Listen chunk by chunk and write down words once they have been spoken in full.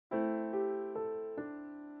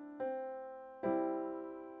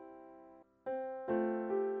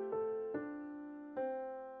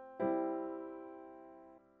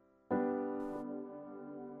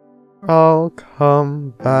I'll come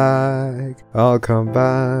back. I'll come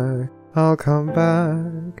back. I'll come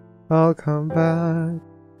back. I'll come back.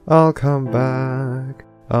 I'll come back.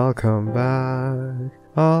 I'll come back.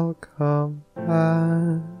 I'll come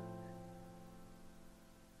back.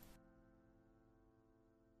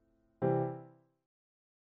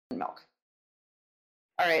 Milk.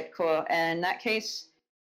 All right, cool. And in that case,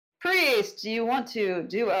 Priest, do you want to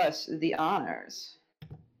do us the honors?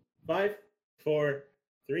 5, 4,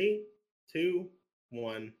 3, 2,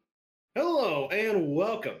 1. Hello and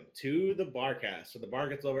welcome to the Barcast. So the bar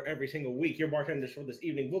gets over every single week. Your bartender for this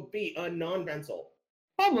evening will be a non-pencil.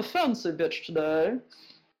 I'm a fancy bitch today.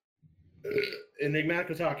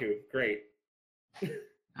 Enigmatic Otaku. Great.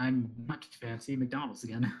 I'm not fancy. McDonald's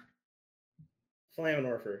again.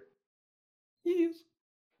 Flamenorfer. Yes.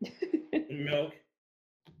 Milk.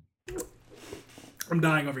 I'm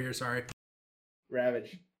dying over here, sorry.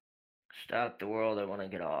 Ravage. Stop the world, I want to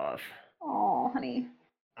get off. Oh, honey.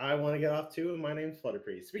 I want to get off too, and my name's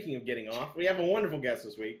Flutterpriest. Speaking of getting off, we have a wonderful guest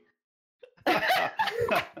this week. Amazing.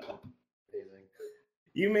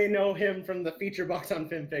 You may know him from the feature box on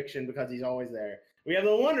FimFiction because he's always there. We have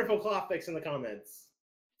the wonderful Clopfics in the comments.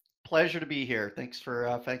 Pleasure to be here. Thanks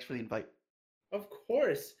for the invite. Of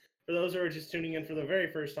course. For those who are just tuning in for the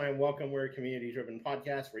very first time, welcome. We're a community-driven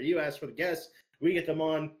podcast where you ask for the guests, we get them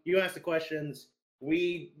on, you ask the questions,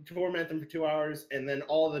 we torment them for 2 hours, and then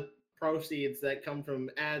all the proceeds that come from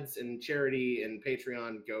ads and charity and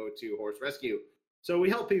Patreon go to Horse Rescue. So we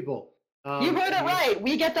help people. You heard it right.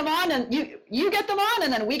 We get them on, and you get them on,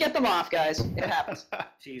 and then we get them off, guys. It happens.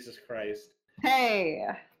 Jesus Christ. Hey.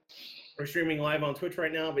 We're streaming live on Twitch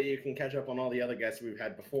right now, but you can catch up on all the other guests we've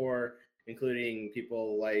had before, including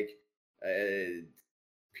people like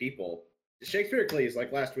Shakespeare Cleese,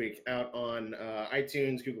 like last week, out on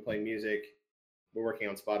iTunes, Google Play Music. We're working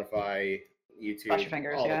on Spotify, YouTube, Cross your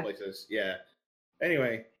fingers, all yeah. the places. Yeah.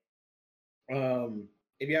 Anyway,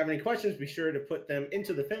 if you have any questions, be sure to put them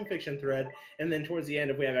into the FimFiction thread, and then towards the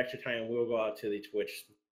end, if we have extra time, we'll go out to the Twitch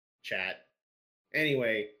chat.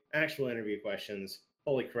 Anyway, actual interview questions.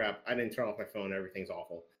 Holy crap, I didn't turn off my phone. Everything's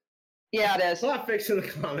awful. Yeah, it is. Clopfics in the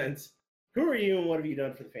comments. Who are you and what have you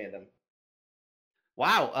done for the fandom?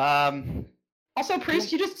 Wow. Also,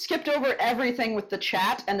 Priest, you just skipped over everything with the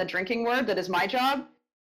chat and the drinking word that is my job.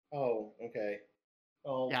 Oh, okay.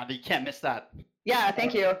 Oh, Yeah, you can't miss that. Yeah,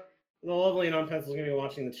 thank you. The lovely non-pencil is going to be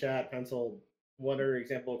watching the chat. Pencil, what are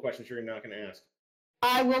example of questions you're not going to ask?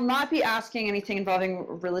 I will not be asking anything involving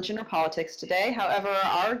religion or politics today. However,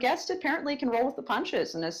 our guest apparently can roll with the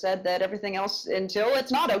punches and has said that everything else, until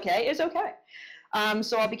it's not okay, is okay.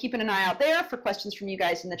 So I'll be keeping an eye out there for questions from you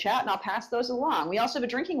guys in the chat, and I'll pass those along. We also have a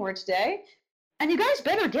drinking word today, and you guys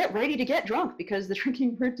better get ready to get drunk because the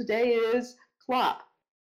drinking word today is clop.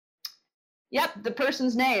 Yep, the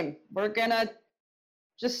person's name. We're gonna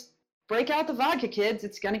just break out the vodka, kids.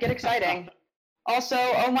 It's gonna get exciting. Also,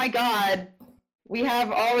 oh my God, we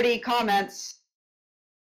have already comments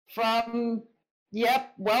from,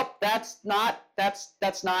 yep, well, that's not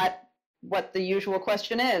what the usual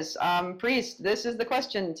question is. Priest, this is the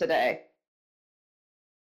question today.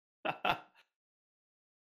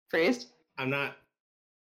 Priest? I'm not.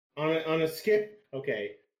 On a scale,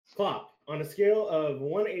 okay. Clop, on a scale of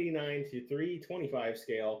 189 to 325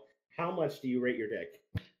 scale, how much do you rate your dick?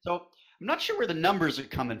 So I'm not sure where the numbers are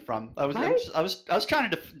coming from. I was trying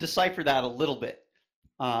to decipher that a little bit.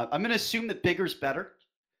 I'm going to assume that bigger's better,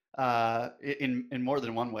 in more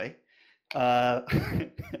than one way. I'm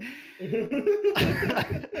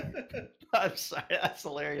sorry, that's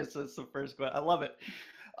hilarious. That's the first question. I love it.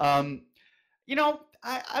 I'm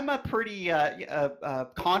a pretty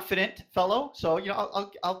confident fellow, so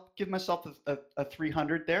I'll give myself a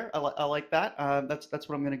 300 there. I like that. That's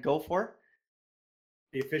what I'm going to go for.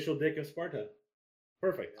 The official dick of Sparta.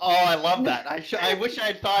 Perfect. Oh, I love that. I wish I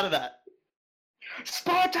had thought of that.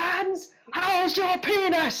 Spartans, how's your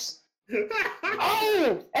penis?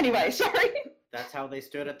 Oh! Anyway, sorry. That's how they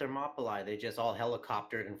stood at Thermopylae. They just all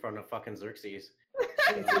helicoptered in front of fucking Xerxes.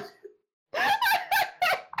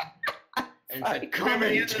 And said, come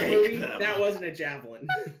and take them. That wasn't a javelin.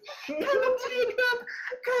 Come and take them.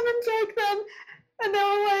 Come and take them. And they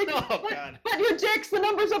were like, Oh, God. but your dicks, the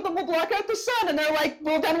numbers of them will block out the sun. And they're like,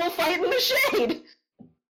 well, then we'll fight in the shade.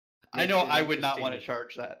 I know I would not want to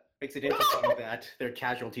charge that. Makes it interesting that their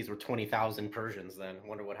casualties were 20,000 Persians then. I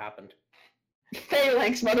wonder what happened.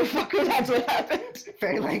 Phalanx, motherfucker, that's what happened.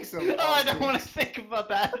 Phalanx. Oh, I don't want to think about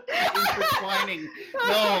that. Intertwining.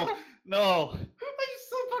 No. I just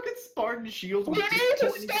saw fucking Spartan shields. We need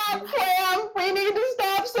to stop, Clam. We need to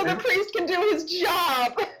stop so the priest can do his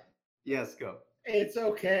job. Yes, go. It's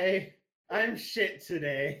okay. I'm shit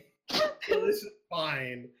today. So this is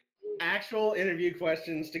fine. Actual interview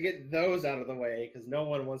questions to get those out of the way because no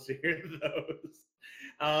one wants to hear those.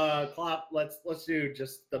 Clop, let's do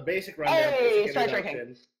just the basic rundown. Hey, Basic Star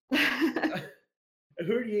introduction.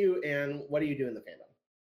 Who are you and what do you do in the fandom?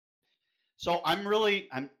 So I'm really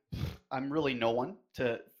no one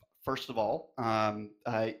to. First of all,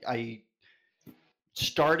 I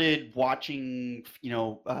started watching,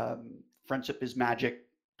 Friendship is Magic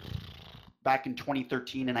back in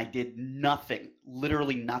 2013, and I did nothing,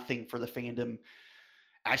 literally nothing for the fandom.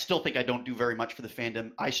 I still think I don't do very much for the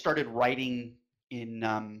fandom. I started writing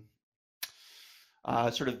in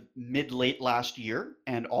sort of mid-late last year,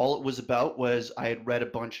 and all it was about was I had read a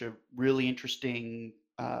bunch of really interesting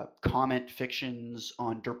comment fictions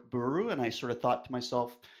on Derpaburu, and I sort of thought to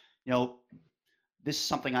myself, this is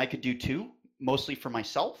something I could do too, mostly for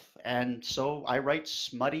myself. And so I write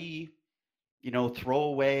smutty,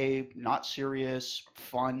 throwaway, not serious,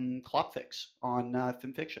 fun Clopfics on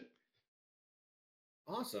FimFiction.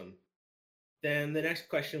 Awesome. Then the next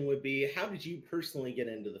question would be, how did you personally get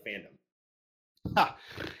into the fandom?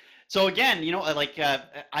 So again,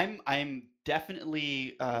 I'm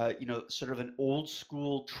definitely, sort of an old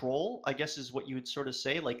school troll, I guess is what you would sort of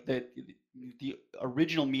say. Like the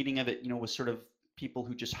original meaning of it, was sort of people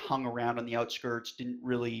who just hung around on the outskirts, didn't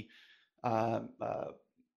really,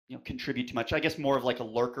 contribute too much. I guess more of like a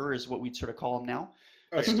lurker is what we'd sort of call them now.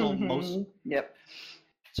 But still most. Yep.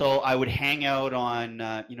 So I would hang out on,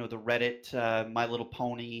 the Reddit, My Little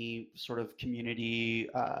Pony sort of community.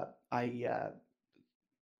 I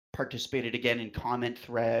participated again in comment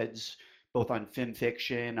threads, both on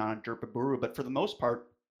FimFiction, on Derpaburu, but for the most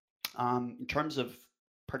part, in terms of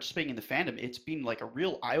participating in the fandom, it's been like a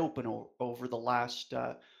real eye-opener over the last,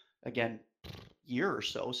 year or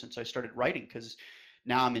so since I started writing, because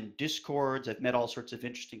now I'm in Discords, I've met all sorts of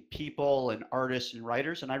interesting people and artists and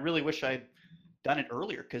writers, and I really wish I'd done it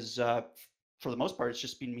earlier, because for the most part, it's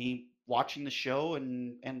just been me watching the show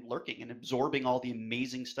and lurking and absorbing all the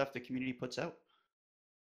amazing stuff the community puts out.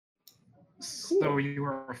 So you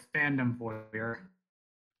were a fandom voyeur.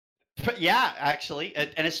 Yeah, actually,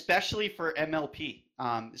 and especially for MLP.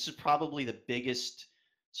 This is probably the biggest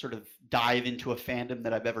sort of dive into a fandom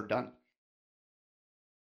that I've ever done.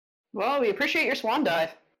 Well, we appreciate your swan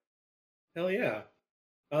dive. Hell yeah.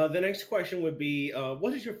 The next question would be,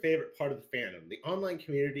 what is your favorite part of the fandom? The online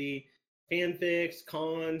community, fanfics,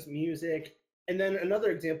 cons, music, and then another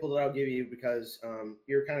example that I'll give you because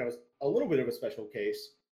you're kind of a little bit of a special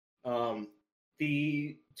case.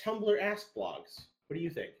 The Tumblr Ask blogs. What do you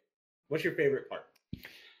think? What's your favorite part?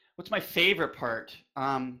 What's my favorite part?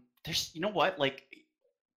 There's, like,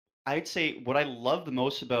 I'd say what I love the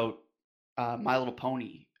most about My Little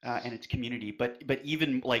Pony and its community, but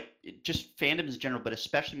even like just fandoms in general, but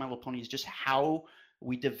especially My Little Pony, is just how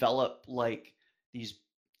we develop like these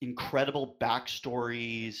incredible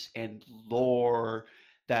backstories and lore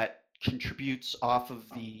that contributes off of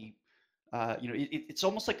the it's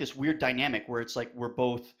almost like this weird dynamic where it's like we're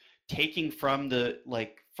both taking from the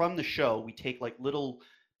show, we take like little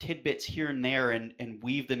tidbits here and there and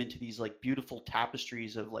weave them into these like beautiful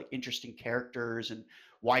tapestries of like interesting characters and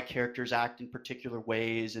why characters act in particular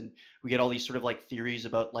ways, and we get all these sort of like theories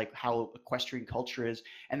about like how equestrian culture is,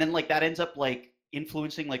 and then like that ends up like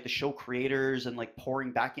influencing like the show creators and like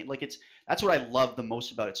pouring back in, like that's what I love the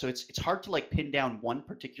most about it. So it's hard to like pin down one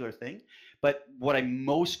particular thing, but what I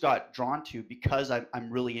most got drawn to, because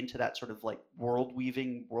I'm really into that sort of like world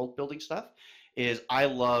weaving, world building stuff, is I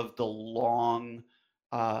love the long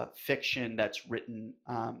fiction that's written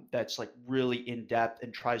that's like really in depth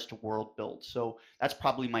and tries to world build. So that's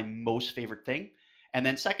probably my most favorite thing. And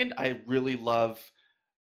then second, I really love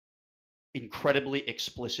incredibly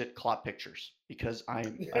explicit clop pictures, because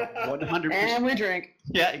I'm 100%. And we drink.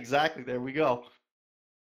 Yeah, exactly. There we go.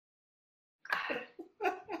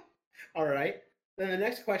 All right. Then the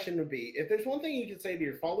next question would be, if there's one thing you could say to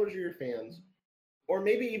your followers or your fans, or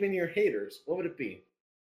maybe even your haters, what would it be?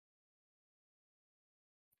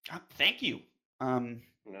 Thank you.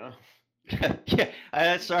 No.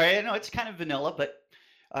 Yeah. Sorry, I know it's kind of vanilla, but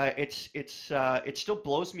it still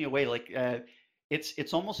blows me away. Like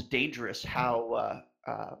it's almost dangerous how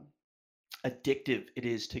addictive it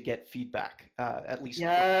is to get feedback. At least.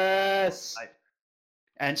 Yes.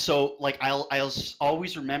 And so, like, I'll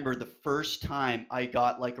always remember the first time I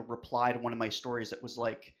got like a reply to one of my stories that was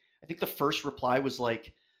like, I think the first reply was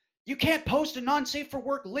like, "You can't post a non-safe for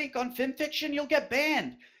work link on FimFiction, you'll get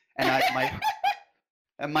banned."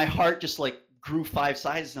 And my heart just like grew 5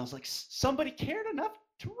 sizes, and I was like, somebody cared enough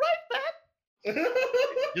to write that.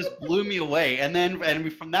 It just blew me away.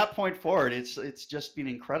 And from that point forward, it's just been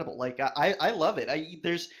incredible. Like I love it.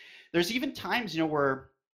 there's even times, where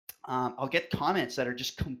I'll get comments that are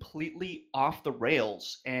just completely off the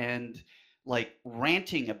rails and like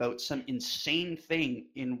ranting about some insane thing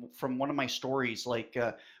from one of my stories. Like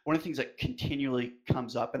one of the things that continually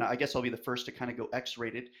comes up, and I guess I'll be the first to kind of go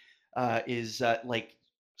X-rated, is like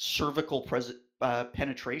cervical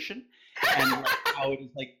penetration, and like, how it is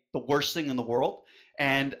like the worst thing in the world.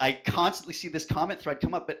 And I constantly see this comment thread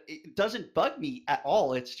come up, but it doesn't bug me at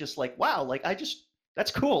all. It's just like, wow, like that's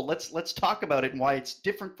cool. Let's talk about it and why it's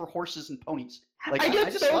different for horses and ponies. Like I get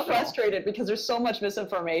just so love it all. frustrated because there's so much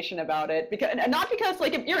misinformation about it. And not because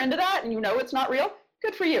like if you're into that and you know it's not real,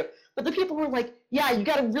 good for you. But the people who are like, yeah, you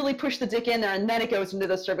got to really push the dick in there and then it goes into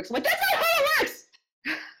the cervix. I'm like, that's not how it works.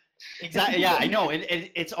 Exactly. Yeah, I know. And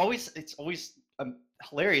it's always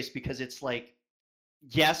hilarious because it's like,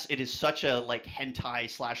 yes, it is such a like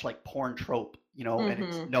hentai / like porn trope, and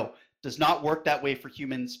it's does not work that way for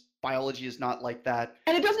humans. Biology is not like that.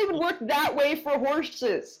 And it doesn't even work that way for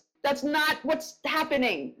horses. That's not what's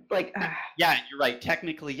happening. Like, yeah, you're right.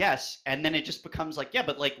 Technically, yes. And then it just becomes like, yeah,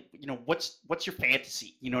 but like, what's your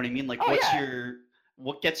fantasy? You know what I mean? Like,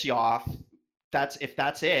 what gets you off? If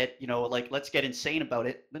that's it, like, let's get insane about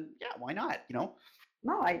it. Then yeah, why not?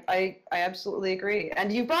 No, I absolutely agree.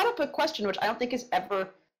 And you brought up a question which I don't think has ever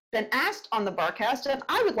been asked on the Barcast, and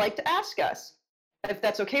I would like to ask us, if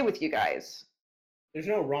that's okay with you guys. There's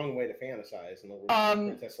no wrong way to fantasize in the world of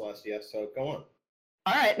Princess Celestia, so go on.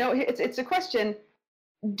 All right, no, it's a question.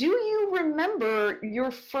 Do you remember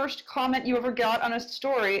your first comment you ever got on a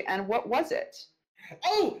story, and what was it?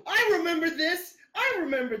 Oh, I remember this!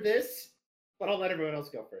 But I'll let everyone else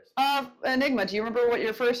go first. Enigma, do you remember what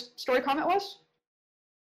your first story comment was?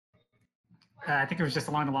 I think it was just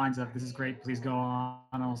along the lines of, "This is great, please go on."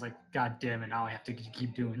 And I was like, "God damn it, now I have to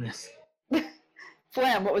keep doing this."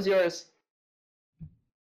 Flam, what was yours?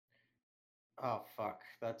 Oh, fuck.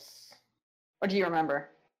 That's... Or do you remember?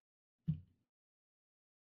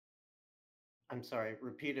 I'm sorry.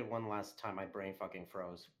 Repeat it one last time. My brain fucking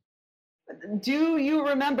froze. Do you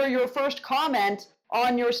remember your first comment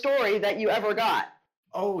on your story that you ever got?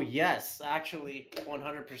 Oh, yes. Actually,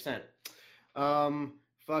 100%.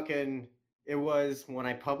 It was when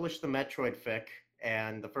I published the Metroid fic,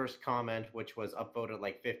 and the first comment, which was upvoted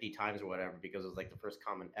like 50 times or whatever, because it was like the first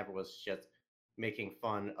comment ever, was just making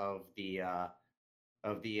fun of the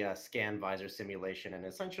scan visor simulation and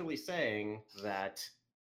essentially saying that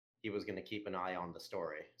he was going to keep an eye on the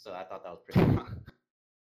story. So I thought that was pretty cool.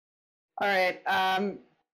 All right.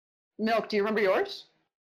 Milk, do you remember yours?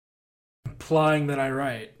 Implying that I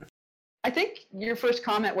write. I think your first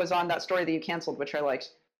comment was on that story that you canceled, which I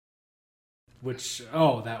liked.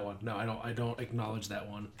 That one. No, I don't acknowledge that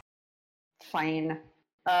one. Fine.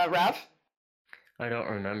 Rav? I don't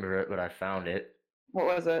remember it, but I found it. What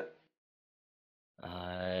was it?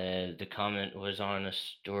 The comment was on a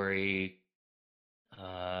story,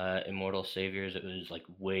 Immortal Saviors. It was like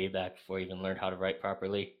way back before I even learned how to write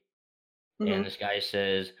properly. Mm-hmm. And this guy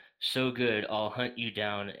says, "So good, I'll hunt you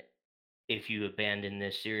down if you abandon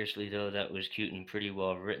this. Seriously though, that was cute and pretty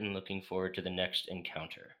well written. Looking forward to the next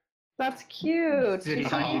encounter." That's cute. Did he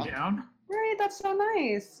hunt you down? Right, that's so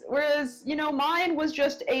nice. Whereas, mine was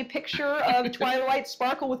just a picture of Twilight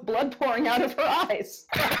Sparkle with blood pouring out of her eyes.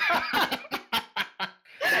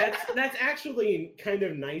 That's actually kind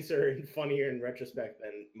of nicer and funnier in retrospect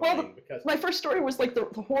than mine, because my first story was like the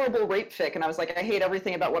horrible rape fic, and I was like, I hate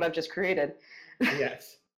everything about what I've just created.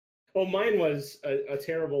 Yes. Well, mine was a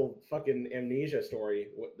terrible fucking amnesia story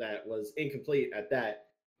that was incomplete at that,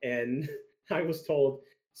 and I was told,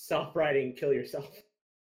 "Stop writing, kill yourself."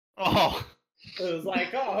 Oh. It was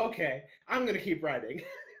like, oh, okay, I'm gonna keep writing.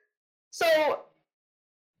 So,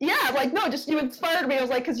 yeah, like, no, just you inspired me. I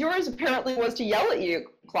was like, because yours apparently was to yell at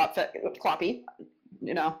you, Cloppy.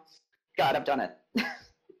 God, I've done it.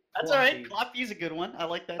 That's all right. Cloppy's a good one. I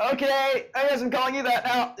like that. Okay, I wasn't calling you that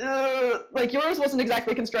now. Like, yours wasn't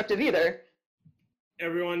exactly constructive either.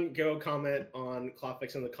 Everyone go comment on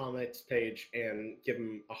Clopfics on the comments page and give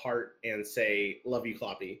him a heart and say, "Love you,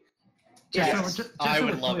 Cloppy." Yes, I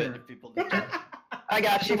would love it if people did that. I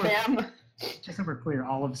got you, fam. Just so we're clear,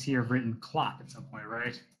 all of us here have written Clop at some point,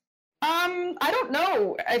 right? I don't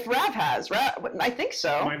know if Rav has. I think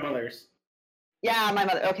so. My mother's. Yeah, my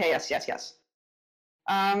mother. Okay, yes.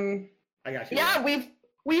 I got you. Yeah,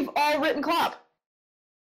 we've all written Clop.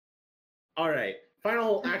 All right.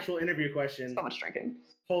 Final actual interview question. So much drinking.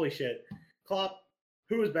 Holy shit. Clop,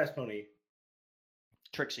 who was best pony?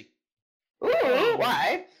 Trixie. Ooh,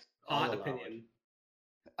 why? Odd opinion.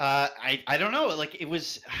 I don't know. Like it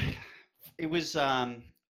was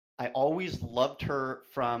I always loved her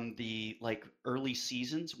from the like early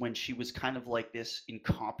seasons when she was kind of like this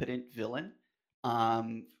incompetent villain,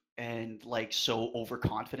 and like so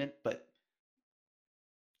overconfident, but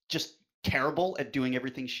just terrible at doing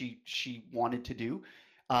everything she wanted to do.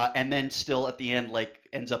 And then still at the end, like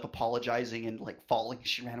ends up apologizing and like falling.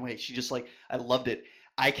 She ran away. She just like I loved it.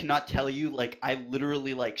 I cannot tell you, like I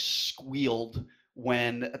literally like squealed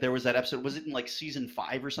when there was that episode. Was it in like season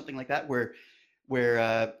 5 or something like that, where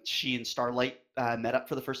she and Starlight met up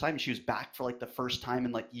for the first time, and she was back for like the first time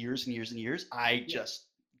in like years and years and years. I just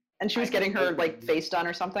And she was getting her like face done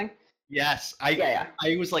or something. yes, Yeah.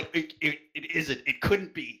 I was like, it isn't. It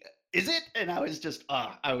couldn't be. Is it? And I was just,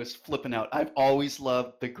 I was flipping out. I've always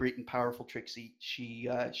loved the great and powerful Trixie. She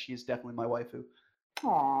is definitely my waifu.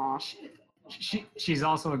 Aw. She's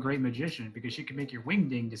also a great magician because she can make your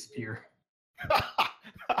wingding disappear.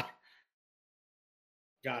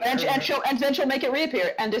 Got And, it. and then she'll make it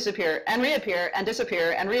reappear and disappear and reappear and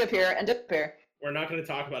disappear and reappear and disappear. We're not going to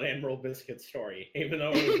talk about Emerald Biscuit's story, even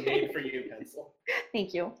though it was made for you, Pencil.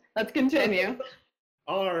 Thank you. Let's continue.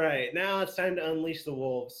 All right, now it's time to unleash the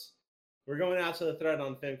wolves. We're going out to the thread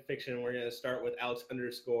on fiction. We're going to start with Alex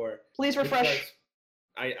 _. Please It refresh. starts-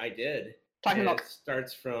 I did. Talking about. It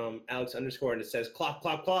starts from Alex _ and it says clop,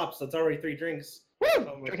 clop, clops. That's already 3 drinks. Woo!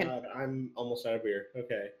 Oh my Drinking. god, I'm almost out of beer.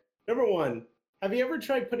 Okay. Number 1. Have you ever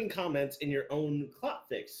tried putting comments in your own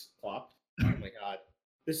Clopfics? Clop. Oh my god.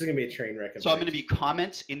 This is going to be a train wreck. So I'm going to be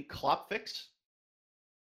comments in Clopfics.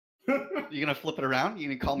 You're going to flip it around? You're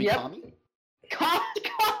going to call me Yep. Tommy? Call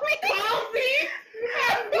me.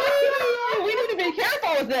 We need to be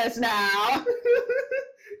careful with this now.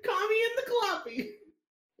 Commie and the Cloppy.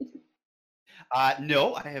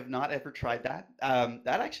 No, I have not ever tried that.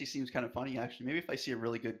 That actually seems kind of funny, actually. Maybe if I see a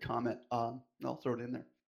really good comment, I'll throw it in there.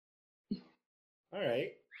 All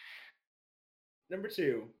right. Number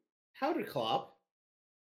 2. How to clop?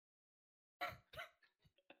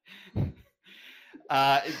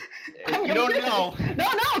 If you don't know, No,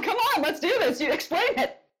 come on, let's do this. You explain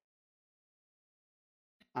it.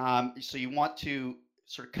 so you want to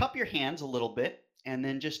sort of cup your hands a little bit and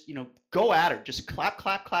then just, go at her. Just clap,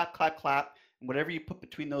 clap, clap, clap, clap. And whatever you put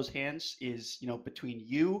between those hands is, between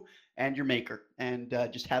you and your maker. And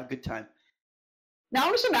just have a good time. Now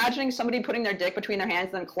I'm just imagining somebody putting their dick between their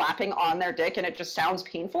hands and then clapping on their dick, and it just sounds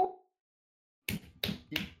painful. Is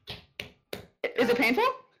it painful?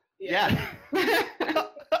 Yeah. Ow.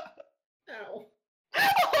 Oh,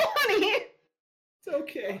 honey. It's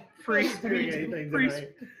okay. Freeze, I'm not doing anything Freeze.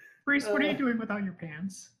 tonight. Reese, what are you doing without your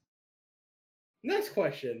pants? Next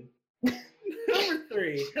question. Number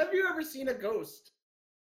 3. Have you ever seen a ghost?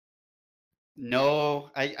 No,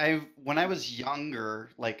 I when I was younger,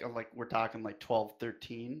 like we're talking like 12,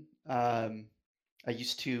 13, I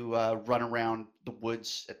used to run around the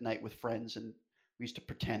woods at night with friends, and we used to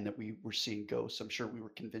pretend that we were seeing ghosts. I'm sure we were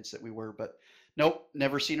convinced that we were, but nope,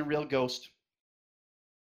 never seen a real ghost.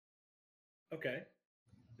 Okay.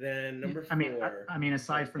 Then number 4. I mean,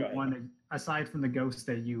 aside Oh, from go the ahead. one aside from the ghost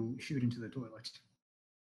that you shoot into the toilet.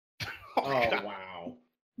 Oh, wow.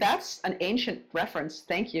 That's an ancient reference.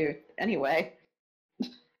 Thank you. Anyway.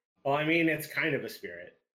 Well, I mean, it's kind of a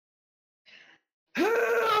spirit.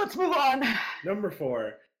 Let's move on. Number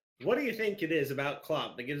 4. What do you think it is about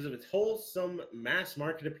Clop that gives it its wholesome mass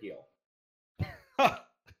market appeal?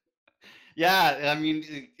 Yeah, I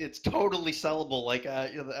mean, it's totally sellable. Like,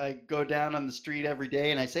 I go down on the street every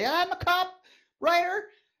day and I say, I'm a cop writer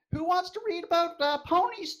who wants to read about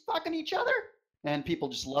ponies fucking each other. And people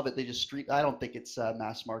just love it. They just I don't think it's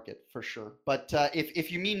mass market for sure. But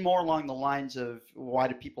if you mean more along the lines of why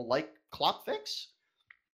do people like Clopfics,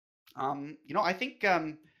 I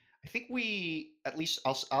think we at least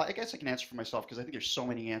I guess I can answer for myself because I think there's so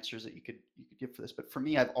many answers that you could give for this. But for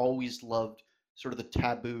me, I've always loved sort of the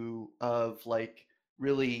taboo of like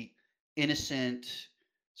really innocent,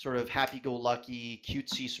 sort of happy-go-lucky,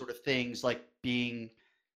 cutesy sort of things, like being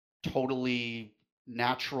totally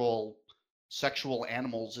natural sexual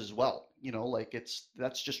animals as well. Like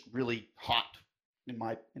that's just really hot in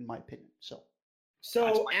my opinion. So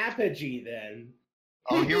Apogee then.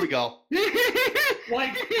 oh, here we go.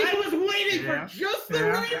 Like, I was waiting Yeah. for just the Yeah.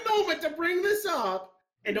 right moment to bring this up.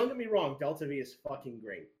 And don't get me wrong, Delta V is fucking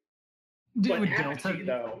great. But With Apogee, Delta.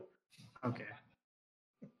 though. Okay.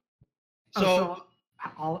 So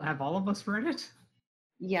Have all of us read it?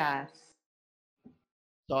 Yes.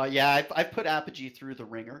 yeah, I put Apogee through the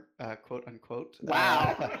ringer, quote unquote.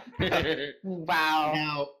 Wow. Wow.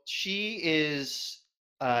 Now she is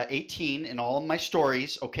 18 in all of my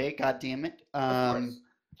stories. Okay, god damn it.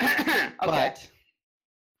 Okay.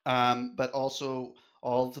 But also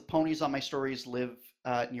all of the ponies on my stories live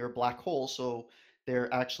near a black hole, so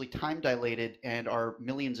they're actually time dilated and are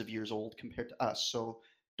millions of years old compared to us. So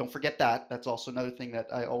don't forget that. That's also another thing that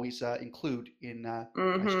I always include in my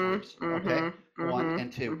stories. Okay, one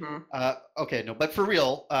and two. Okay, no, but for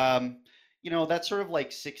real, that sort of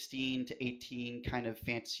like 16 to 18 kind of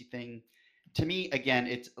fantasy thing. To me, again,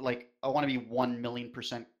 it's like I want to be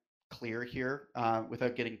 1,000,000% clear here,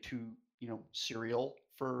 without getting too serial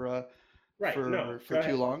for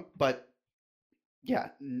too long. But yeah,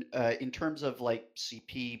 in terms of like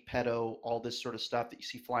CP, pedo, all this sort of stuff that you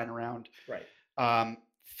see flying around, right?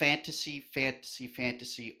 Fantasy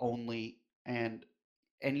only, and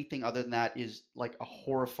anything other than that is like a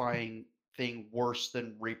horrifying thing, worse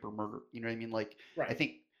than rape or murder. You know what I mean? Like, right. I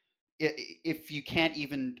think if you can't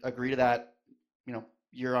even agree to that,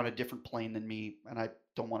 you're on a different plane than me, and I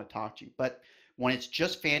don't want to talk to you. But when it's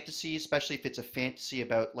just fantasy, especially if it's a fantasy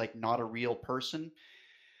about like not a real person,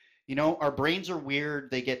 our brains are weird.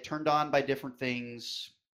 They get turned on by different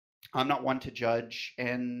things. I'm not one to judge,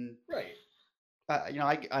 and right.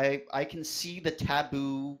 I can see the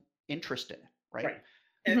taboo interest in it, right? Right.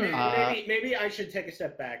 And maybe I should take a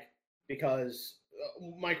step back, because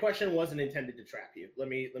my question wasn't intended to trap you. Let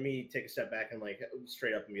me take a step back and like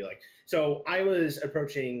straight up and be like, so I was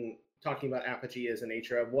talking about apogee as a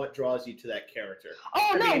nature of what draws you to that character.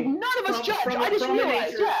 Oh, none of us judge. I just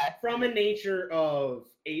realized, from a nature of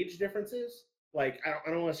age differences. Like, I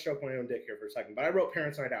don't want to stroke my own dick here for a second, but I wrote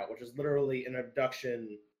Parents Night Out, which is literally an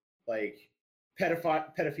abduction, like,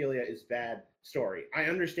 pedophilia is bad story. I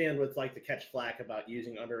understand what's like to catch flack about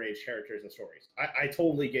using underage characters in stories. I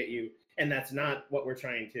totally get you, and that's not what we're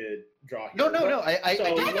trying to draw here. No. I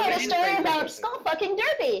got a story about skull fucking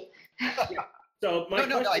derby. Yeah. So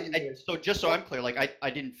so just so I'm clear, like I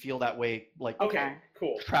didn't feel that way, like okay,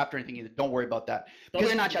 cool, trapped or anything either. Don't worry about that. Because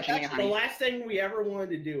you're not judging me, honey. The last thing we ever wanted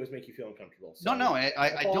to do was make you feel uncomfortable. So no,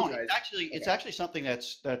 I don't. It's actually something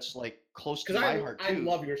that's like close to my heart too. I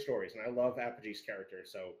love your stories, and I love Apogee's character.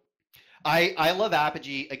 So I love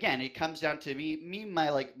Apogee. Again, it comes down to me.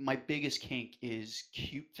 My biggest kink is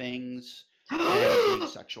cute things and being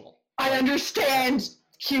sexual. I understand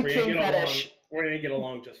cute thing fetish. We're gonna get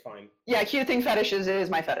along just fine. Yeah, cute thing fetish is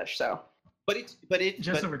my fetish. So, but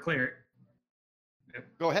so we're clear.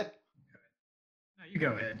 Go ahead. No, you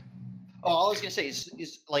go ahead. Oh, all I was gonna say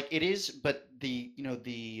is like it is, but the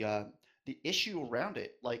issue around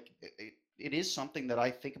it, like it is something that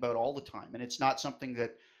I think about all the time, and it's not something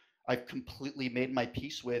that I've completely made my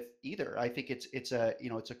peace with either. I think it's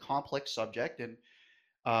a complex subject, and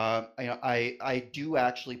I do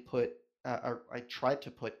actually put. I tried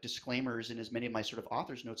to put disclaimers in as many of my sort of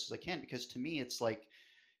author's notes as I can, because to me it's like,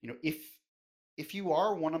 if you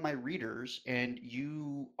are one of my readers and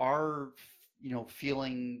you are,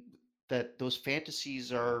 feeling that those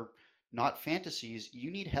fantasies are not fantasies,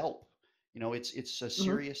 you need help. It's a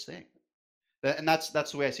serious thing. And that's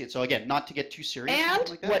the way I see it. So again, not to get too serious. And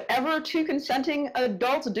like that. Whatever two consenting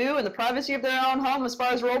adults do in the privacy of their own home as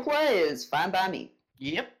far as role play is fine by me.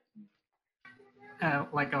 Yep.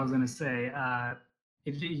 Like I was going to say,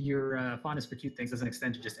 your fondness for cute things doesn't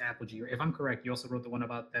extend to just Apogee. If I'm correct, you also wrote the one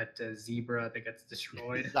about that zebra that gets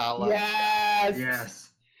destroyed. Yes.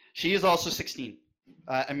 Yes. She is also 16.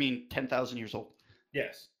 10,000 years old.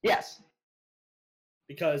 Yes. Yes.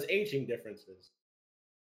 Because aging differences.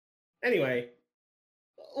 Anyway,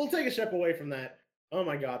 we'll take a step away from that. Oh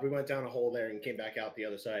my God, we went down a hole there and came back out the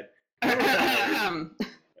other side.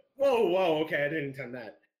 Whoa, okay, I didn't intend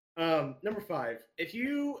that. Number 5. If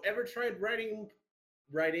you ever tried writing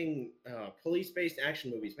police-based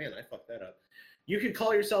action movies, man, I fucked that up. You could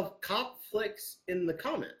call yourself Clopfics in the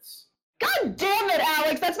comments. God damn it,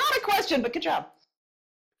 Alex! That's not a question, but good job.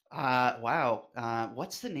 Wow.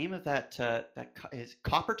 What's the name of that? Is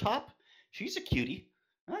Copper Top? She's a cutie.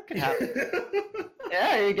 That could happen.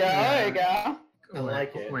 There you go. Yeah. There you go. I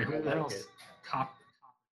like it. Wait, who else? Cop.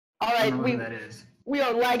 All right, that is. We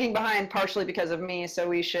are lagging behind partially because of me, so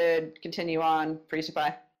we should continue on. Pretty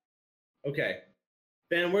Pie. Okay.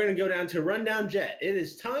 Then we're going to go down to Rundown Jet. It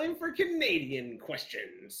is time for Canadian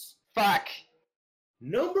questions. Fuck.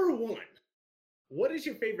 Number 1. What is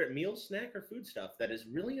your favorite meal, snack, or food stuff that is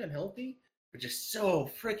really unhealthy, but just so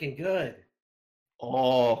freaking good?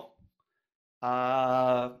 Oh.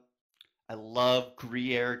 I love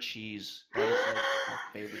Gruyere cheese. That is like my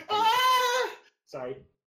favorite thing. Sorry.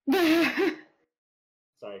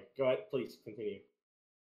 Sorry. Go ahead. Please continue.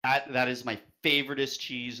 That is my favoriteest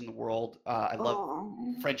cheese in the world. I love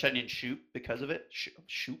French onion soup because of it.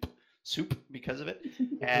 Soup because of it.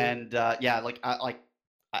 And I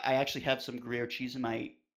actually have some Gruyere cheese in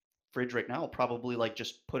my fridge right now. I'll probably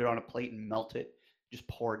just put it on a plate and melt it. Just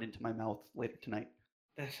pour it into my mouth later tonight.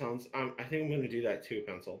 That sounds. I think I'm going to do that too,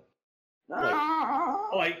 Pencil. Ah.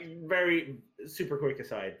 Like very super quick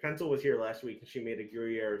aside. Pencil was here last week and she made a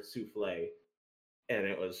Gruyere souffle, and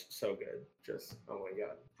it was so good. Just oh my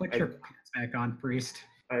god. Put your pants back on, Priest.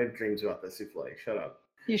 I have dreams about the souffle. Shut up.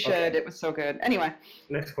 You should. Okay. It was so good. Anyway.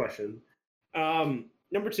 Next question.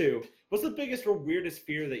 Number 2. What's the biggest or weirdest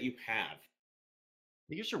fear that you have?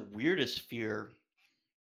 Biggest or weirdest fear?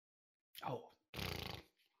 Oh,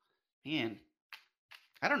 man,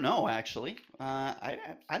 I don't know actually. I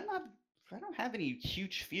don't have any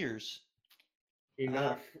huge fears. You're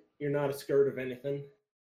not a skirt of anything.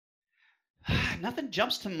 Nothing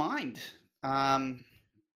jumps to mind.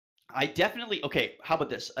 I definitely okay. How about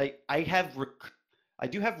this? I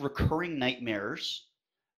do have recurring nightmares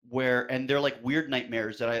and they're like weird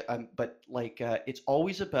nightmares that but like it's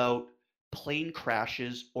always about plane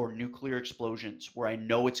crashes or nuclear explosions where I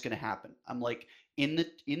know it's going to happen. I'm like in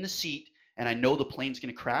the seat and I know the plane's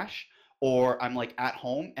going to crash, or I'm like at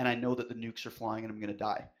home and I know that the nukes are flying and I'm going to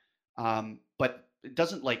die. But it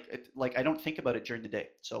doesn't like I don't think about it during the day.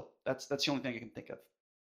 So that's the only thing I can think of.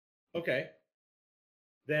 Okay.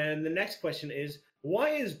 Then the next question is,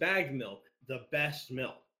 why is bagged milk the best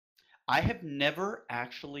milk? I have never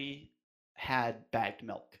actually had bagged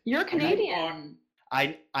milk. You're Canadian.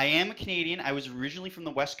 I am a Canadian. I was originally from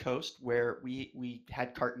the West Coast where we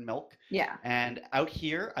had carton milk. Yeah. And out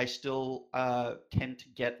here, I still tend to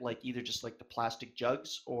get like either just like the plastic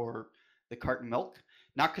jugs or the carton milk.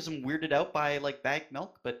 Not because I'm weirded out by like bagged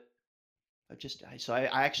milk, but I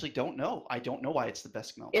actually don't know. I don't know why it's the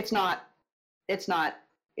best milk. It's not.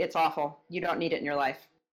 It's awful. You don't need it in your life.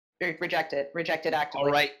 Reject it. Reject it actively.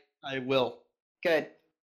 All right, I will. Good.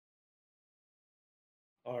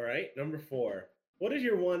 All right. Number 4. What is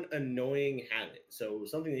your one annoying habit? So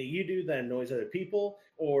something that you do that annoys other people,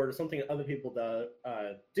 or something other people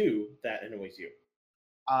do that annoys you?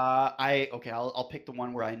 I'll pick the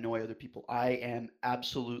one where I annoy other people. I am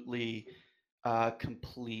absolutely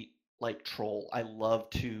complete like troll. I love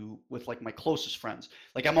to with like my closest friends.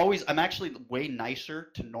 Like I'm actually way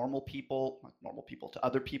nicer to to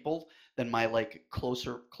other people than my like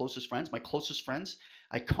closest friends. My closest friends,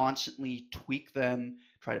 I constantly tweak them,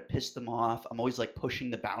 try to piss them off. I'm always like pushing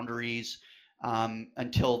the boundaries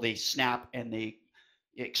until they snap and they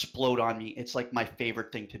explode on me. It's like my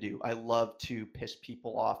favorite thing to do. I love to piss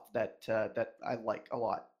people off that I like a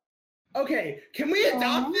lot. Okay, can we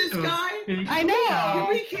adopt this guy? I know. Can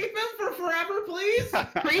we keep him for forever, please?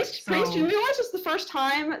 Priest, do you realize it's the first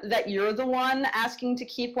time that you're the one asking to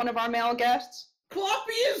keep one of our male guests?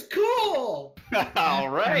 Cloppy is cool! All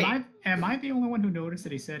right. Am I the only one who noticed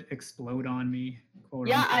that he said explode on me? Quote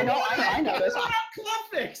Yeah, unquote? I know. I noticed. What up,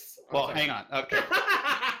 Clopfics? Well, hang on. Okay.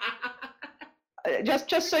 Just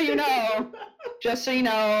so you know,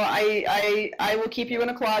 I will keep you in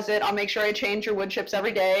a closet. I'll make sure I change your wood chips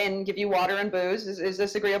every day and give you water and booze. Is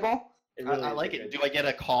this agreeable? Really I like it. Do I get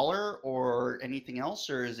a collar or anything else,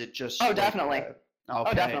 or is it just? Oh, definitely. Okay,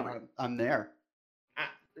 Oh, definitely. I'm there.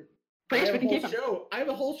 Priest, we can keep him. I have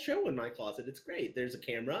a whole show in my closet. It's great. There's a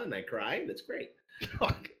camera and I cry and it's great.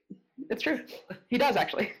 It's true. He does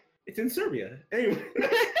actually. It's in Serbia. Anyway.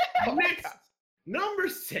 Next. Number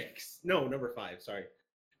 5, sorry.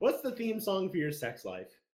 What's the theme song for your sex life?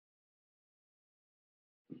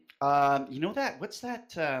 You know that? What's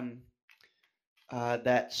that?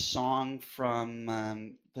 That song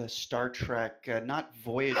from the Star Trek, not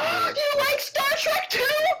Voyager. Do you like Star Trek too?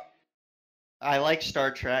 I like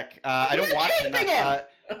Star Trek. I don't watch it enough.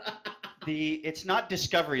 It's not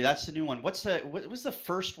Discovery. That's the new one. What was the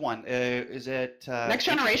first one? Is it Next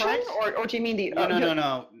Generation, or do you mean the?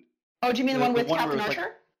 No. Oh, do you mean the one with Captain like-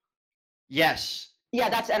 Archer? Yes. Yeah,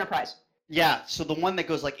 that's Enterprise. Yeah. So the one that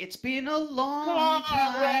goes like, "It's been a long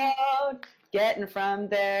time." Road, getting from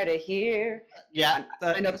there to here. Yeah.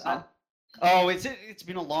 I know the song. Oh, it's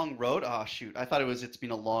been a long road? Oh, shoot. I thought it was It's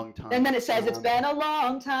Been a Long Time. And then it says, it's been a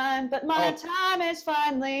long time, but my time is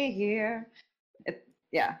finally here.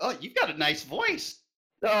 Yeah. Oh, you've got a nice voice.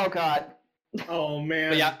 Oh, God. Oh,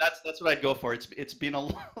 man. But yeah, that's what I'd go for. It's been a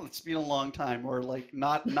long time, or like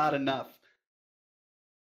not enough.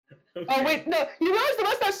 Okay. Oh, wait, no. You realize the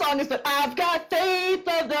rest of that song is that I've got faith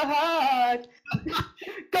of the heart.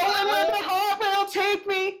 Going where the heart will take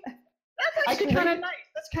me. That's kind of nice.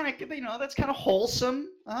 That's kind of wholesome.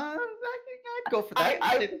 I'd go for that.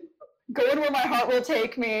 Going where my heart will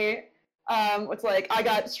take me. It's like, I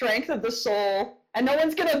got strength of the soul, and no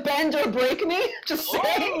one's gonna bend or break me. Just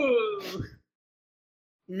saying.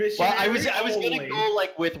 Well, I was gonna go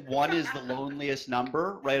like with One Is the Loneliest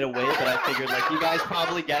Number right away, but I figured like you guys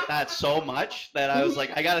probably get that so much that I was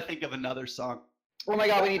like, I gotta think of another song. Oh my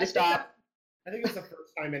God, we need to stop. I think it's the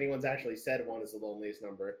first time anyone's actually said 1 is the loneliest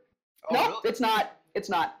number. Oh, No, really? it's not. It's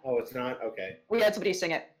not. Oh, it's not? Okay. We had somebody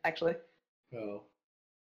sing it, actually. Oh.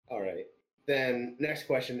 All right. Then next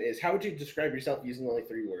question is, how would you describe yourself using only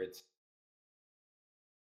 3 words?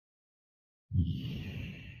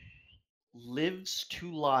 Lives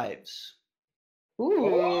 2 lives. Ooh,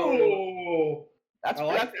 Oh, that's I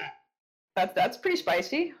like that's, that. that's pretty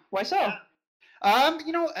spicy. Why so?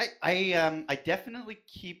 You know, I definitely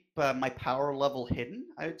keep my power level hidden,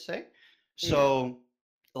 I would say. So,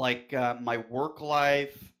 like my work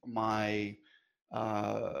life, my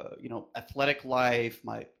you know, athletic life,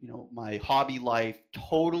 my my hobby life,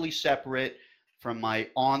 totally separate from my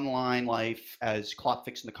online life as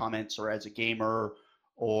Clopfics in the comments or as a gamer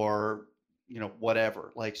or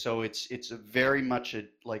whatever. Like, so it's a very much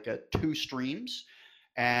like a 2 streams.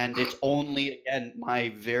 And it's only, again, my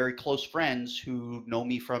very close friends who know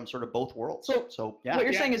me from sort of both worlds. So yeah. What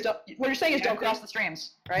you're saying is don't cross the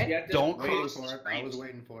streams, right? You have to, Don't Waiting cross the for it. I was streams.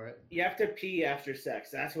 waiting for it. you have to pee after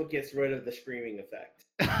sex. That's what gets rid of the screaming effect.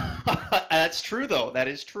 That's true, though. That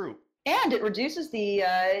is true. And it reduces the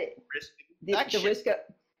Risk the infection. risk of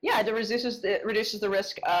it reduces the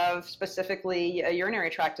risk of specifically urinary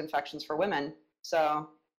tract infections for women. So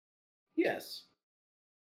Yes.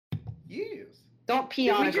 Yes. don't pee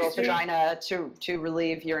Did on we a girl's just do- vagina to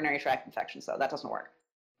relieve urinary tract infections. Though that doesn't work.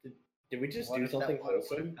 Did we just What do if that- something what if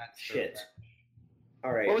wholesome? that's her Shit. fetish?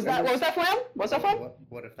 All right. What was that? What was that, Flam? What was that, Flam?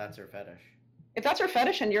 What if that's her fetish? If that's her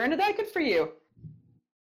fetish and you're into that, good for you.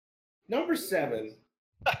 Number 7.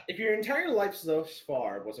 If your entire life thus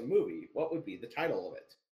far was a movie, what would be the title of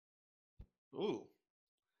it? Ooh.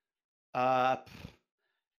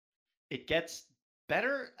 It gets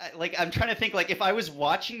better. Like, I'm trying to think, like, if I was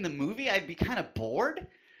watching the movie, I'd be kind of bored.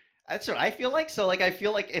 That's what I feel like. So, like, I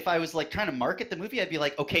feel like if I was, like, trying to market the movie, I'd be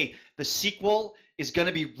like, okay, the sequel is going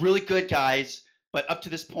to be really good, guys. But up to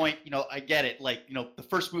this point, I get it. Like, the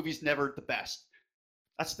first movie's never the best.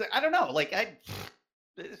 I don't know. Like,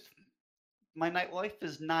 my night life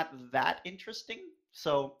is not that interesting.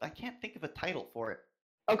 So I can't think of a title for it.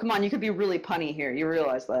 Oh, come on. You could be really punny here. You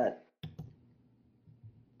realize that.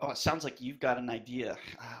 Oh, it sounds like you've got an idea.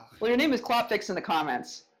 Oh. Well, your name is Clopfics in the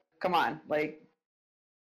comments. Come on. Like,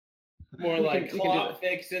 More You like can do it.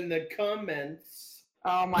 Clopfics in the comments.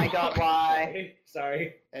 oh my God, why?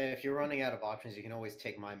 Sorry. And if you're running out of options, you can always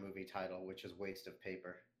take my movie title, which is Waste of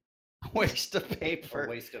Paper. Waste of Or paper.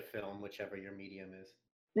 Waste of Film, whichever your medium is.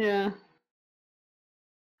 Yeah.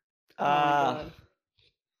 Oh my Uh, God.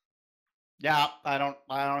 yeah, I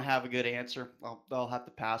don't have a good answer. I'll have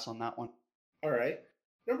to pass on that one. All right.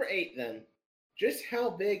 Number 8 then. Just how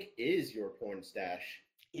big is your porn stash?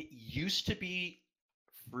 It used to be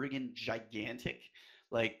friggin' gigantic.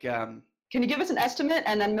 Like, Can you give us an estimate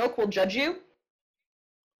and then Milk will judge you?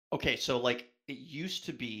 okay, so like it used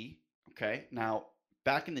to be, okay, now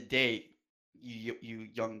back in the day, you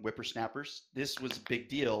young whippersnappers, this was a big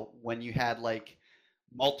deal when you had like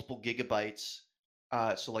multiple gigabytes.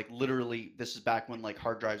 So like literally, this is back when like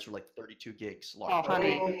hard drives were like 32 gigs long. Oh,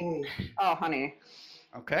 honey. Oh. Oh, honey.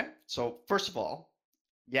 Okay, so first of all,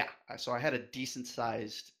 yeah, so I had a decent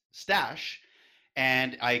sized stash,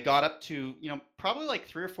 and I got up to, probably like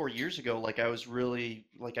 3 or 4 years ago, like I was really,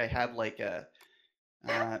 like I had like a,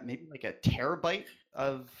 maybe like a terabyte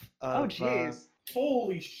of Oh, jeez.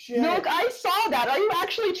 Holy shit. Milk, I saw that. Are you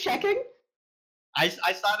actually checking? I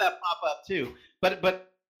saw that pop up too, but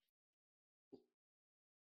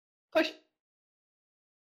Push.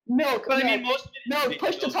 Milk. I mean, Milk. most of it is Milk,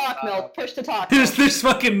 push to videos, talk, Milk. Push to talk. There's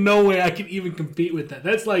fucking no way I can even compete with that.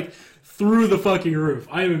 That's like through the fucking roof.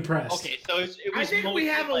 I am impressed. Okay, so it was I think we mostly,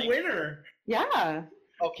 have a like, winner. Yeah.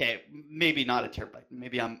 Okay, maybe not a terabyte.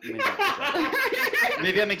 Maybe I'm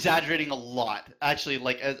maybe I'm exaggerating a lot. Actually,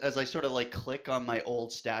 like as I sort of like click on my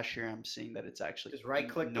old stash here, I'm seeing that it's actually Just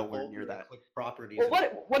right-click the nowhere folder near and that. click Properties.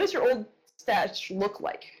 Well, what does your old stash look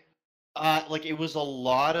like? Like it was a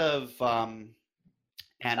lot of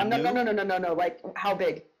anime. No. Like, how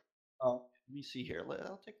big? Oh, let me see here.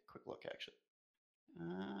 I'll take a quick look actually.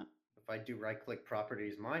 If I do right-click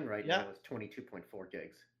Properties, mine right Yeah. now is 22.4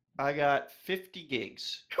 gigs. I got 50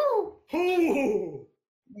 gigs. Ooh.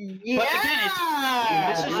 Yeah. But again,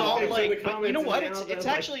 this is all Picture the like, but you comments know and what? now It's they're like-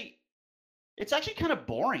 actually kind of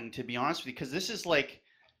boring, to be honest with you, because this is like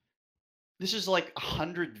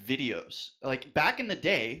 100 videos. Like back in the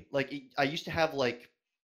day, like I used to have like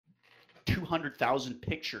 200,000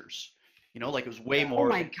 pictures. Like it was way Oh more.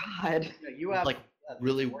 my God. Yeah, you have like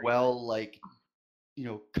really well, like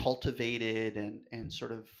cultivated and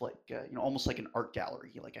sort of like almost like an art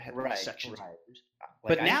gallery. Like I had like, Right, sections. right.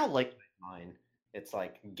 But I now, know like mine, it's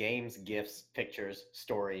like games, gifs, pictures,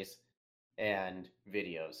 stories, and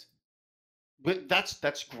videos. But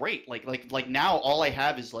that's great. Like now all I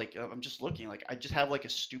have is like I'm just looking, like I just have like a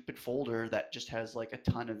stupid folder that just has like a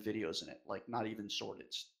ton of videos in it, like not even sorted.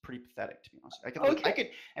 It's pretty pathetic, to be honest. I could,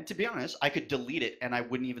 and to be honest, I could delete it and I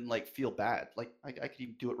wouldn't even like feel bad. Like I could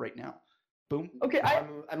even do it right now. Boom. Okay,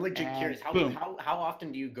 I'm legit And curious. boom. How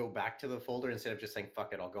often do you go back to the folder instead of just saying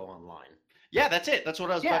fuck it, I'll go online? Yeah, that's it. That's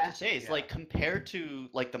what I was about Yeah. to say. It's Yeah. like compared to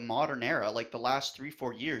like the modern era, like the last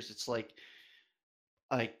 3-4 years, it's like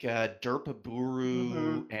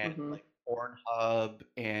Derpaburu and like Pornhub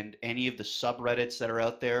and any of the subreddits that are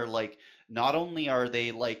out there, like not only are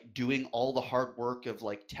they like doing all the hard work of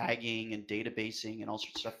like tagging and databasing and all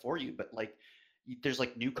sorts of stuff for you, but like there's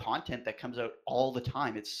like new content that comes out all the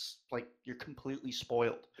time. It's like you're completely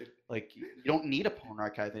spoiled. Like you don't need a porn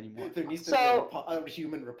archive anymore. There needs to So- be a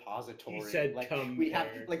human repository. He said like come we have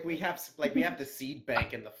there. we have the seed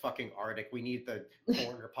bank in the fucking Arctic. We need the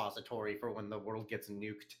porn repository for when the world gets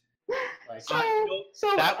nuked. Like,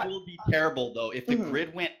 So That will be terrible though. If the Mhm.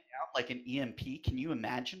 grid went down like an EMP, can you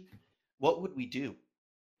imagine? What would we do?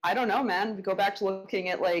 I don't know, man. We go back to looking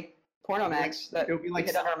at like Pornomax that it'll be like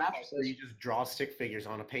hit on our South Park where mattresses. you just draw stick figures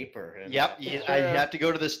on a paper. And Yep, I true. have to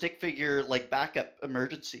go to the stick figure like backup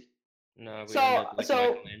emergency. No, we So- end up like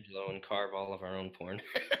so- Michelangelo and carve all of our own porn.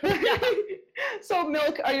 So,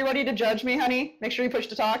 Milk, are you ready to judge me, honey? Make sure you push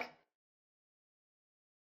to talk.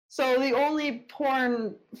 So the only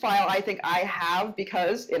porn file I think I have,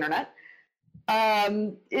 because internet,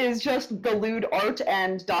 is just the lewd art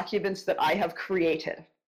and documents that I have created.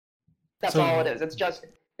 That's So- all it is. It's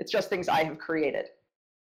just things I have created.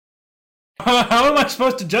 How am I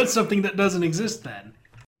supposed to judge something that doesn't exist then?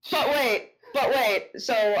 But wait.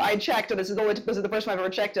 So I checked, and this is the first time I've ever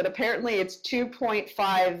checked it. Apparently, it's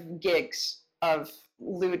 2.5 gigs of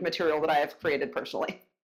lewd material that I have created personally.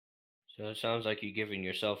 So it sounds like you're giving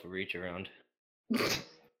yourself a reach around.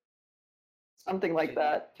 Something like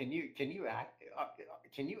that. Can you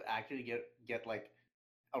actually get like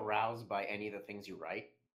aroused by any of the things you write?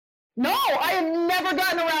 No, I have never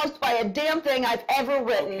gotten aroused by a damn thing I've ever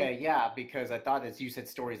written. Okay, yeah, because I thought as you said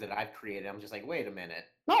stories that I've created, I'm just like, wait a minute.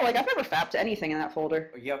 No, like I've never fapped anything in that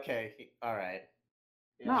folder. Yeah, okay, all right.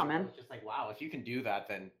 Nah, man. It's just like, wow, if you can do that,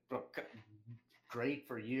 then great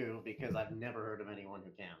for you, because I've never heard of anyone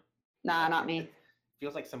who can. Nah, not me.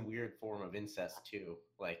 Feels like some weird form of incest too.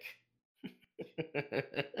 Like,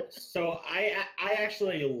 So I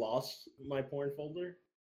actually lost my porn folder.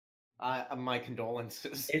 my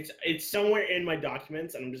condolences. It's somewhere in my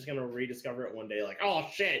documents, and I'm just gonna rediscover it one day. Like, oh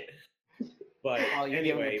shit! But Oh, you're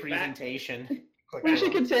anyway, giving a presentation. We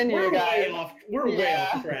should continue, we're way guys. off. We're way Yeah.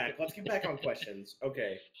 off track. Let's get back on questions.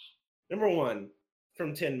 Okay, number one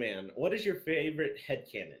from Tin Man. What is your favorite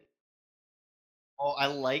headcanon? Oh, I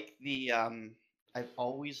like the I've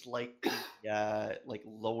always liked the like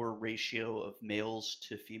lower ratio of males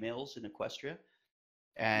to females in Equestria,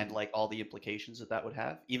 and like all the implications that that would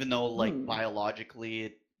have. Even though like biologically,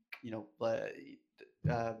 it,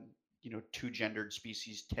 two gendered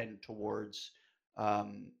species tend towards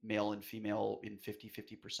male and female in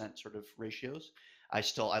 50% sort of ratios.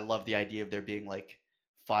 I love the idea of there being like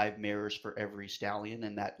 5 mares for every stallion,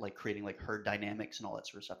 and that like creating like herd dynamics and all that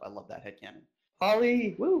sort of stuff. I love that headcanon.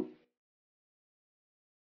 Holly, woo.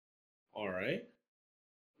 All right.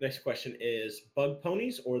 Next question is bug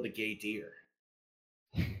ponies or the gay deer?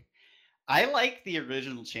 I like the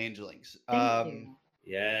original changelings. Thank you.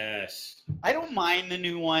 Yes. I don't mind the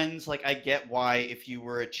new ones. Like, I get why if you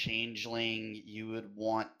were a changeling, you would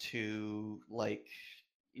want to like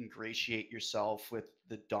ingratiate yourself with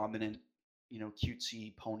the dominant,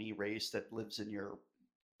 cutesy pony race that lives in your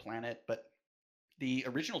planet. But the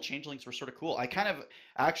original changelings were sort of cool. I kind of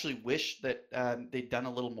actually wish that they'd done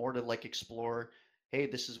a little more to like explore. Hey,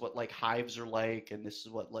 this is what like hives are like, and this is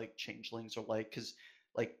what like changelings are like. Because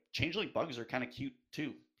like changeling bugs are kind of cute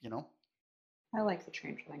too, I like the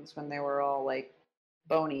changelings when they were all like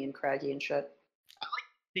bony and craggy and shit.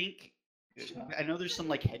 Think I know there's some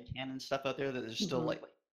like headcanon stuff out there that there's still like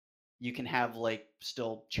you can have like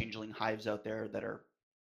still changeling hives out there that are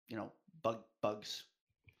bugs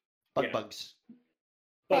Yeah. bugs.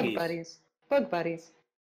 Buggies. Bug buddies.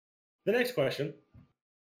 The next question.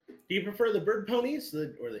 Do you prefer the bird ponies,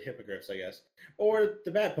 or the hippogriffs, I guess, or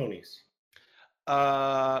the bat ponies?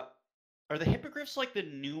 Are the hippogriffs like the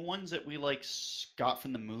new ones that we like got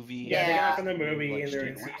from the movie? Yeah, they got from the movie, Like, and they're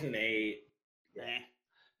in Steve season 8.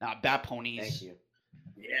 Nah, bat ponies. Thank you.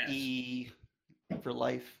 Yes. E for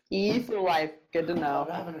life. E for life. Good to know.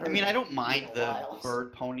 I mean, I don't mind the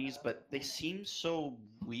bird ponies, but they seem so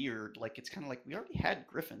weird. Like it's kind of like we already had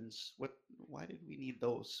griffins. Why did we need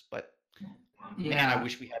those? But man, I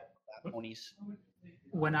wish we had that. ponies.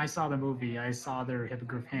 When I saw the movie, I saw their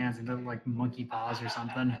hippogriff hands and they looked like monkey paws or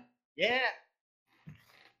something. Yeah.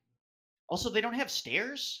 Also, they don't have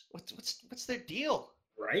stairs. What's their deal?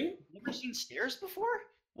 Right? Never seen stairs before?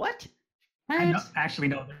 What? I know, Right? actually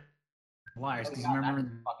no, they're liars. Because Oh, remember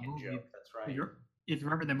that's in a the fucking movie, joke. That's right. if you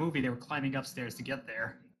remember in the movie, they were climbing upstairs to get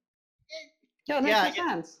there. Yeah, it makes Yeah,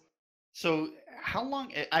 no sense. So, how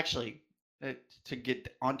long? Actually, to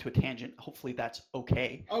get onto a tangent, hopefully that's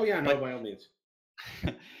okay. Oh yeah, no, But- by all means.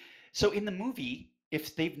 So, in the movie,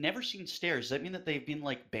 if they've never seen stairs, does that mean that they've been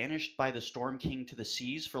like banished by the Storm King to the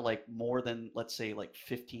seas for like more than, let's say, like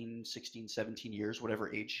 15, 16, 17 years,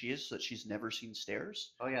 whatever age she is, so that she's never seen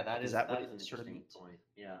stairs? Oh yeah, that Is is that what an it sort of interesting means? point.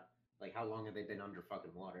 Yeah, like how long have they been under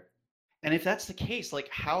fucking water? And if that's the case, like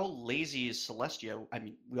how lazy is Celestia? I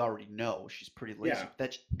mean, we already know she's pretty lazy. Yeah.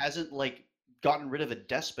 That she hasn't like gotten rid of a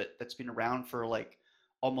despot that's been around for like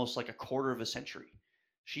almost like a quarter of a century.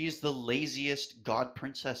 She's the laziest god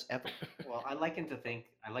princess ever. Well, I like to think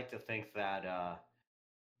that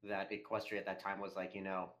that Equestria at that time was like,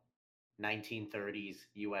 1930s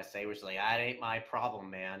USA, which is like, that ain't my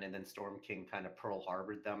problem, man. And then Storm King kind of Pearl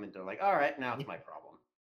Harbored them, and they're like, all right, now it's my problem.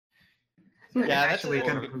 Yeah, that's Actually, a it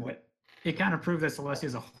kind good of proved point. it kind of proved that Celestia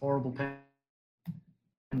is a horrible pet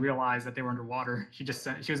and realized that they were underwater. She was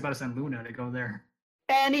about to send Luna to go there.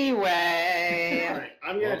 Anyway. All right,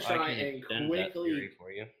 I'm gonna Well, I try can and extend that quickly. theory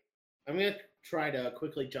for you. I'm gonna try to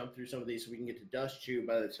quickly jump through some of these so we can get to Dust Chew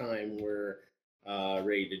by the time we're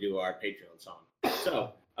ready to do our Patreon song.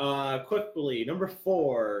 So, quickly, number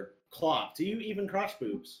 4, Clop. Do you even crotch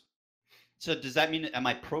boobs? So does that mean am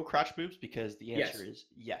I pro crotch boobs? Because the Yes. answer is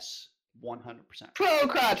yes, 100%. Pro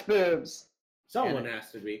crotch boobs. Someone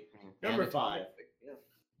has to be. Number And 5. yeah.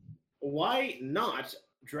 Why not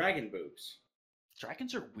dragon boobs?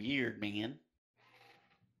 Dragons are weird, man.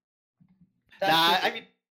 That's Nah, just- I mean,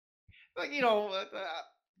 like,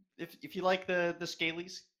 if you like the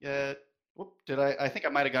scalies, I think I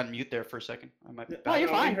might have gone mute there for a second. I might be Oh, you're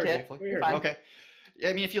No, we fine, heard kid. you. We You're heard fine. you. Okay. Yeah,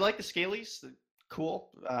 I mean, if you like the scalies,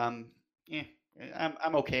 cool. Yeah,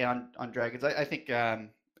 I'm okay on dragons. I think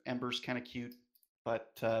Ember's kind of cute,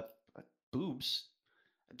 but boobs.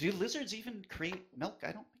 Do lizards even create milk?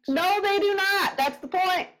 I don't think so. No, they do not. That's the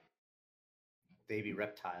point. Baby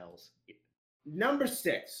reptiles. Number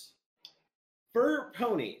 6. For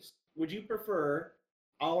ponies, would you prefer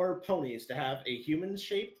our ponies to have a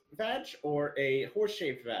human-shaped vag or a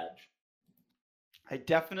horse-shaped vag? I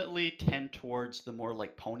definitely tend towards the more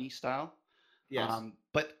like pony style. Yes.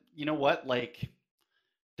 But you know what? Like,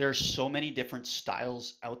 there's so many different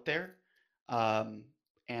styles out there,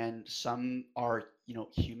 and some are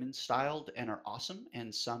human styled and are awesome,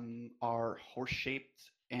 and some are horse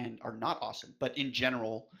shaped and are not awesome. But in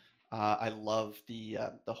general, I love the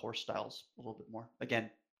horse styles a little bit more. Again,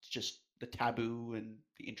 it's just the taboo and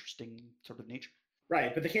the interesting sort of nature.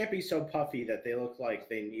 Right, but they can't be so puffy that they look like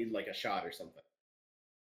they need like a shot or something.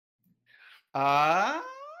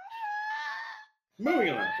 Moving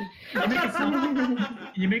on.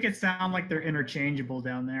 You make it sound like they're interchangeable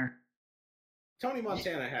down there. Tony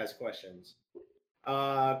Montana has questions.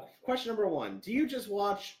 Question number 1: do you just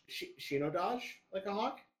watch Shino Dodge like a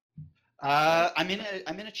hawk? I'm in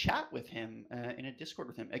a chat with him, in a Discord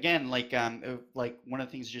with him. Again, like one of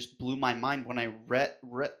the things that just blew my mind when I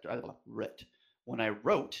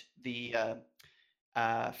wrote the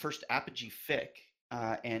first Apogee fic,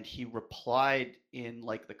 and he replied in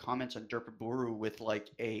like the comments on Derpaburu with like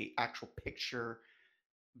a actual picture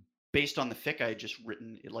based on the fic I had just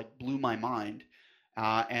written. It like blew my mind.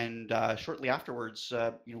 And shortly afterwards,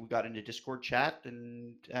 we got into Discord chat,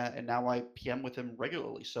 and now I PM with him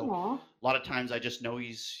regularly. So Aw. a lot of times I just know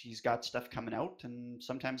he's got stuff coming out, and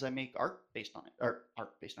sometimes I make art based on it, or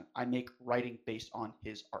art based on it. I make writing based on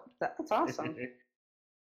his art. That's awesome.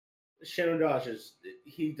 Shino Dodge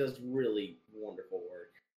he does really wonderful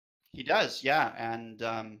work. He does, yeah, and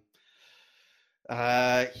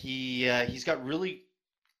he's got really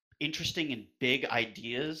interesting and big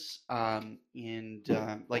ideas. Like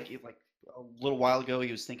a little while ago,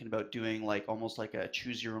 he was thinking about doing like almost like a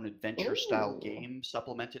choose your own adventure style Ooh. game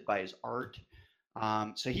supplemented by his art.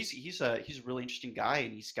 So he's a really interesting guy,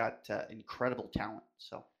 and he's got incredible talent.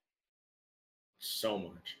 So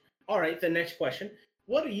much. All right, the next question: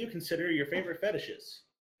 what do you consider your favorite fetishes?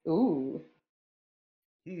 Ooh.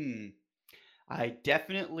 I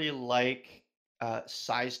definitely like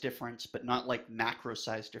size difference, but not like macro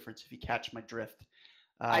size difference, if you catch my drift.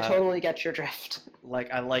 I totally get your drift.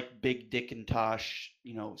 Like I like big dick and Tosh,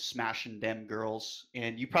 smashing them girls,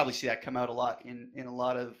 and you probably see that come out a lot in a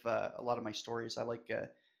lot of my stories. I like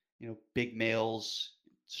big males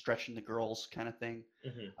stretching the girls kind of thing.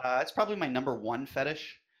 Mhm. It's probably my number one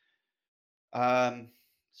fetish. Is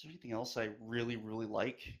there anything else I really, really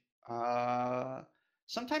like?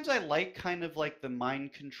 Sometimes I like kind of like the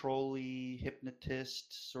mind control-y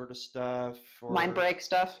hypnotist sort of stuff. Mind break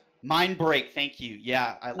stuff. Mind break, thank you.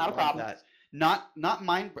 Yeah, I Not a love problem. that. Not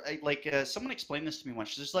mind like someone explained this to me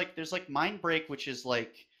once. There's like mind break, which is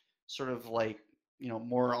like sort of like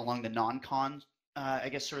more along the non-con, I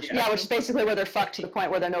guess sort of. Yeah, which is spectrum. basically where they're fucked to the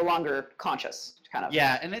point where they're no longer conscious, kind of.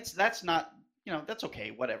 Yeah, and that's not that's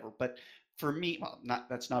okay, whatever. But for me, well,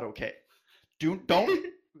 that's not okay.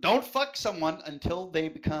 Don't fuck someone until they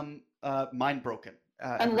become mind broken.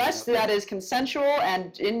 Unless that is consensual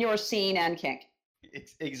and in your scene and kink.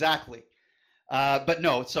 Exactly. But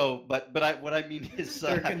no. So, but what I mean is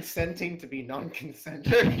They're consenting to be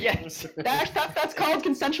non-consenting. yes. That's called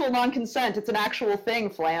consensual non-consent. It's an actual thing,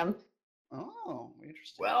 Flam. Oh,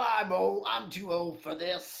 interesting. Well, I'm too old for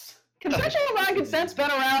this. Consensual non-consent's been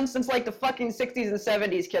around since like the fucking 60s and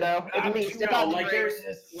 70s, kiddo. At least. If No, not like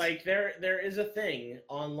more. there is a thing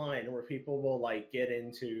online where people will like get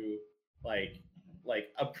into like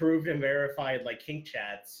approved and verified like kink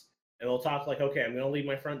chats, and they'll talk like, okay, I'm gonna leave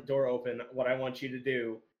my front door open. What I want you to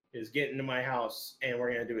do is get into my house and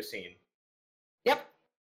we're gonna do a scene. Yep.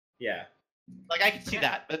 Yeah. Like I can see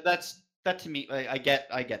that, but that to me, I get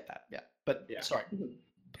that. Yeah. But Yeah. sorry.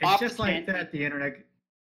 It's just like that, the internet,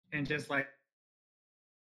 and just like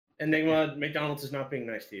Enigma, McDonald's is not being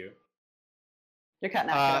nice to you. You're cutting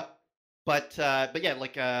out. But yeah,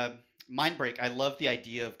 like mind break. I love the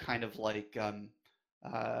idea of kind of like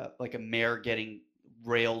a mare getting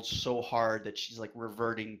railed so hard that she's like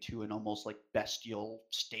reverting to an almost like bestial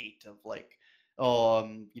state of like,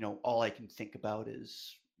 all I can think about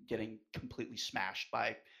is getting completely smashed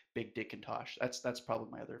by Big Dick and Tosh. That's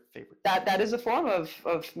probably my other favorite. That is a form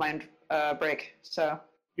of mind break. So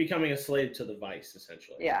Becoming a slave to the vice,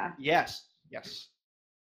 essentially. yeah. Yes.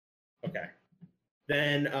 Okay.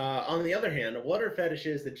 Then, on the other hand, what are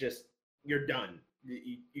fetishes that just you're done?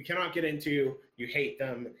 You cannot get into. You hate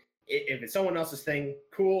them. If it's someone else's thing,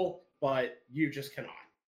 cool, but you just cannot.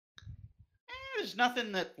 There's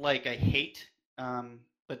nothing that like I hate,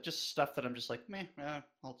 but just stuff that I'm just like, meh.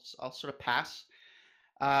 I'll sort of pass.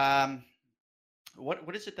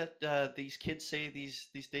 What is it that these kids say these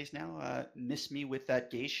days now? Miss me with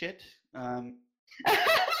that gay shit.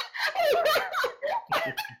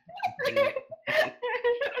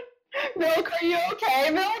 Milk, are you okay,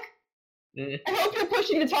 Milk? I hope you're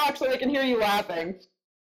pushing to talk so they can hear you laughing.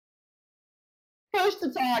 Push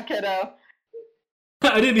to talk, kiddo.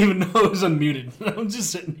 I didn't even know I was unmuted. I'm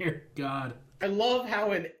just sitting here. God. I love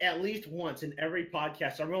how at least once in every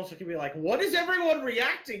podcast, everyone's going to be like, what is everyone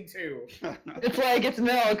reacting to? It's like it's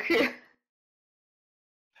Milk.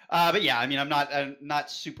 But yeah, I mean, I'm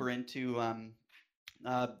not super into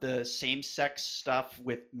the same-sex stuff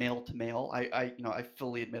with male to male. I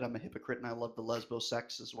fully admit I'm a hypocrite and I love the lesbo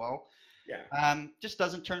sex as well. Yeah. Just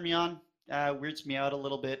doesn't turn me on. Weirds me out a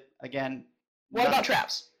little bit. Again. What about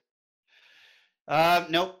traps?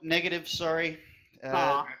 Nope, negative. Sorry.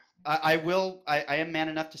 I am man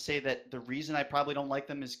enough to say that the reason I probably don't like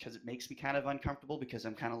them is because it makes me kind of uncomfortable because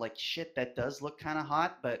I'm kind of like, shit, that does look kind of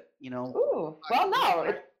hot, but Ooh, well, no.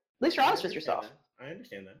 At least you're honest with yourself. I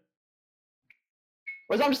understand that.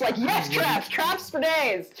 Whereas I'm just like, yes, traps for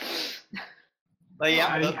days. But yeah,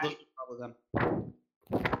 How those do are probably them.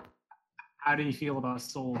 how do you feel about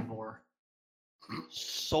soul vor?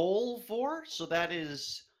 Soul vor? So that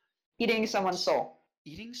is Eating someone's soul.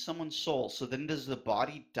 eating someone's soul. So then does the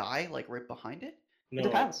body die like right behind it? No, It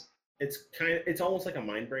depends. It's almost like a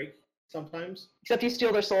mind break sometimes. Except you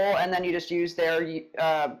steal their soul and then you just use their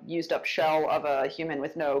used up shell of a human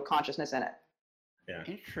with no consciousness in it. Yeah.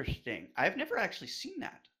 Interesting. I've never actually seen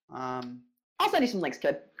that. I'll send you some links,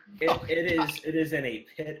 kid. It is in a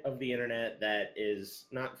pit of the internet that is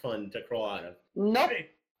not fun to crawl out of. Nope.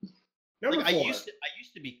 Number Like, 4. I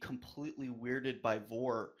used to be completely weirded by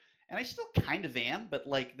vor, and I still kind of am, but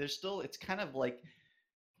like it's kind of like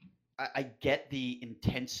I get the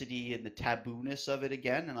intensity and the tabooness of it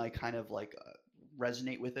again, and I kind of like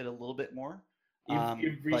resonate with it a little bit more.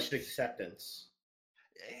 You've reached but acceptance.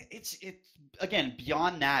 it's again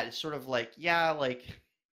beyond that. It's sort of like, yeah, like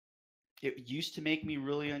it used to make me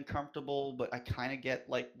really uncomfortable, but I kind of get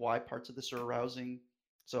like why parts of this are arousing.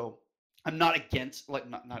 So I'm not against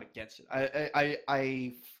not against it.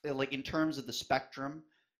 I like in terms of the spectrum,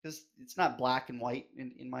 because it's not black and white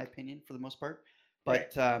in my opinion for the most part.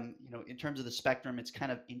 But in terms of the spectrum, it's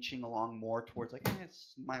kind of inching along more towards like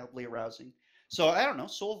it's mildly arousing. So I don't know,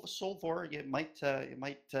 soul vor, it might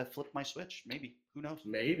flip my switch. Maybe, who knows?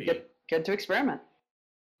 Maybe. Good to experiment.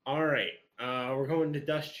 All right. We're going to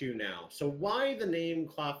Dust Chew now. So why the name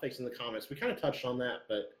Clopfics in the comments? We kind of touched on that,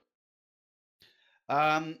 but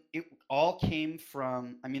It all came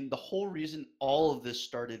from, I mean, the whole reason all of this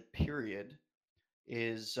started, period,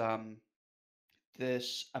 is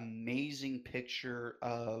this amazing picture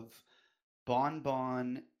of Bon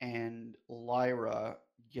Bon and Lyra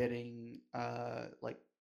getting like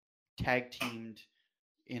tag teamed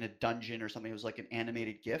in a dungeon or something. It was like an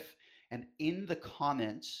animated GIF. And in the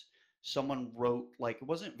comments, someone wrote, like, it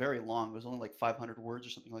wasn't very long, it was only like 500 words or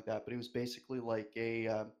something like that, but it was basically like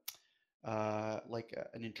an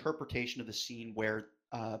interpretation of the scene where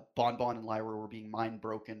Bon Bon and Lyra were being mind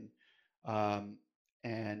broken, um,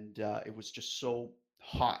 and it was just so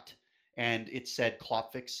hot. And it said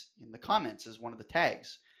Clopfics in the comments as one of the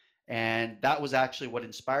tags, and that was actually what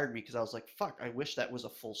inspired me because I was like, "Fuck, I wish that was a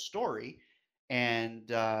full story."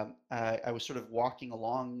 And I was sort of walking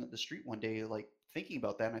along the street one day, like thinking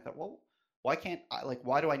about that, and I thought, "Well, why can't I? Like,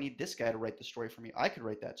 why do I need this guy to write the story for me? I could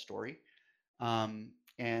write that story." And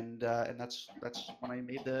that's when I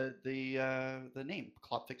made the name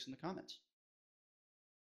Clopfics in the comments.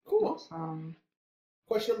 cool. Awesome.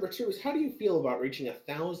 Question number 2 is how do you feel about reaching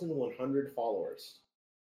 1,100 followers?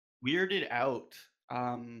 Weirded out.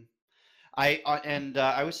 I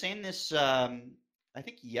was saying this I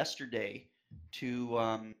think yesterday to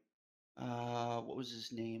what was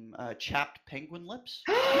his name? Chapped Penguin Lips.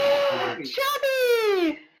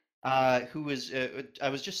 Shabby! Who was I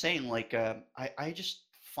was just saying like I just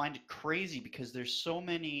find it crazy because there's so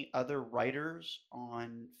many other writers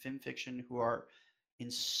on film fiction who are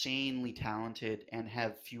insanely talented and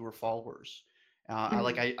have fewer followers.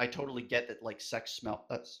 I totally get that like sex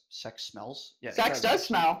smells. Yeah, it Sex does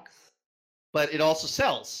smell. but it also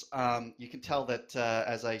sells. You can tell that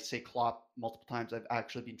as I say "clop" multiple times, I've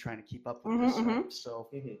actually been trying to keep up with this. So,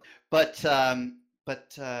 but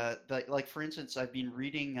like for instance, I've been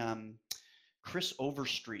reading Chris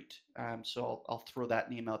Overstreet. So I'll throw that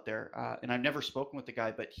name out there. And I've never spoken with the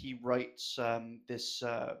guy, but he writes this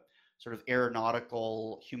sort of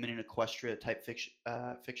aeronautical, human in Equestria type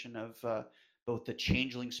fiction of both the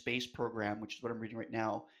Changeling Space Program, which is what I'm reading right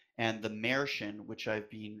now, and the Martian, which I've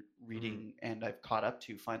been reading and I've caught up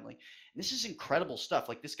to finally. And this is incredible stuff.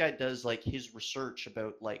 Like this guy does like his research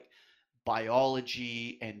about like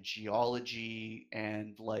biology and geology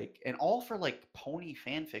and all for like pony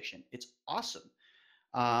fan fiction. It's awesome.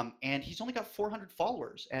 And he's only got 400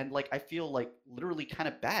 followers, and like I feel like literally kind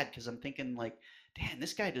of bad because I'm thinking like, damn,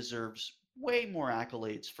 this guy deserves way more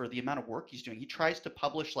accolades for the amount of work he's doing. He tries to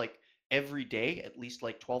publish like every day at least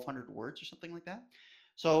like 1,200 words or something like that.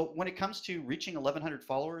 So when it comes to reaching 1,100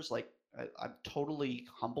 followers, like I'm totally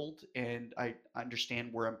humbled and I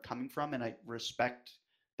understand where I'm coming from and I respect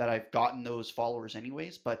that I've gotten those followers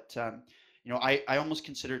anyways. But I almost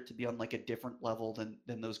consider it to be on like a different level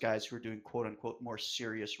than those guys who are doing quote unquote more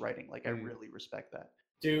serious writing. Like I really respect that.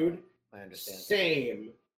 Dude, I understand.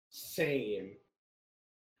 Same.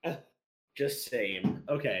 Just same.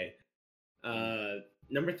 Okay.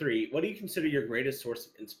 Number 3, what do you consider your greatest source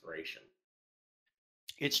of inspiration?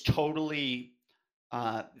 It's totally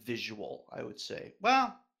visual, I would say.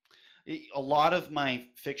 Well, a lot of my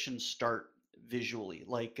fictions start visually.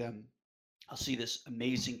 Like I'll see this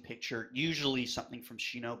amazing picture, usually something from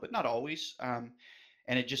Shino, but not always.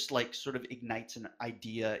 And it just like sort of ignites an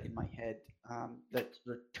idea in my head that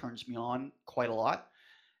sort of turns me on quite a lot.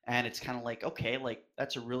 And it's kind of like, okay, like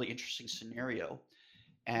that's a really interesting scenario.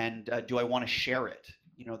 And do I want to share it?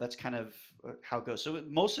 That's kind of how it goes. So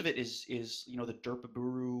most of it is the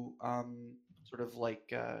Derpaburu sort of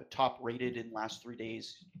like top rated in last 3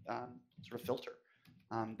 days sort of filter.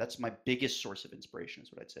 That's my biggest source of inspiration,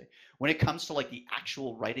 is what I'd say. When it comes to like the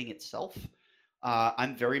actual writing itself,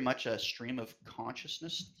 I'm very much a stream of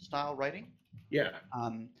consciousness style writing. Yeah.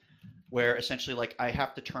 Where essentially like I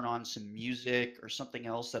have to turn on some music or something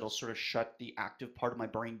else that'll sort of shut the active part of my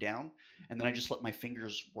brain down, and then I just let my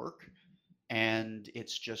fingers work, and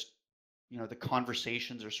it's just the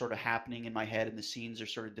conversations are sort of happening in my head and the scenes are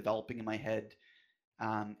sort of developing in my head,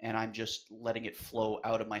 and I'm just letting it flow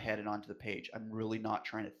out of my head and onto the page. I'm really not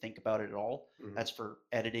trying to think about it at all. That's for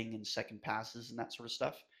editing and second passes and that sort of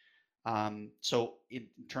stuff. So in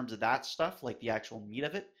terms of that stuff, like the actual meat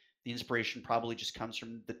of it, the inspiration probably just comes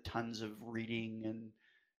from the tons of reading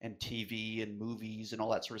and TV and movies and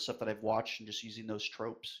all that sort of stuff that I've watched and just using those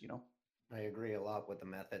tropes. I agree a lot with the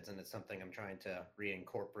methods, and it's something I'm trying to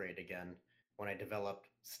reincorporate again. When I developed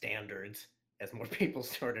standards, as more people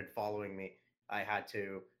started following me, I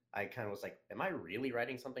kind of was like, am I really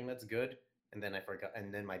writing something that's good? And then I forgot,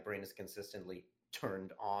 and then my brain is consistently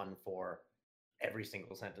turned on for every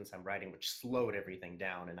single sentence I'm writing, which slowed everything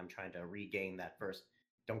down. And I'm trying to regain that first.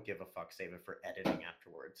 Don't give a fuck. Save it for editing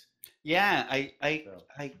afterwards. Yeah, So,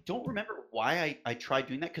 I don't remember why I tried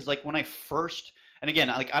doing that, because like when I first, and again,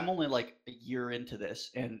 like I'm only like a year into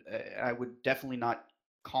this, and I would definitely not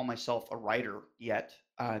call myself a writer yet.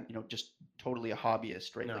 You know, just totally a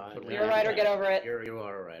hobbyist, right? no, Like totally You're a writer, get over it. you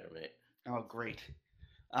are a writer, mate. Oh, great.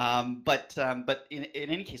 But in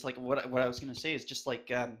any case, like what I was gonna say is just like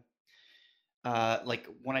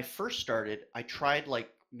when I first started, I tried like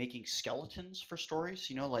making skeletons for stories,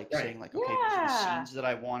 you know, like Right. saying like, okay, these are the Yeah. scenes that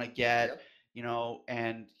I want to get, Yep. you know,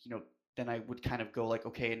 and you know, then I would kind of go like,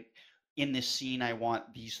 okay, in this scene, I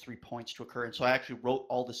want these 3 points to occur, and so I actually wrote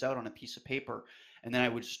all this out on a piece of paper, and then I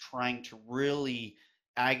was trying to really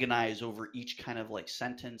agonize over each kind of like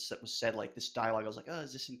sentence that was said, like this dialogue. I was like, oh,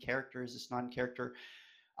 is this in character? Is this not in character?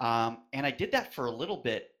 And I did that for a little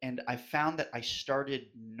bit, and I found that I started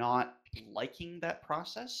not liking that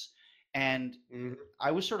process. And Mhm.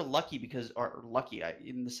 I was sort of lucky because, or lucky,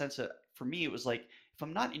 in the sense that for me, it was like if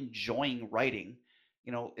I'm not enjoying writing,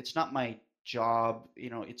 you know, it's not my job, you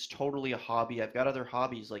know, it's totally a hobby. I've got other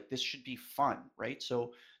hobbies. Like this should be fun, right?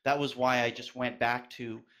 So that was why I just went back to,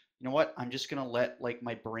 you know what, I'm just gonna let like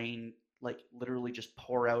my brain like literally just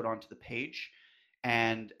pour out onto the page,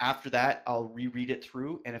 and after that I'll reread it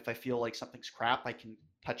through, and if I feel like something's crap I can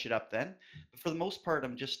touch it up then, but for the most part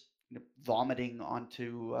I'm just, you know, vomiting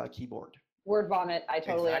onto a keyboard. Word vomit. I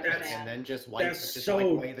totally Exactly. understand. And then just wipe That's wipe so-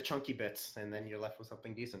 away the chunky bits, and then you're left with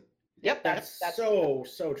something decent. Yep, That's that's so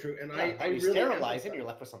true. And Yeah, I you really sterilize it, empathize and you're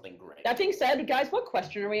left with something great. That being said, guys, what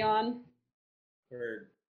question are we on? for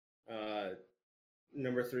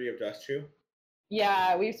number 3 of Dust Chew.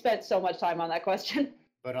 Yeah, we've spent so much time on that question.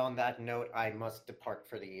 But on that note, I must depart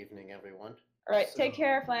for the evening, everyone. All right, So- take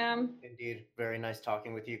care, Flam. Indeed, very nice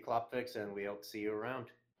talking with you, Clopfics, and we hope to see you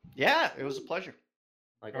around. Yeah, it was a pleasure.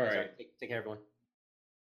 Likewise, All right. Take care, everyone.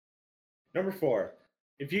 Number 4.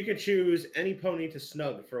 If you could choose any pony to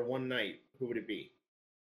snug for one night, who would it be?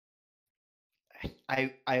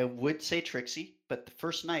 I would say Trixie, but the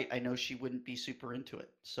first night I know she wouldn't be super into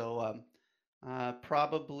it. So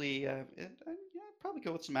probably yeah, probably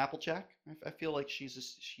go with some Applejack. I feel like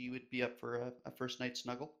she would be up for a first night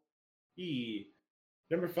snuggle. E.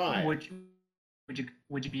 Number 5. Would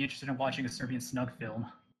you be interested in watching a Serbian snug film?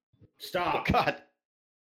 Oh Stop. God.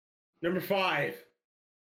 Number 5.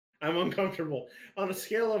 I'm uncomfortable. On a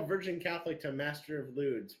scale of Virgin Catholic to Master of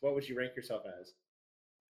Lewds, what would you rank yourself as?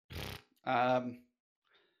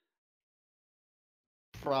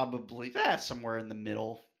 Probably somewhere in the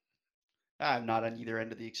middle. I'm not on either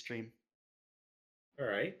end of the extreme. All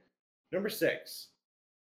right. Number 6.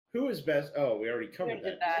 Who is best? Oh, we already covered We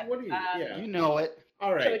did that. that. What do you? Yeah. You know it.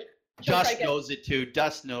 All right. Shall we try Dust to get- knows it too.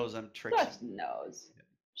 Dust knows I'm Trixie. Dust knows.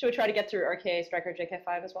 Should we try to get through RK Striker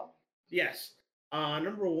JK5 as well? Yes.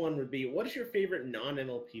 Number 1 would be, what is your favorite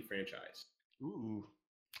non-MLP franchise? Ooh.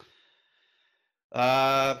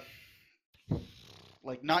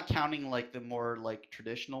 Like not counting like the more like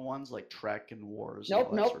traditional ones like Trek and Wars. and all Nope,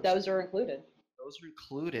 that nope, sort of stuff. those are included. Those are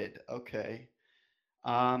included. Okay.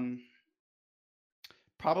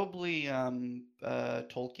 Probably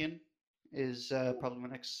Tolkien is probably my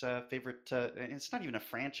next favorite. And it's not even a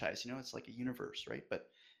franchise, you know, it's like a universe, right? But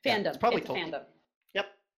yeah, Fandom. it's probably It's a Tolkien. fandom. Yep.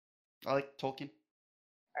 I like Tolkien.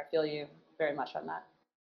 I feel you very much on that.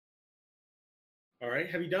 All right.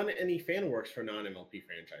 Have you done any fan works for non-MLP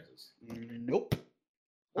franchises? Nope.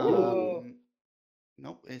 Ooh.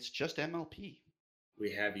 Nope. It's just MLP.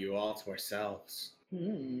 We have you all to ourselves.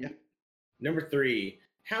 Hmm. Yeah. Number 3.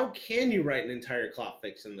 How can you write an entire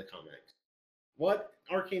Clopfics in the comics? What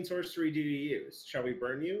arcane sorcery do you use? Shall we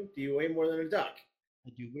burn you? Do you weigh more than a duck?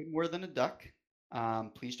 I do way more than a duck.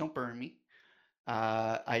 Please don't burn me.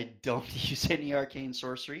 I don't use any arcane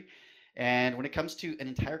sorcery. And when it comes to an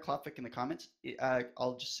entire Clopfic in the comments,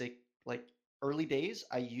 I'll just say, like, early days,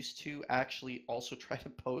 I used to actually also try to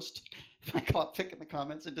post my Clopfic in the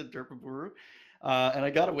comments into Derpaburu. And I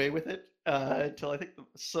got away with it until I think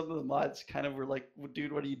some of the mods kind of were like, well,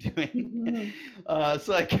 dude, what are you doing?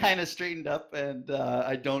 So I kind of straightened up, and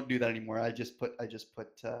I don't do that anymore. I just put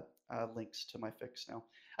links to my fics now.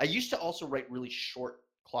 I used to also write really short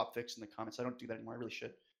Clopfics in the comments. I don't do that anymore. I really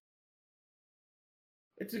should.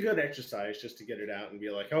 It's a good exercise just to get it out and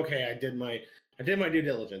be like, okay, I did my due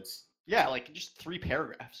diligence. Yeah, like just 3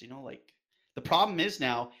 paragraphs, you know, like the problem is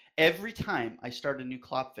now every time I start a new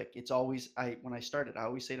Clopfic, it's always when I start it, I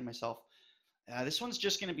always say to myself, this one's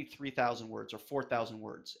just going to be 3,000 words or 4,000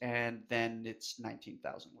 words, and then it's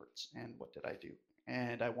 19,000 words. And what did I do?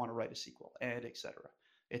 And I want to write a sequel, and etc.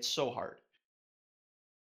 It's so hard.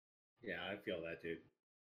 Yeah, I feel that, dude.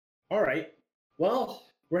 All right. Well,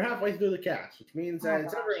 we're halfway through the cast, which means that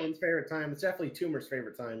it's gosh. everyone's favorite time. It's definitely Toomer's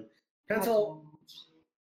favorite time. God Pencil, damn it.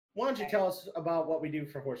 why don't you tell us about what we do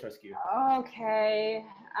for horse rescue? Okay.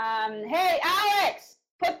 Hey, Alex!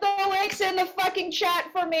 Put the links in the fucking chat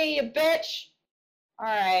for me, you bitch!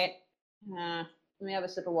 Alright. Let me have a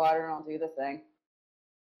sip of water and I'll do the thing.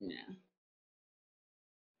 Yeah.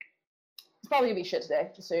 It's probably gonna be shit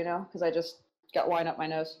today, just so you know, because I just got wine up my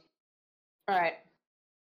nose. Alright.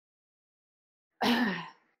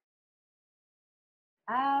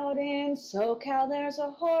 Out in SoCal, there's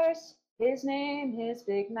a horse. His name is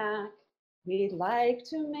Big Mac. We'd like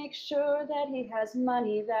to make sure that he has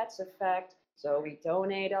money, that's a fact. So we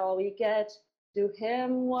donate all we get to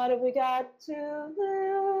him. What have we got to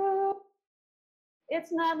lose?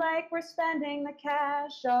 It's not like we're spending the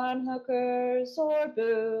cash on hookers or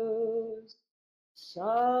booze.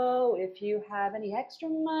 So if you have any extra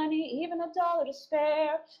money, even $1 to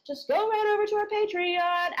spare, just go right over to our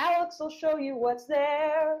Patreon. Alex will show you what's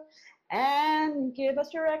there. And give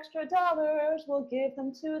us your extra dollars. We'll give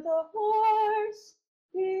them to the horse.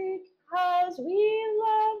 Because we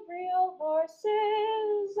love real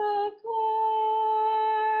horses, of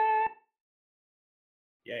course.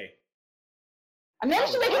 Yay. I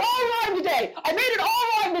managed to make it all rhyme today. I made it all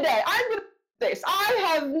rhyme today. I'm going to do this. I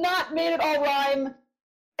have not made it all rhyme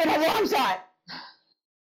in a long time.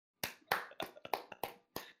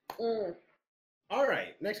 All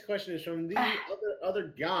right. Next question is from the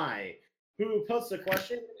other guy who posted a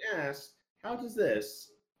question and asked, "How does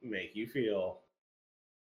this make you feel?"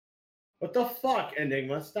 What the fuck,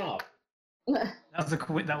 Enigma? Stop. That was a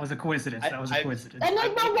coincidence. That was a coincidence.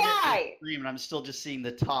 Enigma, why? And I'm still just seeing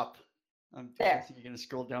the top. I'm There. guessing you're gonna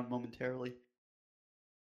scroll down momentarily.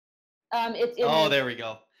 It's in Oh, there we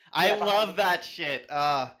go. I Yeah, love that shit.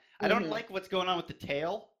 I don't Mhm. like what's going on with the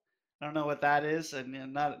tail. I don't know what that is,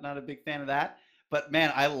 and not a big fan of that. But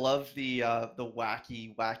man, I love the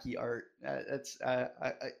wacky art.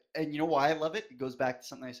 And you know why I love it? It goes back to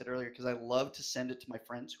something I said earlier, because I love to send it to my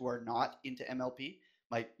friends who are not into MLP,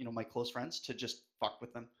 my close friends, to just fuck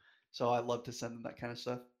with them. So I love to send them that kind of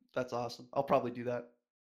stuff. That's awesome. I'll probably do that.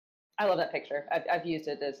 I love that picture. I've used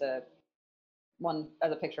it as a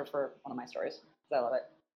picture for one of my stories. I love it.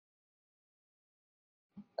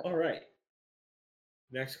 All right.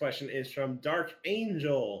 Next question is from Dark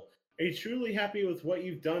Angel. Are you truly happy with what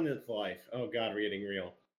you've done in life? Oh God, we're getting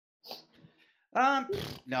real.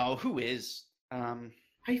 No, who is?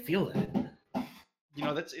 I feel that.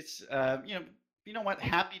 You know what?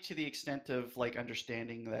 Happy to the extent of like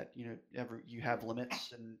understanding that you have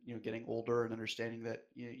limits, and getting older and understanding that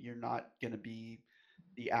you're not going to be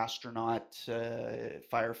the astronaut,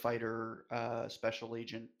 firefighter, special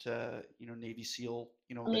agent, Navy SEAL.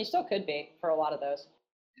 I mean, you still could be for a lot of those.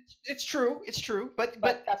 It's true, but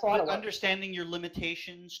that's a lot of work. understanding your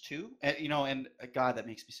limitations too, and God, that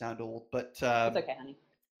makes me sound old, but It's okay, honey.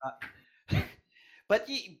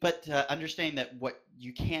 But understanding that what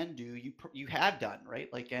you can do, you have done,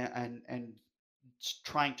 right? Like and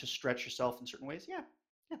trying to stretch yourself in certain ways. Yeah.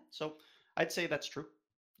 So I'd say that's true.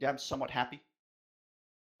 Yeah, I'm somewhat happy.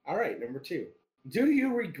 All right, number 2. Do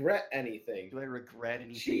you regret anything? Do I regret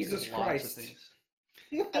anything? Jesus Christ.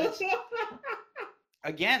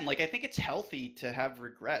 Again, like I think it's healthy to have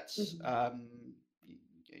regrets.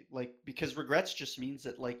 Like because regrets just means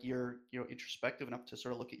that like you're introspective enough to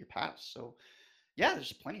sort of look at your past. So yeah,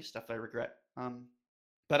 there's plenty of stuff I regret.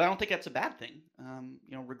 But I don't think that's a bad thing.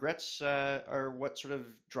 Regrets are what sort of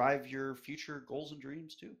drive your future goals and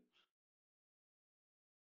dreams too.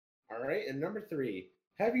 All right, and number 3.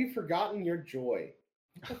 Have you forgotten your joy?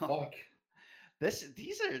 What the fuck?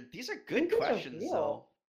 These are good questions though.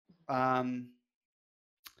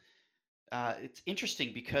 It's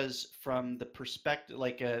interesting because from the perspective,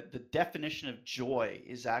 like the definition of joy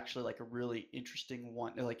is actually like a really interesting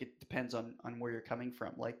one. Like it depends on where you're coming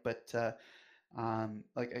from. Like, but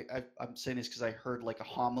like I'm saying this because I heard like a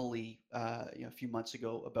homily a few months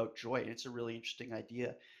ago about joy, and it's a really interesting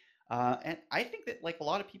idea. And I think that like a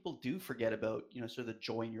lot of people do forget about sort of the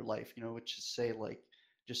joy in your life, which is say like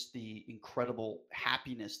just the incredible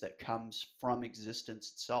happiness that comes from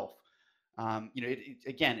existence itself.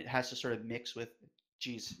 Again, it has to sort of mix with,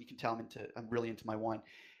 geez, you can tell I'm really into my wine,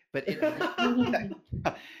 but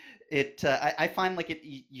I find like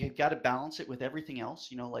you've got to balance it with everything else.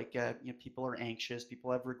 People are anxious, people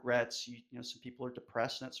have regrets, some people are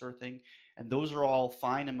depressed and that sort of thing, and those are all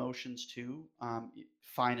fine emotions too.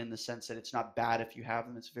 Fine in the sense that it's not bad if you have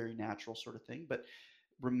them; it's a very natural sort of thing. But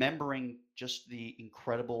remembering just the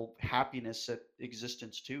incredible happiness that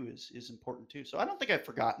existence too is important too. So I don't think I've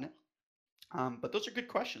forgotten it. But those are good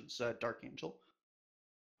questions, Dark Angel.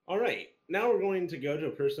 All right. Now we're going to go to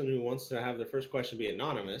a person who wants to have their first question be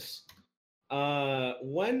anonymous.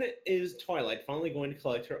 When is Twilight finally going to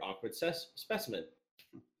collect her awkward specimen?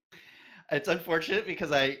 It's unfortunate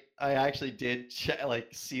because I actually did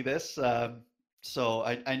see this. So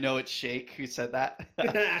I know it's Shake who said that.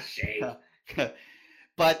 Shake.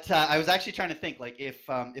 But I was actually trying to think, like, if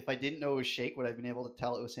I didn't know it was Shake, would I have been able to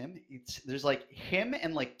tell it was him? There's like him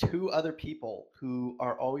and like two other people who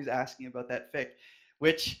are always asking about that fic,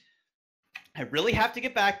 which I really have to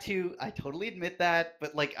get back to. I totally admit that,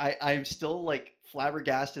 but like I'm still like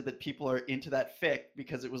flabbergasted that people are into that fic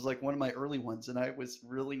because it was like one of my early ones, and I was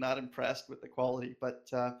really not impressed with the quality.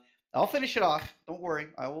 But I'll finish it off. Don't worry,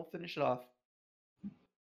 I will finish it off.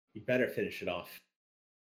 You better finish it off.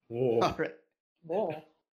 Whoa. All right. Whoa.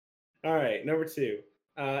 All right, number 2.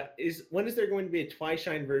 When is there going to be a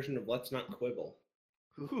Twishine version of Let's Not Quibble?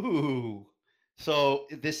 Ooh. So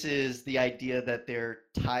this is the idea that they're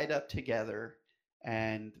tied up together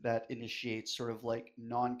and that initiates sort of like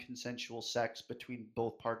non-consensual sex between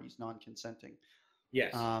both parties, non-consenting.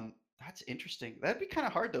 Yes. That's interesting. That'd be kind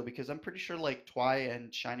of hard though, because I'm pretty sure like Twi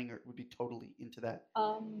and Shining would be totally into that.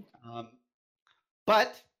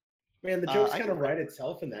 But man, the joke's kind of write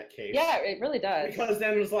itself in that case. Yeah, it really does. Because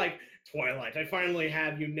then it was like, Twilight, I finally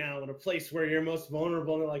have you now in a place where you're most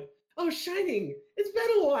vulnerable. And they're like, oh, Shining, it's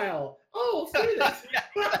been a while. Oh, say this.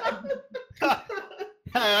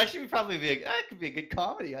 Actually, probably that could be a good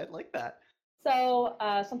comedy. I'd like that. So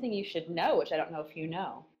something you should know, which I don't know if you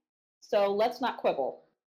know. So Let's Not Quibble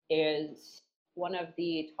is one of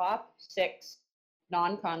the top 6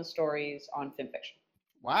 non-con stories on FimFiction.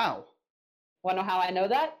 Wow. Want to know how I know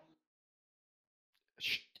that?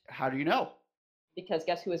 How do you know? Because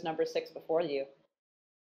guess who was number 6 before you?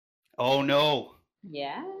 Oh no.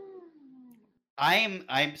 Yeah. I'm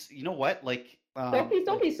you know what? Like don't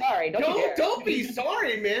be sorry. Don't be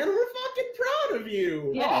sorry, man. We're fucking proud of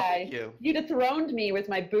you. Yeah. Oh, thank you. You dethroned me with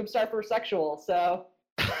my boobs are for sexual, so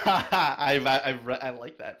I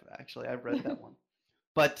like that actually. I've read that one.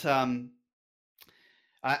 But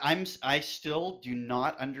I still do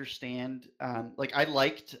not understand. Like I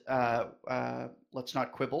liked Let's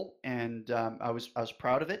Not Quibble, and I was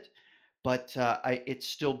proud of it, but it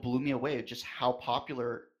still blew me away just how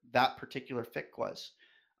popular that particular fic was.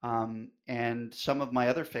 And some of my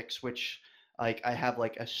other fics, which like I have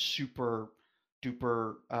like a super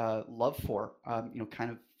duper love for,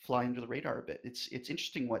 kind of fly under the radar a bit. It's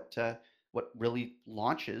interesting what really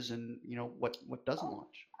launches and what doesn't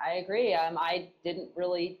launch. I agree. I didn't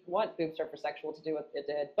really want Boobs Are for Sexual to do what it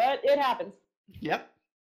did, but it happens. Yep.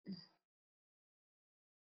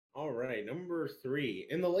 All right, number 3.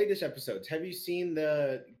 In the latest episodes, have you seen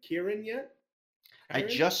the Kieran yet? I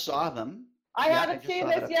just saw them. I haven't seen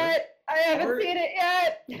this yet. I haven't seen it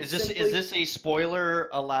yet. Is this a spoiler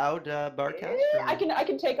allowed broadcast? I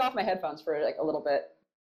can take off my headphones for like a little bit.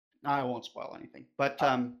 I won't spoil anything. But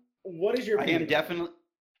what is your opinion?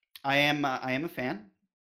 I am a fan.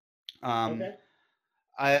 Okay.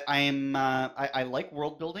 I like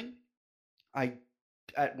world building.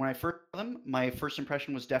 When I first saw them, my first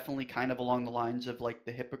impression was definitely kind of along the lines of like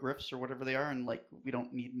the hippogriffs or whatever they are, and like we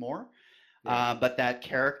don't need more. Yeah. But that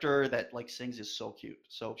character that like sings is so cute.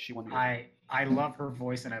 So she won me. I love her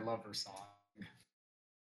voice and I love her song.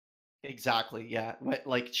 Exactly. Yeah.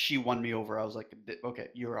 Like she won me over. I was like, okay,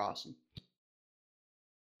 you're awesome.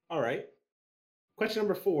 All right. Question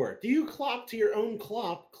number 4. Do you clop to your own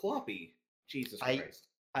Cloppy? Jesus Christ.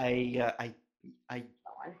 I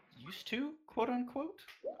used to, quote unquote.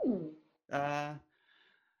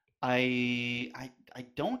 I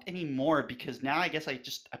don't anymore because now I guess I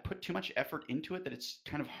put too much effort into it that it's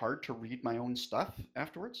kind of hard to read my own stuff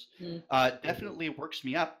afterwards. Definitely works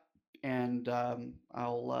me up, and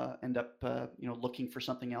I'll end up looking for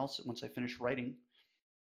something else once I finish writing.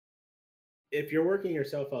 If you're working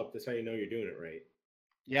yourself up, that's how you know you're doing it right.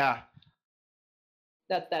 Yeah.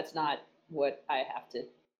 That's not what I have to,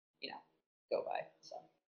 go by. So.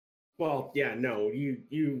 Well, yeah, no,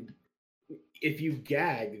 you. If you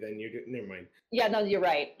gag, then you're never mind. Yeah, no, you're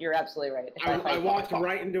right. You're absolutely right. I walked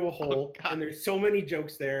right into a hole, and there's so many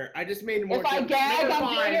jokes there. I just made more. If I gag,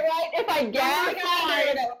 I'm doing it right. If I gag, I'm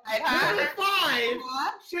doing it right. Number 5.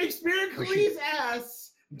 Shakespeare Cleese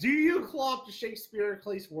asks, "Do you clop to Shakespeare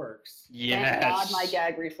Cleese works?" Yes. Thank God, my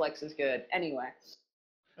gag reflex is good. Anyway.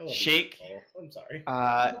 Shake. I'm sorry.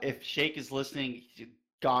 If Shake is listening,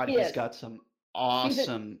 God, he's got some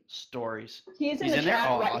awesome stories. He's in the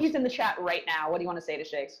chat. He's in the chat right now. What do you want to say to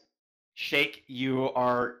Shakes? Shake, you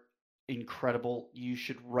are incredible. You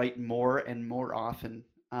should write more and more often.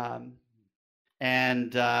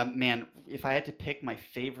 And man, if I had to pick my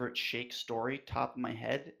favorite Shake story, top of my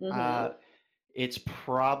head, it's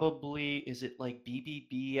probably, is it like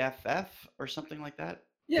BBBFF or something like that?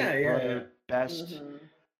 Yeah, Big yeah, Brother yeah. Best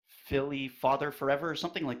Philly Father Forever or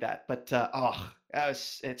something like that. But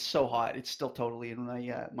it's so hot. It's still totally in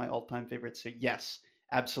my all-time favorites. So yes,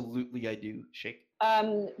 absolutely, I do Shake.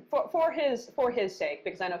 For his sake,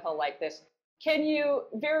 because I know he'll like this. Can you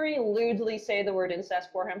very lewdly say the word incest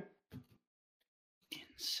for him?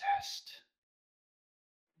 Incest.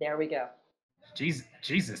 There we go.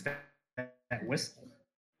 Jesus, that whistle.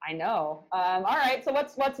 I know. All right. So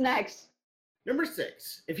what's next? Number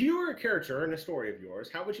 6. If you were a character in a story of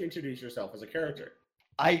yours, how would you introduce yourself as a character?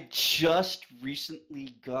 I just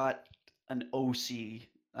recently got an OC.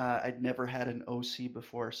 I'd never had an OC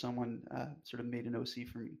before. Someone sort of made an OC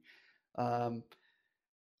for me.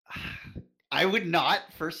 I would not,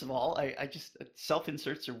 first of all. I just,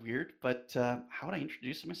 self-inserts are weird, but how would I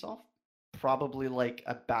introduce myself? Probably like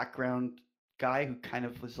a background guy who kind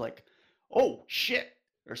of was like, oh, shit,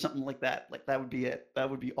 or something like that. Like, that would be it. That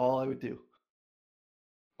would be all I would do.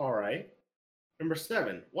 All right. Number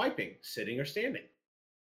 7. Wiping, sitting or standing?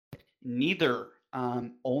 Neither.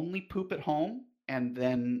 Only poop at home and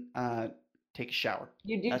then take a shower.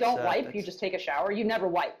 You don't wipe. You just take a shower. You never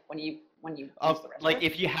wipe when you use the restroom. Like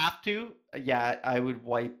if you have to, yeah, I would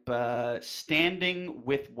wipe standing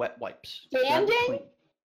with wet wipes. Standing?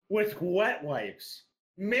 With wet wipes.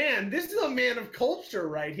 Man, this is a man of culture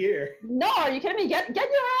right here. No, are you kidding me? Get your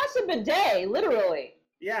ass a bidet, literally.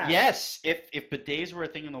 Yeah. Yes, if bidets were a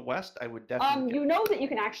thing in the West, I would definitely. You know that you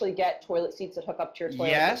can actually get toilet seats that hook up to your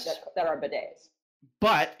toilet that are bidets.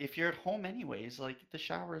 But if you're at home anyways, like the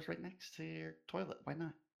shower is right next to your toilet. Why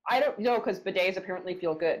not? I don't know, because bidets apparently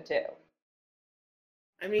feel good too.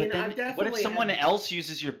 I mean, I've definitely. What if someone else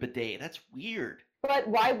uses your bidet? That's weird. But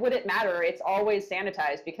why would it matter? It's always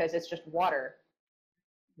sanitized because it's just water.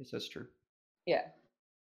 Yes, that's true. Yeah.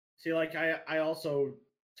 See, like I also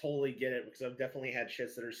totally get it because I've definitely had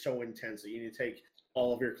shits that are so intense that you need to take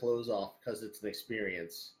all of your clothes off because it's an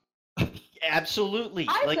experience. Absolutely.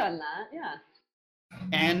 I've done that, yeah.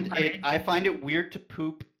 And I find it weird to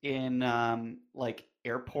poop in like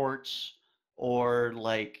airports or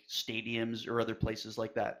like stadiums or other places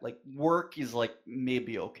like that. Like work is like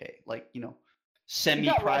maybe okay, like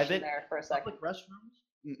semi-private. There for a second. Public restrooms.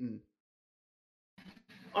 Mm-mm.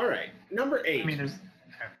 All right, number 8. I mean, there's.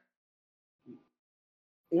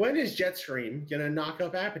 When is Jetstream gonna knock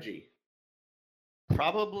up Apogee?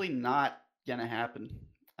 Probably not gonna happen.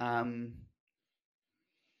 I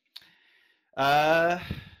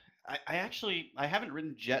haven't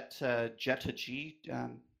written Jet to G.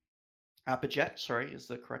 Apajet, sorry, is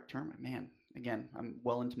the correct term. Man, again, I'm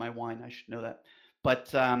well into my wine. I should know that.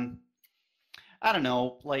 But I don't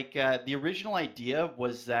know. Like the original idea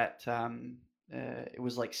was that it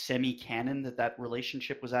was like semi-canon that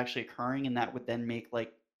relationship was actually occurring, and that would then make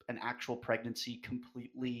like an actual pregnancy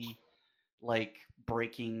completely like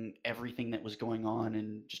breaking everything that was going on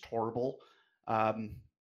and just horrible.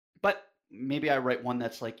 But maybe I write one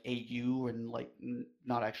that's like AU and like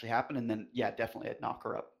not actually happen, and then yeah, definitely I'd knock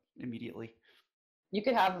her up immediately. You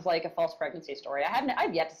could have like a false pregnancy story.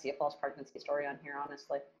 I've yet to see a false pregnancy story on here,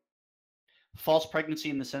 honestly. False pregnancy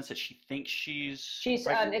in the sense that she thinks she's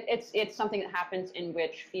pregnant? It's something that happens in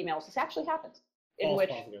which females. This actually happens in false which.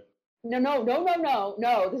 Positive. No.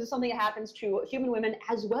 This is something that happens to human women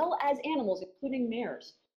as well as animals, including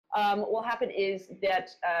mares. What will happen is that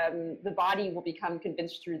the body will become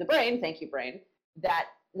convinced through the brain, thank you brain, that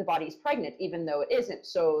the body is pregnant, even though it isn't.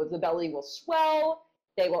 So the belly will swell.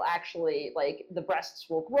 They will actually, like, the breasts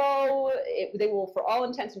will grow. They will, for all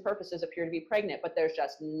intents and purposes, appear to be pregnant, but there's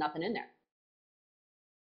just nothing in there.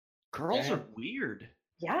 Girls are weird.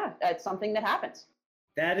 Yeah, that's something that happens.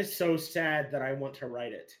 That is so sad that I want to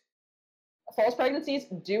write it. False pregnancies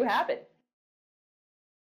do happen.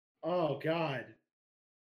 Oh, God.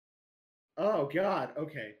 Oh, God.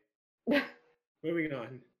 Okay. Moving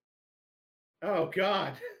on. Oh,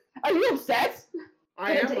 God. Are you upset?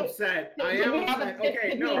 I am upset. Did we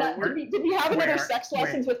have another sex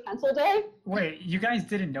lessons with pencil day? Wait, you guys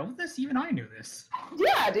didn't know this? Even I knew this.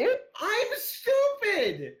 Yeah, dude. I'm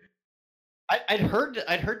stupid. I'd heard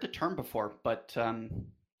the term before, but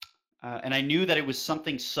and I knew that it was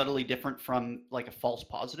something subtly different from like a false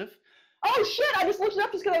positive. Oh shit! I just looked it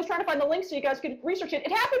up just because I was trying to find the link so you guys could research it.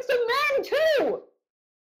 It happens to men too.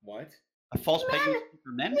 What? A false pregnancy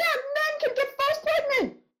for men? Yeah, men can get false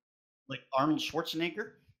pregnant. Like Arnold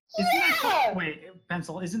Schwarzenegger? Wait,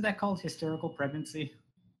 Pencil, isn't that called hysterical pregnancy?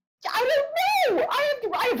 I don't know!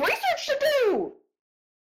 I have research to do!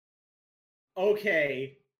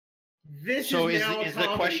 Okay. This So is is now the, a is the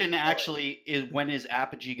comedy question sport. actually is when is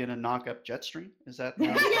Apogee gonna knock up Jetstream? Is that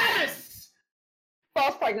Yes!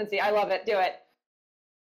 False pregnancy. I love it. Do it.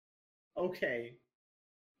 Okay.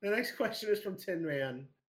 The next question is from Tin Man.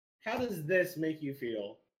 How does this make you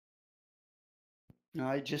feel?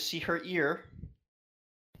 I just see her ear.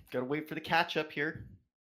 Gotta wait for the catch up here.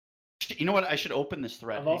 You know what? I should open this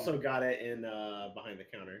thread. I've also got it in behind the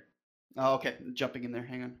counter. Oh, okay. Jumping in there.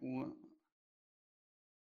 Hang on.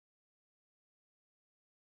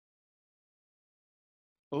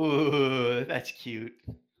 Ooh, that's cute.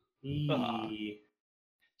 Eee.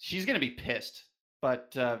 She's gonna be pissed,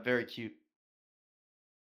 but very cute.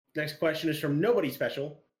 Next question is from Nobody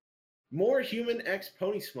Special. More human X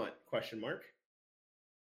pony smut? Question mark.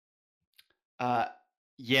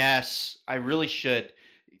 Yes, I really should.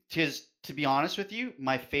 Because to be honest with you,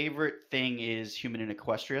 my favorite thing is human in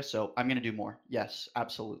Equestria, so I'm gonna do more. Yes,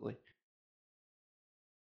 absolutely.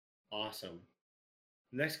 Awesome.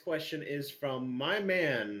 Next question is from my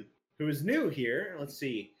man, who is new here. Let's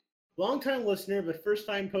see. Longtime listener, but first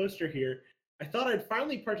time poster here. I thought I'd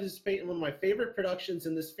finally participate in one of my favorite productions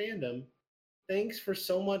in this fandom. Thanks for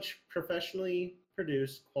so much professionally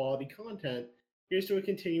produced quality content. Here's to it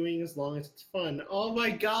continuing as long as it's fun. Oh my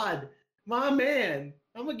god, my man.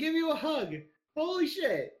 I'm gonna give you a hug. Holy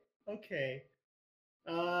shit. Okay.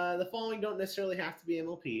 The following don't necessarily have to be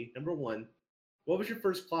MLP. Number 1. What was your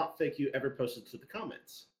first Clopfic you ever posted to the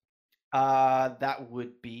comments? That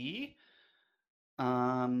would be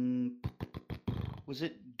was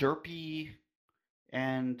it Derpy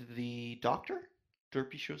and the Doctor?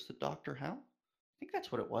 Derpy shows the Doctor how? I think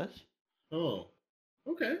that's what it was. Oh,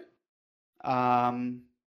 okay.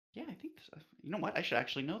 Yeah, I think you know what? I should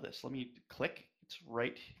actually know this. Let me click. It's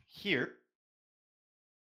right here.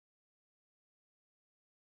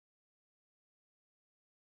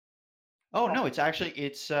 Oh no, it's actually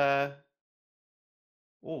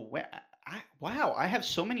oh wow, I have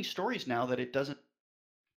so many stories now that it doesn't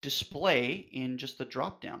display in just the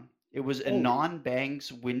drop down. It was Anon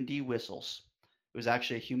Bangs Windy Whistles. It was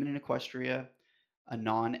actually a human in Equestria,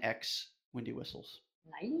 Anon X Windy Whistles.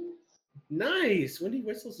 Nice. Nice. Windy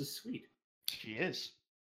Whistles is sweet. She is.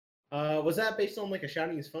 Was that based on like a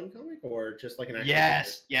Shouting is Fun comic or just like an actual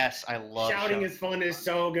Yes, I love Shouting is Fun is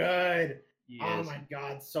so good. Yes. Oh my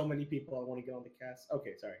god, so many people I want to get on the cast.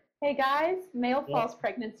 Okay, sorry. Hey guys, male false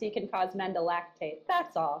pregnancy can cause men to lactate.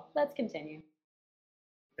 That's all. Let's continue.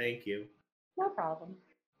 Thank you. No problem.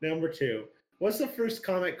 Number 2. What's the first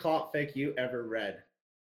comic Clopfic you ever read?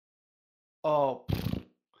 Oh,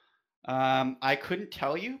 I couldn't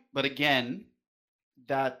tell you, but again,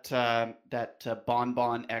 that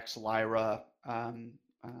Bonbon X Lyra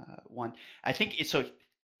one. I think it's so.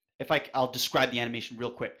 I'll describe the animation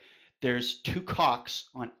real quick. There's 2 cocks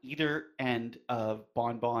on either end of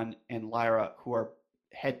Bonbon and Lyra who are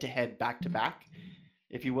head to head, back to back,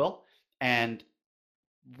 if you will, and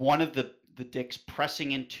one of the dicks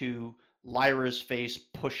pressing into Lyra's face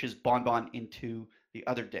pushes Bonbon into the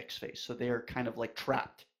other dick's face, so they're kind of like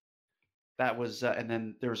trapped. That was, and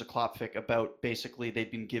then there was a Clopfic about basically they'd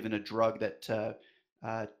been given a drug that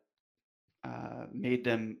made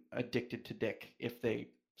them addicted to dick if they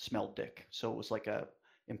smelled dick. So it was like a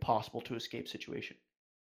impossible to escape situation.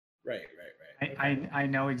 Right. Okay. I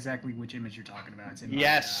know exactly which image you're talking about. It's in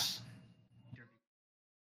yes.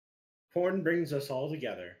 Porn brings us all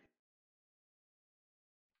together.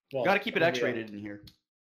 Well, got to keep it X-rated in here.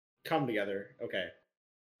 Come together. Okay.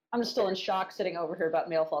 I'm still in shock sitting over here about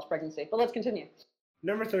male false pregnancy, but let's continue.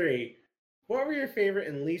 Number 3. What were your favorite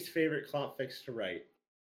and least favorite Clopfics to write?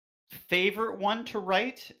 Favorite one to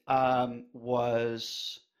write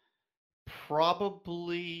was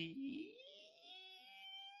probably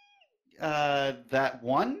that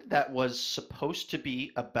one that was supposed to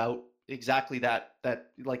be about exactly that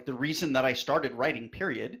like the reason that I started writing,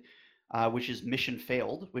 period, which is Mission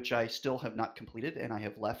Failed, which I still have not completed, and I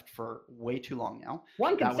have left for way too long now.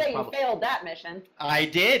 One could say you failed that mission. I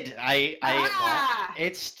did.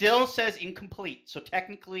 It still says incomplete, so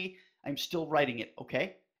technically I'm still writing it,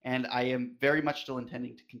 okay? And I am very much still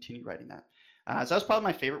intending to continue writing that. So that was probably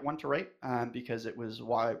my favorite one to write because it was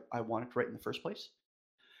why I wanted to write in the first place.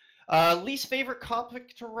 Least favorite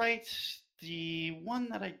comic to write, the one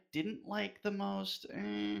that I didn't like the most,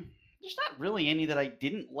 there's not really any that I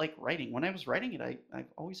didn't like writing. When I was writing it, I've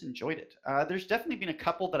always enjoyed it. There's definitely been a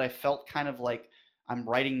couple that I felt kind of like I'm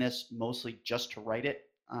writing this mostly just to write it.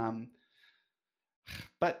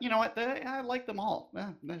 But you know what? I like them all.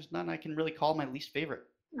 There's none I can really call my least favorite.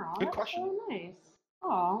 Aw, Good that's question. really nice.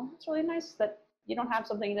 Oh, it's really nice that you don't have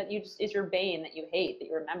something that you just is your bane that you hate, that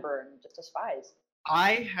you remember and just despise.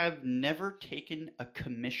 I have never taken a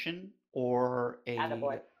commission or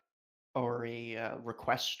Attaboy. a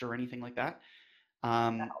request or anything like that.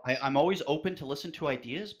 I'm always open to listen to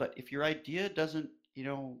ideas, but if your idea doesn't,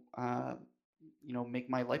 make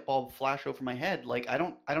my light bulb flash over my head, like I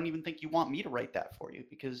don't even think you want me to write that for you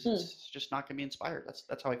because it's just not gonna be inspired.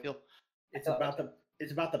 That's how I feel. It's about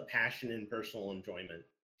the passion and personal enjoyment.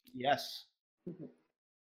 Yes.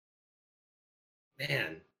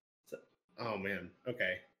 Man. Oh man.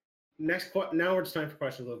 Okay. Now it's time for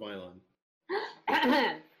questions with Vylon.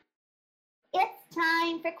 It's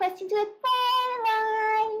time for questions with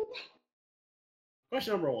Vylon.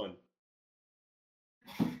 Question number 1.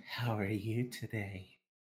 How are you today?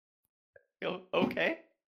 Okay.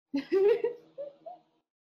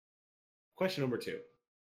 Question number 2.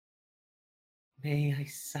 May I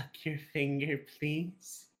suck your finger,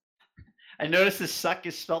 please? I noticed the suck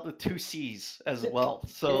is spelled with 2 C's as well,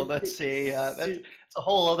 so that's a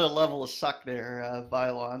whole other level of suck there,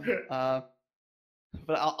 Vylon.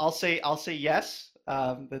 But I'll say yes.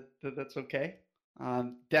 That's okay.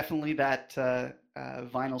 Definitely that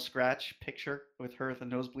vinyl scratch picture with her at the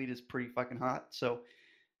nosebleed is pretty fucking hot. So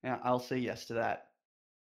yeah, I'll say yes to that.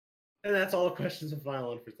 And that's all the questions of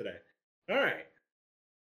Vylon for today. All right.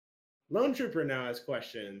 Lone Trooper now has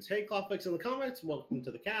questions. Hey, Clopfics in the comments, welcome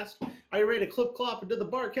to the cast. Are you ready to clip clop into the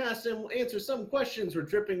barcast and we'll answer some questions? We're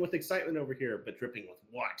dripping with excitement over here, but dripping with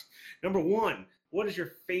what? Number 1, what is your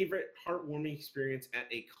favorite heartwarming experience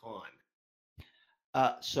at a con?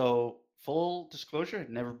 So full disclosure, I've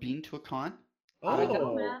never been to a con. Ought to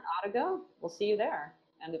go, man. Ought to go. We'll see you there,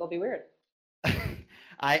 and it'll be weird.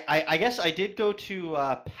 I guess I did go to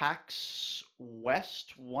PAX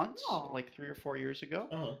West once, like 3 or 4 years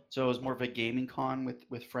ago. So it was more of a gaming con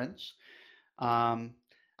with friends. I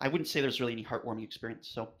wouldn't say there's really any heartwarming experience.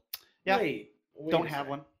 So yeah, wait don't have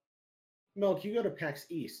one. Milk, you go to PAX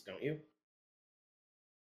East, don't you?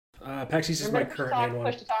 PAX East is my current main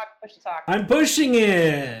one. Push to talk. I'm pushing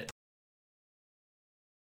it.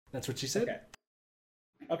 That's what she said.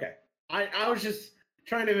 Okay. I was just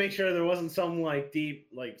trying to make sure there wasn't some like deep,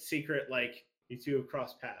 like secret, like you two have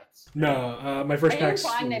crossed paths. No, my first PAX. Are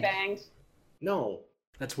you implying they banged? No.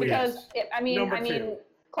 That's weird. Because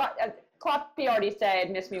Cloppy already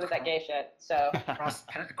said, "Miss me with that gay shit." So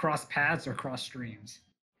cross paths or cross streams.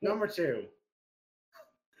 Number 2.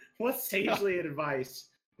 What sagely advice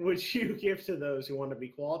would you give to those who want to be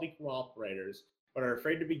quality cooperators but are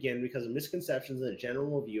afraid to begin because of misconceptions and a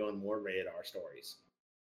general view on more rated R stories?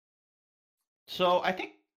 So I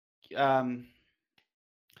think,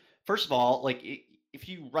 first of all, like if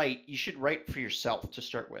you write, you should write for yourself to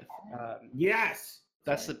start with. Yes,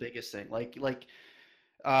 that's the biggest thing. Like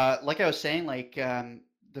I was saying, like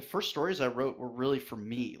the first stories I wrote were really for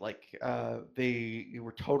me. Like they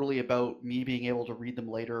were totally about me being able to read them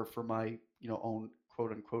later for my own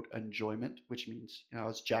quote unquote enjoyment, which means I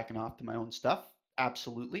was jacking off to my own stuff.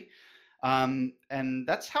 Absolutely. And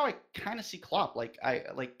that's how I kind of see Clop. Like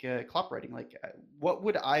Clop writing. Like, what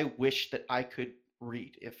would I wish that I could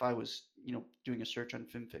read if I was, doing a search on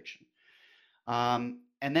film fiction? And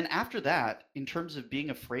then after that, in terms of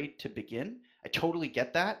being afraid to begin, I totally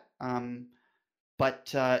get that.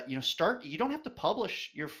 But start. You don't have to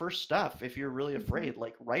publish your first stuff if you're really afraid.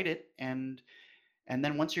 Like, write it, and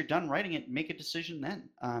then once you're done writing it, make a decision.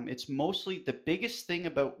 Then it's mostly the biggest thing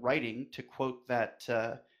about writing. To quote that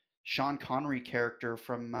Sean Connery character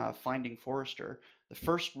from Finding Forrester, the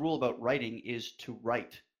first rule about writing is to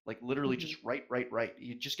write. Like literally, just write.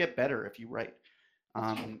 You just get better if you write.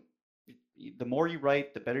 The more you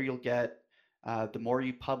write, the better you'll get. The more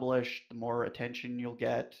you publish, the more attention you'll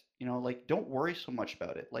get. Like don't worry so much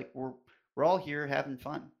about it. Like we're all here having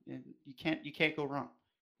fun. You can't go wrong.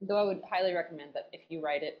 Though I would highly recommend that if you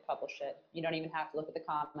write it, publish it. You don't even have to look at the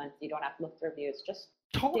comments. You don't have to look at the reviews. Just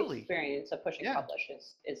the experience of pushing publish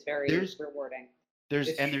is very rewarding. There's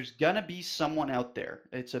gonna be someone out there.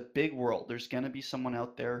 It's a big world. There's gonna be someone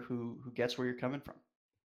out there who gets where you're coming from.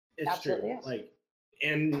 It's absolutely true. Yes. Like,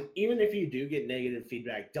 and even if you do get negative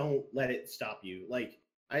feedback, don't let it stop you. Like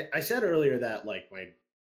I said earlier that like my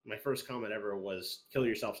first comment ever was kill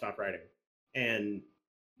yourself, stop writing. And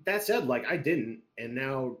that said, like I didn't, and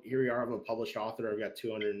now here we are. I'm a published author. I've got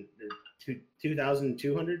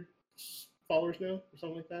 2,200 followers now, or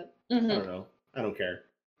something like that. I don't know. I don't care.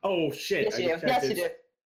 Oh shit! Yes, you do.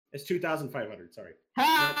 It's 2,500. Sorry.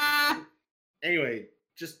 Anyway,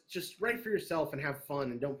 just write for yourself and have fun,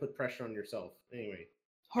 and don't put pressure on yourself. Anyway.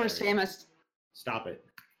 Horse famous. Stop it.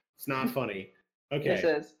 It's not funny. Okay. Yes,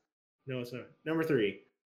 it is. No, it's not. Number 3.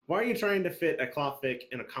 Why are you trying to fit a Clopfic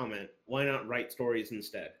in a comment? Why not write stories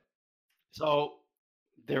instead? So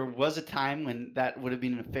there was a time when that would have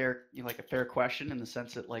been a fair, like a fair question in the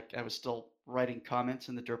sense that like I was still writing comments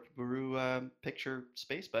in the Derpaburu picture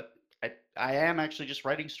space, but I am actually just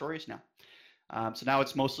writing stories now. So now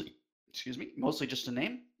it's mostly, excuse me, mostly just a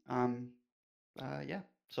name. Yeah.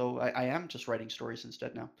 So I am just writing stories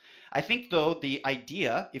instead now. I think though the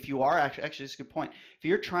idea, if you are actually, it's a good point. If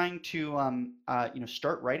you're trying to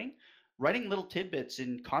start writing little tidbits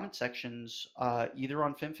in comment sections, either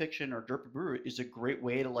on FimFiction or Derpaburu, is a great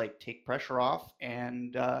way to like take pressure off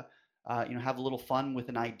and have a little fun with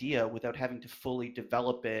an idea without having to fully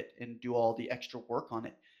develop it and do all the extra work on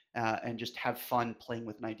it, and just have fun playing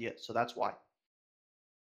with an idea. So that's why.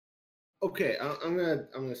 Okay, I'm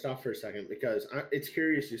gonna stop for a second because it's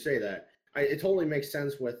curious you say that. It totally makes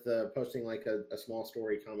sense with posting like a small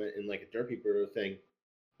story comment in like a Derpaburu thing.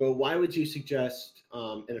 But why would you suggest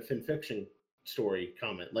in a FinFiction story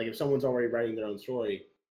comment? Like if someone's already writing their own story,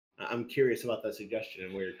 I'm curious about that suggestion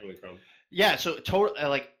and where you're coming from. Yeah, so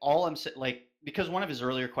like all I'm saying, like because one of his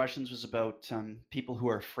earlier questions was about people who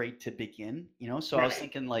are afraid to begin, So I was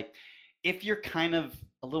thinking like if you're kind of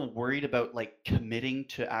a little worried about like committing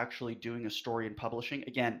to actually doing a story and publishing,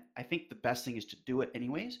 again, I think the best thing is to do it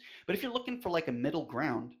anyways. But if you're looking for like a middle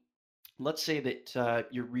ground, let's say that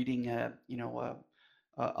you're reading a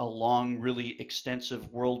long, really extensive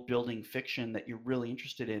world building fiction that you're really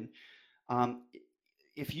interested in.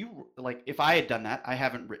 If I had done that, I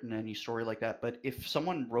haven't written any story like that, but if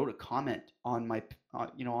someone wrote a comment on my,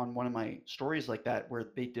 on one of my stories like that, where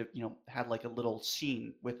they did, had like a little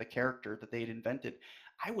scene with a character that they had invented,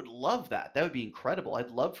 I would love that. That would be incredible.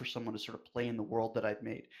 I'd love for someone to sort of play in the world that I've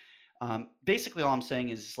made. Basically, all I'm saying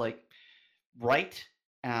is like, write,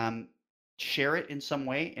 share it in some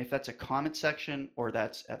way. If that's a comment section or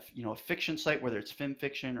that's a fiction site, whether it's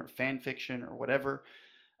FimFiction or fan fiction or whatever.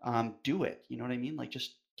 Do it. You know what I mean? Like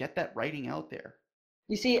just get that writing out there.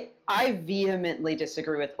 You see, I vehemently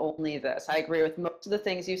disagree with only this. I agree with most of the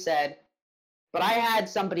things you said, but I had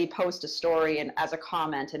somebody post a story as a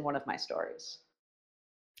comment in one of my stories.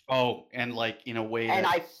 Oh, and like in a way and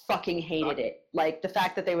I fucking hated it. Like the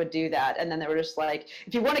fact that they would do that, and then they were just like,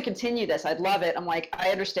 "If you want to continue this, I'd love it." I'm like, I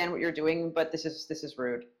understand what you're doing, but this is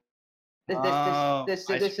rude. This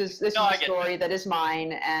is a story that is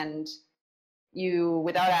mine, and you,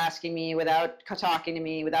 without asking me, without talking to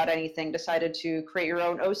me, without anything, decided to create your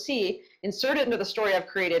own OC, insert it into the story I've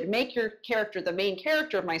created, make your character the main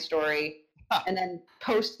character of my story, and then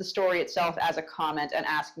post the story itself as a comment and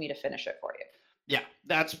ask me to finish it for you. Yeah,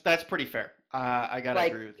 that's pretty fair. I gotta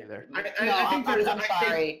agree with you there. I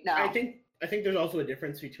think there's also a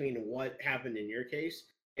difference between what happened in your case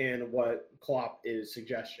and what Clop is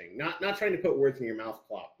suggesting. Not trying to put words in your mouth,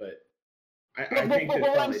 Clop, but I think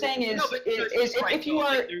what I'm saying is if you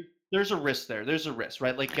are, there's a risk there. There's a risk,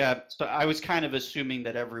 right? Like, so I was kind of assuming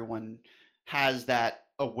that everyone has that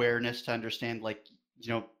awareness to understand, like,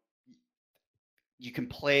 you can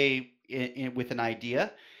play with an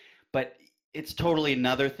idea, but it's totally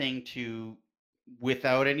another thing to,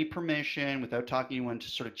 without any permission, without talking to anyone, to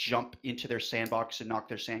sort of jump into their sandbox and knock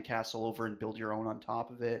their sandcastle over and build your own on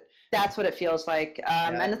top of it. That's what it feels like.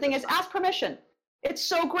 And the thing is, ask permission. It's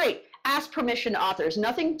so great. Ask permission to authors.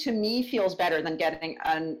 Nothing to me feels better than getting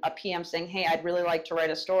a PM saying, "Hey, I'd really like to write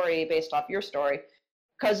a story based off your story,"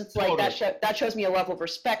 because it's like that shows me a level of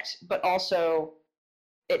respect, but also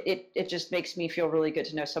it just makes me feel really good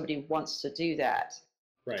to know somebody wants to do that.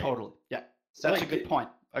 Right. Totally. Yeah. That's a good point.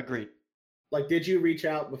 Agreed. Like, did you reach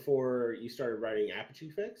out before you started writing Apogee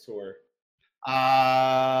Fix, or?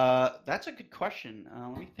 That's a good question.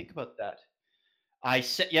 Let me think about that. I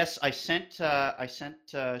sent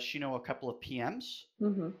Shino a couple of PMs.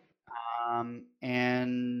 Mm-hmm.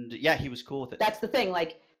 And yeah, he was cool with it. That's the thing.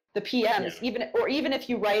 Like the PMs, even if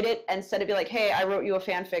you write it and instead of be like, "Hey, I wrote you a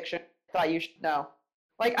fan fiction. Thought you should know."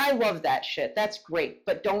 Like, I love that shit. That's great,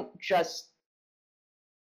 but don't just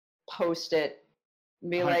post it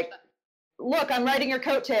and be 100%. Like, "Look, I'm writing your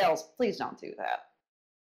coattails." Please don't do that.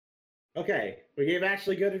 Okay, we gave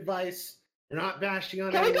Ashley good advice. We're not bashing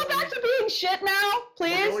on. Can we go back to being shit now,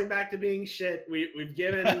 please? We're going back to being shit. We've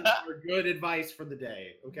given our good advice for the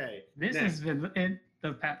day. Okay. This has been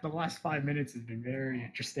the last 5 minutes has been very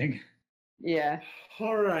interesting. Yeah.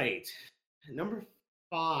 All right. Number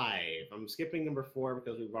 5. I'm skipping number 4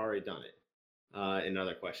 because we've already done it. In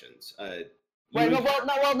other questions. Wait,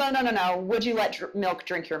 no. Would you let milk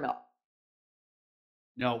drink your milk?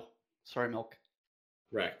 No. Sorry, milk.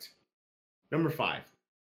 Correct. Number 5.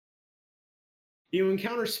 You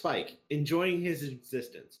encounter Spike, enjoying his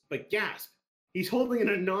existence, but gasp, he's holding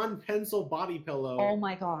a non-pencil body pillow. Oh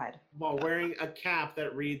my god. While wearing a cap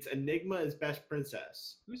that reads, "Enigma is best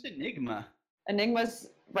princess." Who's Enigma? Enigma's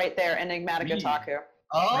right there. Enigmatic Me. Otaku.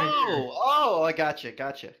 Oh, I gotcha.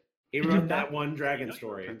 He Did you wrote not- that one dragon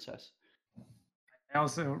story. Princess. I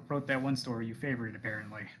also wrote that one story you favorite,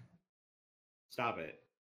 apparently. Stop it.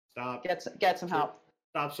 Stop. Get some help.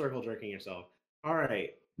 Stop circle jerking yourself. All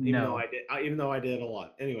right. No. Even though I did it a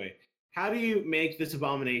lot. Anyway, how do you make this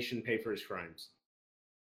abomination pay for his crimes?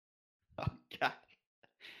 Oh God.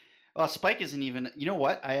 Well, Spike isn't even. You know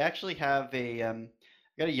what? I actually have I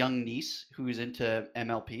got a young niece who's into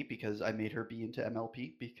MLP because I made her be into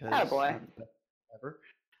MLP because Attaboy. I'm the best ever.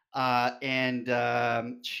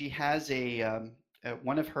 She has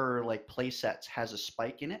one of her like play sets has a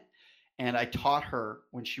Spike in it, and I taught her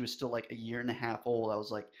when she was still like a year and a half old. I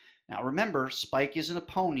was like, now remember, Spike isn't a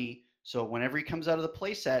pony, so whenever he comes out of the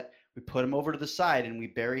play set, we put him over to the side and we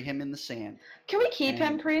bury him in the sand. Can we keep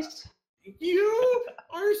him, Priest? You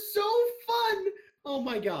are so fun. Oh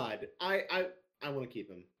my God. I want to keep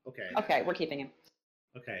him. Okay. Okay, we're keeping him.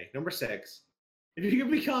 Okay. Number 6. If you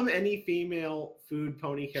could become any female food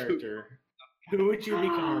pony character, who would you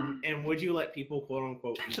become, and would you let people quote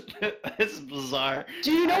unquote? This is bizarre.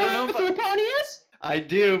 Do you know I don't what know a food pony is? I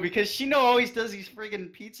do because Shino always does these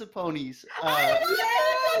friggin' pizza ponies. I love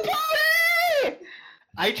pizza pony!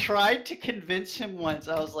 I tried to convince him once.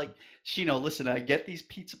 I was like, Shino, listen, I get these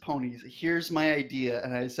pizza ponies. Here's my idea.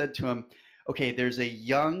 And I said to him, okay, there's a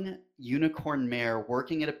young unicorn mare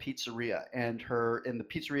working at a pizzeria, and the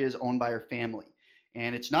pizzeria is owned by her family.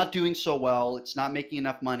 And it's not doing so well. It's not making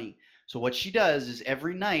enough money. So what she does is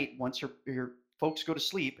every night, once her folks go to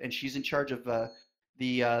sleep, and she's in charge of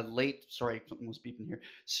sorry, something was beeping here.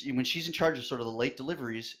 When she's in charge of sort of the late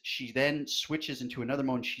deliveries, she then switches into another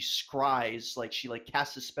mode. And she scries, like she like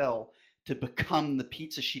casts a spell to become the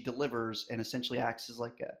pizza she delivers, and essentially acts as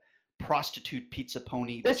like a prostitute pizza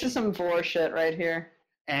pony. This is some vor shit right here.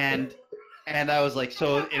 And I was like,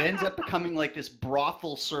 so it ends up becoming like this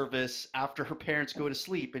brothel service after her parents go to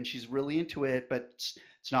sleep, and she's really into it, but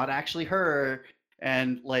it's not actually her.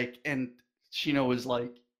 And Shino was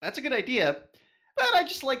like, that's a good idea. But I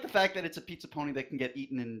just like the fact that it's a pizza pony that can get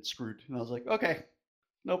eaten and screwed. And I was like, okay,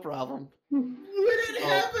 no problem. Would it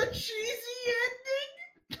have a cheesy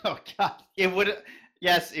ending? Oh God, it would.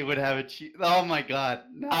 Yes, it would have a cheese. Oh my God.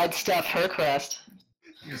 No. I'd stuff her crust.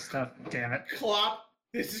 Your stuff, damn it. Clop,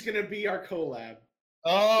 this is gonna be our collab.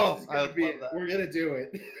 Oh, This is I gonna would be love it. that. We're gonna do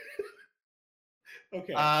it.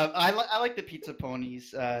 Okay. I like the pizza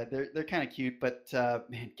ponies. They're kind of cute, but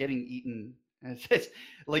man, getting eaten. It's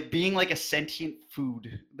like being like a sentient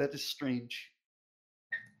food. That is strange.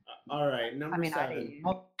 All right, number I mean, 7.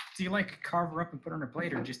 Well, do you like carve her up and put her on a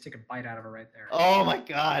plate, or just take a bite out of her right there? Oh my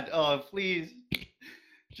God. Oh, please.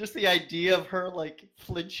 Just the idea of her like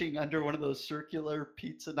flinching under one of those circular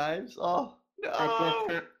pizza knives. Oh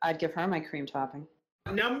no. I'd give her my cream topping.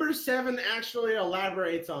 Number 7 actually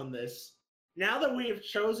elaborates on this. Now that we have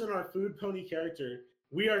chosen our food pony character,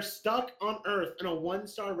 we are stuck on Earth in a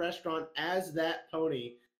 1-star restaurant as that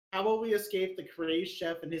pony. How about we escape the crazed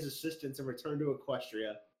chef and his assistants and return to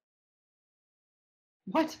Equestria?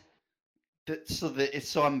 What?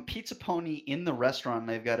 So I'm pizza pony in the restaurant,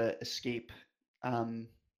 and I've got to escape.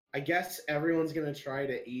 I guess everyone's gonna try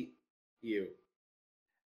to eat you.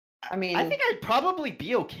 I mean, I think I'd probably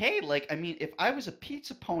be okay. Like, I mean, if I was a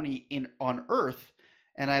pizza pony on Earth,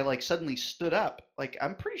 and I like suddenly stood up, like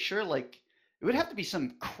I'm pretty sure like it would have to be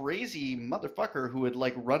some crazy motherfucker who would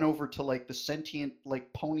like run over to like the sentient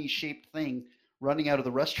like pony shaped thing running out of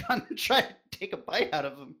the restaurant and try to take a bite out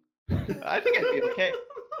of him. I think I'd be okay.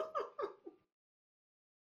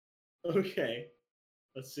 Okay.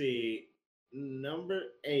 Let's see. Number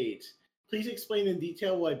 8. Please explain in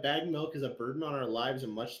detail why bag milk is a burden on our lives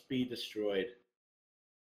and must be destroyed.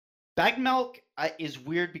 Bag milk is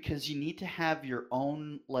weird because you need to have your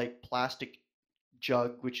own like plastic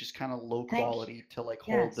jug, which is kind of low Thank quality to like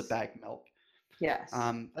hold the Yes. bag milk. yes,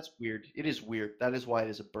 That's weird. It is weird. That is why it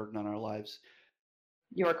is a burden on our lives.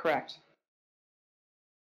 you are correct.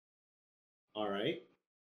 All right.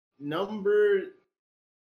 Number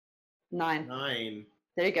 9. 9.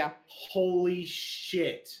 There you go. Holy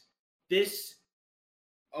shit. This.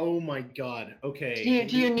 Oh my God. Okay.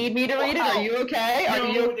 Do you need me to read it? Are you okay? Are No,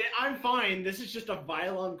 you? I'm fine. This is just a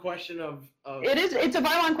violent question of. It is. It's a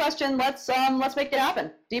violent question. Let's make it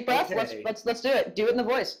happen. Deep breath. Okay. Let's do it. Do it in the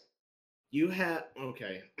voice. You have.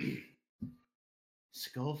 Okay.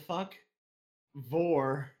 Skullfuck,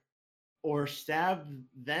 vor, or stab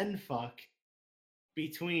then fuck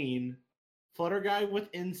between Flutter Guy with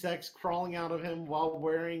insects crawling out of him while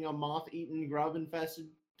wearing a moth-eaten, grub-infested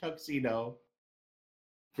tuxedo,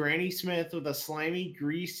 Granny Smith with a slimy,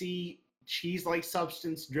 greasy cheese-like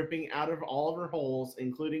substance dripping out of all of her holes,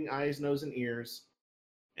 including eyes, nose, and ears.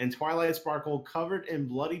 And Twilight Sparkle covered in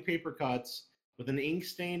bloody paper cuts with an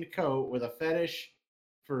ink-stained coat with a fetish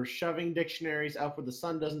for shoving dictionaries up where the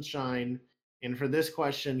sun doesn't shine. And for this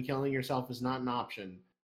question, killing yourself is not an option.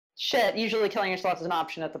 Shit, usually killing yourself is an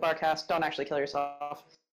option at the Barcast. Don't actually kill yourself.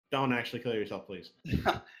 Don't actually kill yourself, please.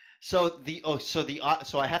 So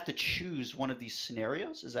I have to choose one of these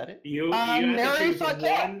scenarios. Is that it? You have marry, to choose fuck,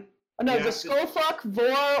 kill. one. No, You the have to- skull fuck,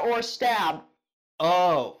 vor, or stab.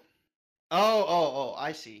 Oh,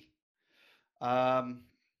 I see.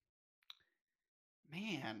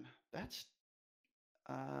 Man, that's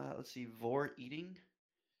let's see, vor eating.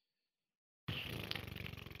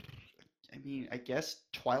 I mean, I guess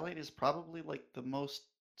Twilight is probably like the most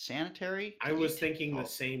sanitary. I to was eat. thinking the Oh,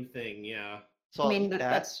 same thing, yeah. So I I'll mean, eat that.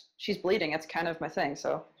 that's she's bleeding. It's kind of my thing.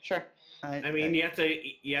 So sure. I mean, you have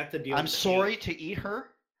to deal. I'm with the sorry heat. to eat her,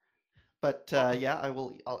 but yeah, I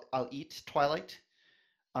will. I'll eat Twilight.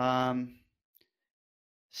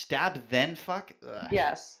 Stab then fuck. Ugh.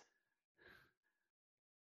 Yes.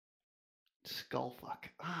 Skull fuck.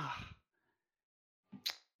 Ah.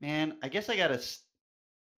 Man, I guess I got a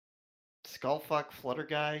skull fuck flutter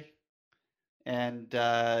guy, and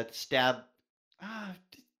stab.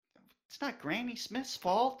 It's not Granny Smith's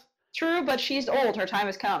fault. True, but she's old. Her time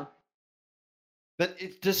has come. But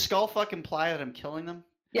does skull fuck imply that I'm killing them?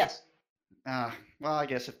 Yes. Well, I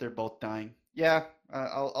guess if they're both dying, yeah,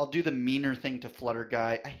 I'll do the meaner thing to Flutter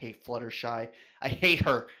Guy. I hate Fluttershy. I hate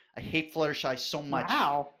her. I hate Fluttershy so much.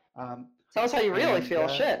 Wow. Tell us how you really and, feel.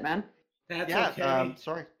 Shit, man. That's yeah, okay.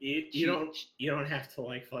 sorry. You don't have to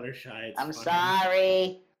like Fluttershy. It's I'm fine.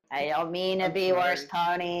 sorry. I don't mean to I'm be sorry. worse,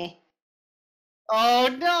 Pony. Oh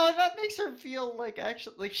no, that makes her feel like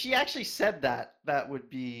she actually said that. That would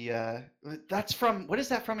be that's from, what is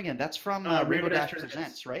that from again? That's from Rainbow Dash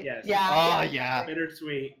Presents, right? Yes. Yeah. Oh yeah.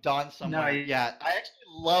 Bittersweet. Dawn somewhere. No, yeah. I actually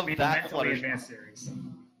love The that mentally Fluttershy. advanced series.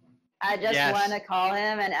 I just Yes. want to call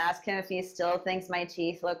him and ask him if he still thinks my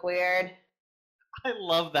teeth look weird. I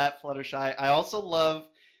love that Fluttershy. I also love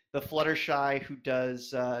the Fluttershy who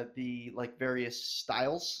does the like various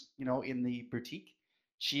styles, in the boutique.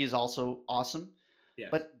 She is also awesome. Yes.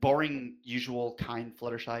 But boring, usual, kind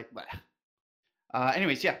Fluttershy. Bleh.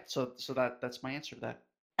 Anyways, yeah. So that's my answer to that.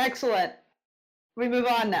 Excellent. We move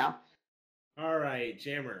on now. All right,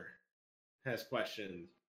 Jammer has questions.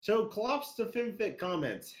 So, Clops to FimFit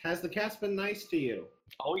comments. Has the cast been nice to you?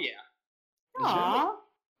 Oh yeah. Aww.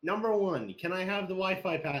 Number 1, can I have the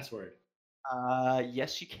Wi-Fi password?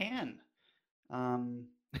 Yes, you can.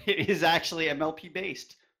 It is actually MLP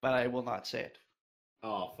based, but I will not say it.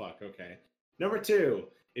 Oh, fuck, okay. Number 2,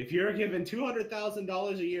 if you're given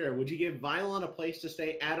 $200,000 a year, would you give Vylon a place to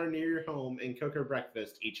stay at or near your home and cook her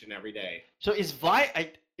breakfast each and every day? So is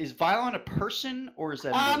Vylon a person, or is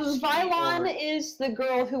that an OC, Vylon or- is the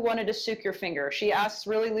girl who wanted to suke your finger. She asks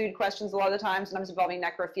really lewd questions a lot of the time, sometimes involving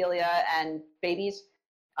necrophilia and babies.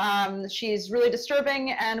 She's really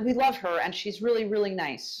disturbing, and we love her, and she's really, really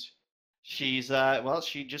nice. She's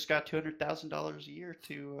she just got $200,000 a year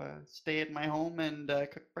to stay at my home and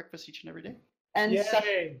cook breakfast each and every day. And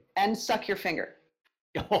Yay! suck your finger.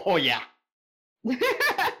 Oh yeah.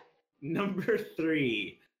 Number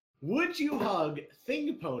 3, would you hug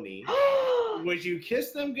Thing Pony? Would you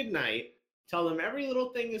kiss them goodnight? Tell them every little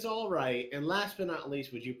thing is all right, and last but not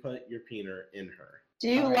least, would you put your peener in her? Do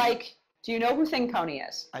you know who Thing Pony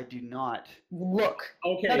is? I do not. Look.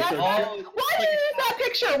 Okay, No, so why do you use that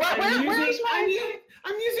picture? Where's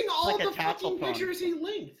I'm using all like a the tassel fucking pony. pictures he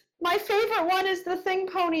linked. my favorite one is the Thing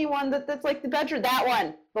Pony one that's like the bedroom. That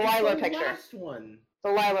one. The It's Lilar the picture. last one.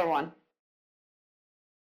 The Lilar one.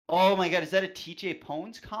 Oh my god, is that a TJ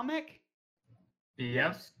Pones comic?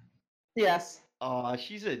 Yep. Yes. Oh,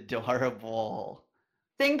 she's adorable.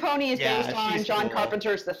 Thing Pony is Yeah, based on she's John cool.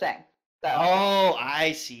 Carpenter's The Thing. So Oh,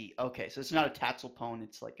 I see. Okay, so it's not a Tatzelpone,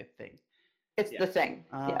 it's like a thing. it's yeah. The Thing.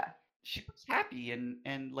 Uh, Yeah. She was happy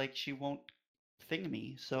and like she won't thing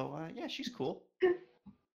me. So yeah, she's cool.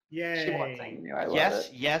 Yay. She wants Thing. I love Yes,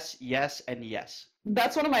 it. yes, yes, and yes.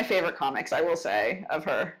 That's one of my favorite comics, I will say, of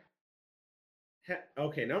her.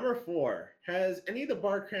 Okay, number 4. Has any of the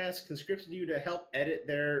Barcasts conscripted you to help edit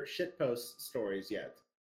their shitpost stories yet?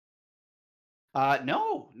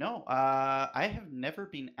 No. I have never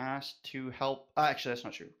been asked to help. Actually, that's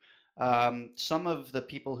not true. Some of the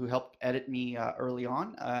people who helped edit me early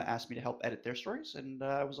on asked me to help edit their stories, and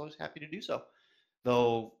I was always happy to do so.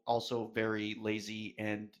 Though also very lazy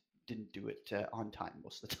and didn't do it on time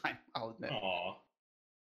most of the time, I'll admit. Aw.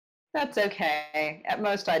 That's okay. At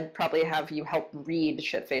most, I'd probably have you help read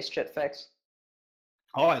Shitface Shitfix.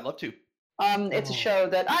 Oh, I'd love to. It's a show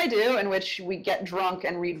that I do in which we get drunk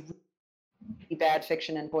and read really bad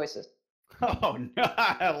fiction in voices. Oh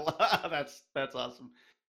no, that's awesome.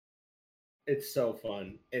 It's so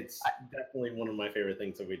fun. It's definitely one of my favorite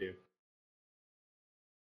things that we do.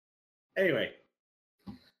 Anyway,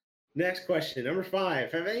 next question, number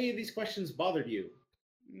 5. Have any of these questions bothered you?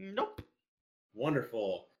 Nope.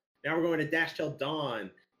 Wonderful. Now we're going to Dash Till Dawn,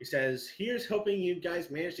 who says, here's hoping you guys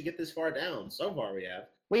managed to get this far down. So far we have.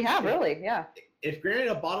 We have, really, yeah. If granted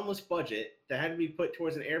a bottomless budget that had to be put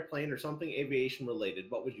towards an airplane or something aviation related,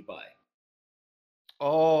 what would you buy?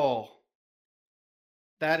 Oh,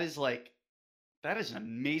 that is an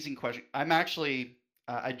amazing question. I'm actually,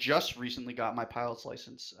 I just recently got my pilot's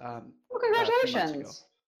license. Well, 3 months ago. congratulations.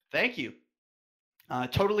 Thank you.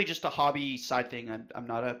 Totally just a hobby side thing. I'm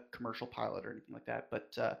not a commercial pilot or anything like that,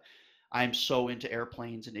 but I'm so into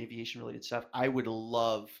airplanes and aviation related stuff. I would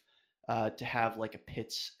love to have like a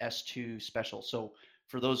Pitts S2 special. So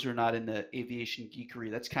for those who are not in the aviation geekery,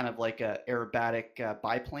 that's kind of like a aerobatic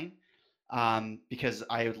biplane. Because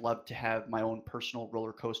I would love to have my own personal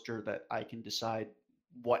roller coaster that I can decide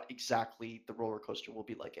what exactly the roller coaster will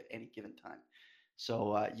be like at any given time.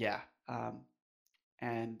 So yeah.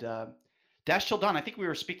 And Dash Till Dawn, I think we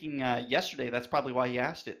were speaking yesterday. That's probably why he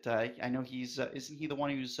asked it. I know he's isn't he the one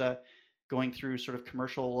who's going through sort of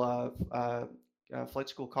commercial flight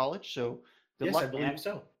school college? So good Yes, luck, I believe man.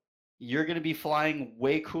 so. You're going to be flying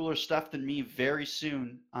way cooler stuff than me very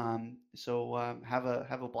soon. So have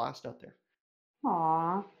a blast out there.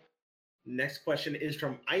 Aw. Next question is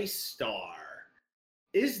from Ice Star.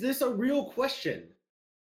 Is this a real question?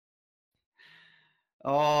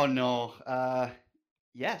 Oh no.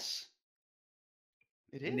 Yes.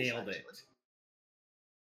 It is. Nailed actually.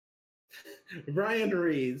 it. Brian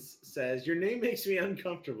Reeds says, your name makes me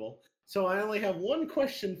uncomfortable, so I only have one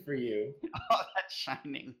question for you. Oh, that's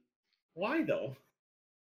shining. Why, though?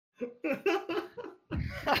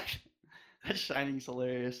 That Shining's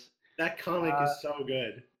hilarious. That comic is so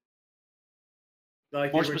good.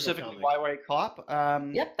 Like More the original specifically, comic. why write Clop?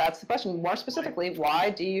 Yep, that's the question. More specifically, why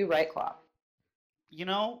do you write Clop? You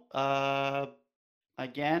know,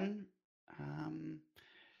 again,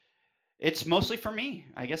 it's mostly for me.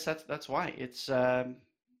 I guess that's why. It's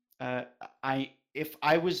if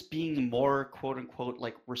I was being more quote unquote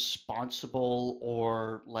like responsible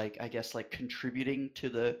or like I guess like contributing to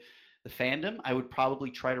the fandom, I would probably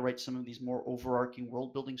try to write some of these more overarching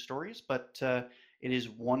world building stories, but it is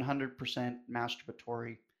 100%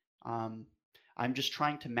 masturbatory. I'm just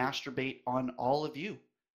trying to masturbate on all of you.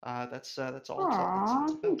 That's all. It's Aw,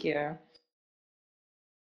 thank you.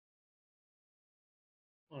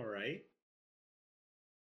 All right.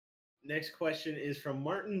 Next question is from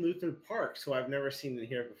Martin Luther Parks, who I've never seen in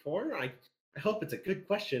here before. I hope it's a good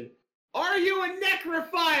question. Are you a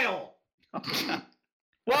necrophile?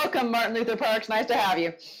 Welcome, Martin Luther Parks. Nice to have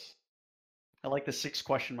you. I like the 6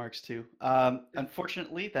 question marks too.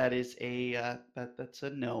 Unfortunately, that is that's a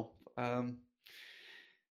no.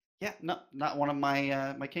 Yeah, not one of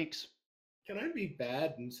my my kinks. Can I be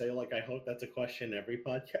bad and say like I hope that's a question every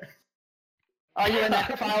podcast? Are you a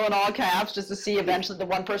necrophile in all caps just to see eventually the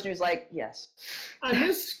one person who's like, yes. I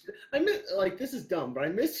miss like this is dumb, but I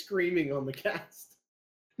miss screaming on the cast.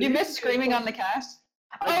 You miss screaming on the cast?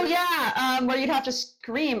 Oh yeah, where you'd have to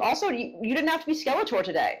scream. Also, you didn't have to be Skeletor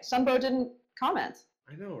today. Sunbow didn't comment.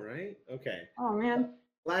 I know, right? Okay. Oh man.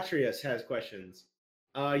 Latrius has questions.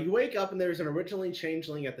 You wake up and there's an originally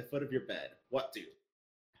changeling at the foot of your bed. What do?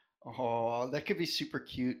 Oh, that could be super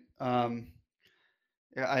cute.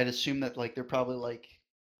 Yeah, I'd assume that like they're probably like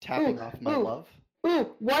tapping off my love.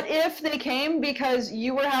 Ooh, what if they came because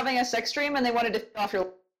you were having a sex dream and they wanted to fit off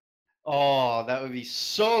your... Oh, that would be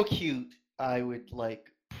so cute. I would like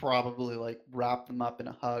probably like wrap them up in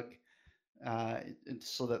a hug,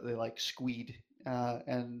 so that they like squeed,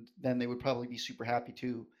 and then they would probably be super happy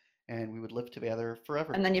too, and we would live together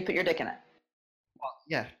forever. And then you put your dick in it. Well,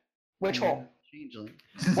 yeah. Which hole? Changeling.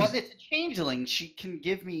 Well, it's a changeling. She can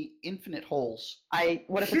give me infinite holes.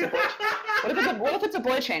 What if it's a boy? What if it's a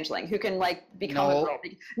boy changeling who can like become a girl?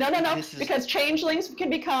 No. Because changelings can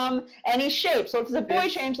become any shape. So if it's a boy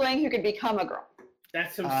changeling who can become a girl.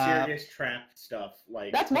 That's some serious trap stuff.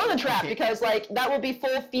 Like that's more than trap because like that will be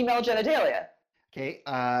full female genitalia. Okay.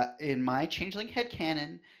 In my changeling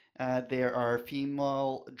headcanon, there are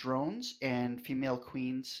female drones and female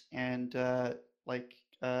queens and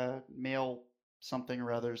male something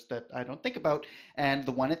or others that I don't think about. And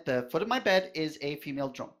the one at the foot of my bed is a female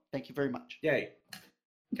drone. Thank you very much. Yay.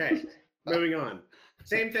 Okay. Moving on.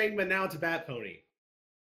 Same thing, but now it's a bat pony.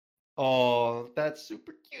 Oh, that's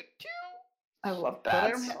super cute too. I love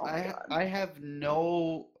bats. I have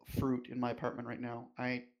no fruit in my apartment right now.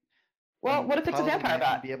 Well, I'm what if it's a probably vampire not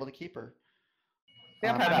gonna bat? be able to keep her.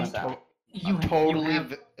 Vampire I'm, bat's that. I'm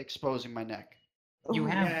totally exposing my neck. You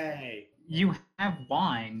have Yay. you have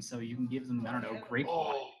wine, so you can give them, I don't know, grape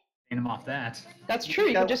wine. Gain them off that. That's true.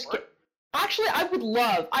 You could just get... Actually,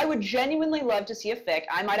 I would genuinely love to see a fic.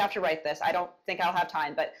 I might have to write this. I don't think I'll have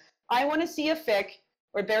time, but I want to see a fic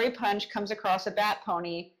where Berry Punch comes across a bat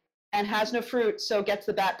pony and has no fruit, so gets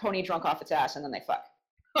the bat pony drunk off its ass, and then they fuck.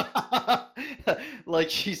 Like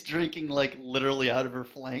she's drinking like literally out of her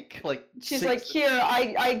flank. Like she's like, here,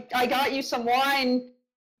 I got you some wine.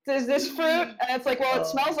 Is this fruit? And it's like, well, it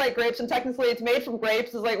smells like grapes, and technically it's made from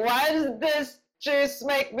grapes. It's like, why does this juice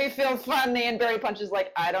make me feel funny? And Berry Punch is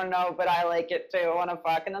like, I don't know, but I like it too. I want to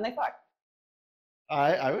fuck, and then they fuck.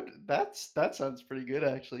 I would. That sounds pretty good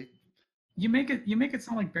actually. You make it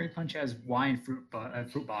sound like Berry Punch has wine fruit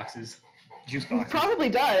boxes, juice boxes. It probably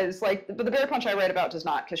does. Like, but the Berry Punch I write about does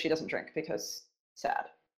not, because she doesn't drink, because sad.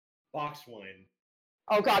 Box wine.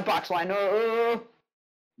 Oh God, box wine.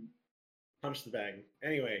 Punch the bag.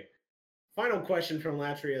 Anyway, final question from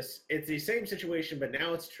Latrius. It's the same situation, but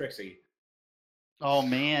now it's Trixie. Oh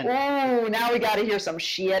man. Oh, now we gotta hear some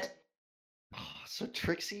shit. So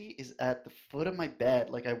Trixie is at the foot of my bed.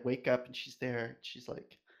 Like I wake up and she's there. She's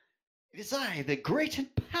like, "It is I, the great and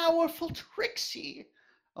powerful Trixie."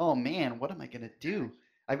 Oh man, what am I gonna do?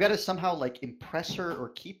 I've got to somehow like impress her or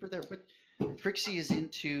keep her there. But Trixie is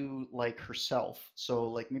into like herself. So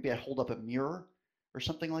like maybe I hold up a mirror or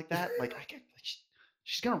something like that. Like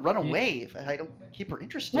she's gonna run away if I don't keep her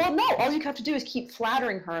interested. Well, no. All you have to do is keep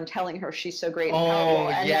flattering her and telling her she's so great and Oh powerful.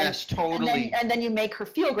 And yes, totally. And then you make her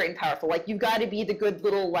feel great and powerful. Like you've got to be the good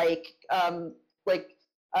little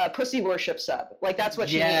pussy worship sub. Like that's what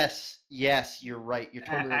she needs. Yes, you're right. You're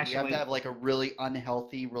totally right. You have Actually- to have like a really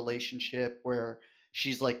unhealthy relationship where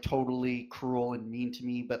she's like totally cruel and mean to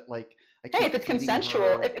me, but like Hey, if it's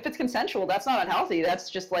consensual, if it's consensual, that's not unhealthy.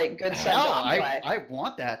 That's just like good sex. I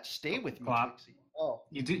want that. Stay with me, Clop. Trixie. Oh.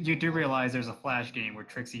 You do realize there's a Flash game where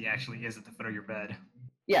Trixie actually is at the foot of your bed.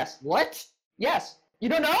 Yes. What? Yes. You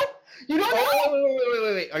don't know? You don't know?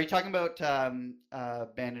 Oh, wait. Are you talking about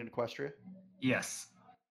Band in Equestria? Yes.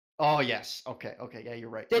 Oh, yes. Okay. Yeah, you're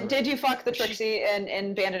right. Did you fuck the Trixie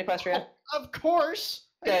in Band in Equestria? Oh, of course.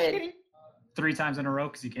 Good. 3 times in a row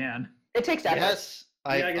because you can. It takes that. Yes.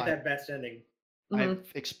 You gotta get that best ending.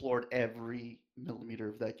 I've explored every millimeter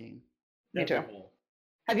of that game. Me too.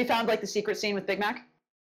 Have you found like the secret scene with Big Mac?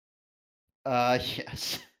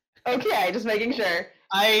 Yes. Okay, just making sure.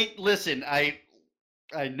 I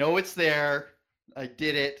know it's there. I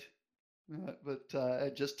did it, but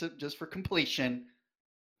just for completion.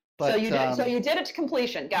 But so you did it to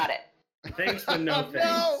completion. Got it. Thanks, but no thanks.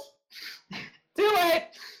 No. Do it.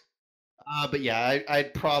 But yeah,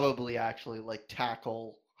 I'd probably actually like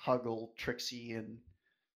huggle Trixie and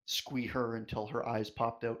squee her until her eyes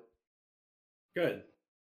popped out. Good.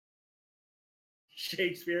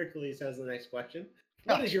 Shakespeare Cleese has the next question.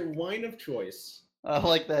 What is your wine of choice? I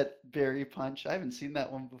like that Berry Punch. I haven't seen that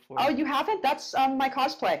one before. Oh, you haven't? That's my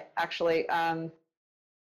cosplay, actually. My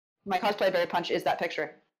cosplay Berry Punch is that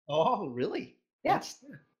picture. Oh, really? Yeah.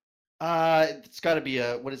 It's got to be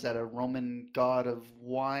what is that? A Roman god of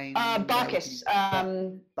wine? Bacchus.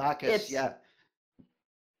 Bacchus.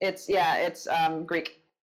 It's Greek.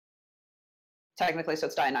 Technically, so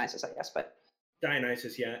it's Dionysus, I guess, but.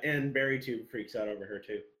 Dionysus, yeah, and Barry too freaks out over her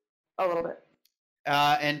too. A little bit.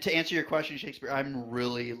 And to answer your question, Shakespeare, I'm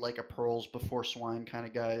really like a pearls before swine kind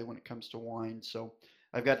of guy when it comes to wine. So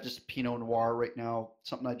I've got just a Pinot Noir right now,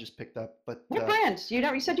 something I just picked up. But what brand?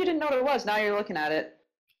 You said you didn't know what it was. Now you're looking at it.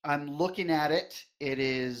 I'm looking at it. It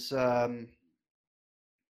is. It's an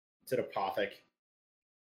Apothic.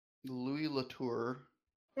 Louis Latour.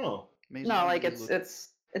 Oh. No, like it's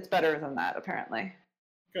better than that apparently.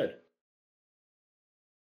 Good.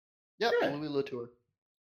 Yep, Louis Latour.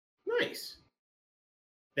 Nice.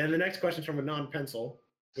 And the next question is from a non-pencil.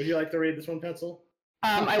 Would you like to read this one, pencil?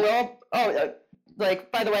 I will. Oh,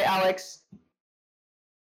 by the way, Alex.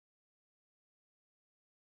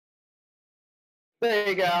 There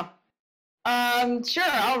you go. Sure,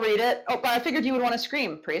 I'll read it. Oh, but I figured you would want to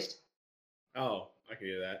scream, Priest. Oh, I can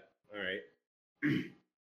do that. All right.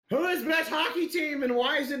 Who is best hockey team and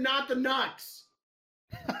why is it not the Nucks?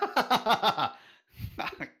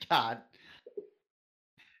 God.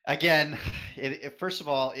 Again, first of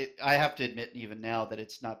all, I have to admit even now that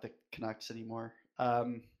it's not the Canucks anymore.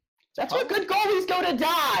 That's where good goalies go to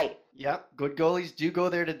die. Yep, good goalies do go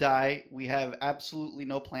there to die. We have absolutely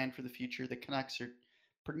no plan for the future. The Canucks are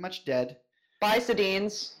pretty much dead. Bye,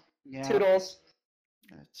 Sedines. Yeah. Toodles.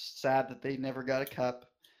 It's sad that they never got a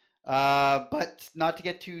cup. But not to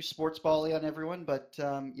get too sports bally on everyone, but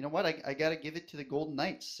you know what? I got to give it to the Golden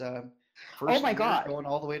Knights. First my year God. going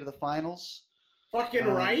all the way to the finals. Fucking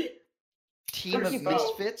right. Team They're of so-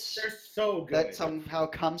 misfits They're so good. that somehow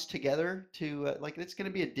comes together to like it's going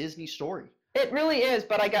to be a Disney story. It really is,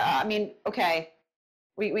 but I mean, okay.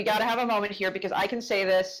 We got to have a moment here because I can say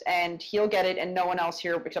this and he'll get it and no one else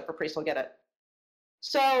here except for Priest will get it.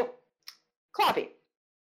 So, Cloppy,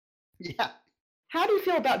 Yeah. how do you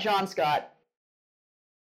feel about John Scott?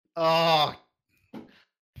 Oh,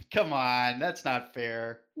 come on. That's not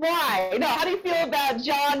fair. Why? No, how do you feel about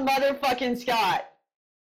John motherfucking Scott?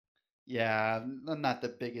 Yeah, I'm not the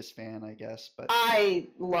biggest fan, I guess, but I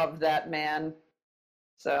love that man.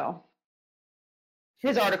 So,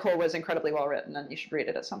 his article was incredibly well written and you should read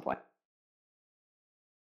it at some point.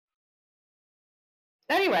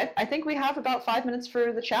 Anyway, I think we have about 5 minutes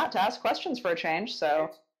for the chat to ask questions for a change, so.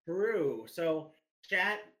 It's true. So,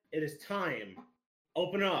 chat, it is time.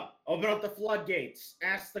 Open up the floodgates,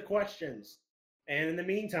 ask the questions. And in the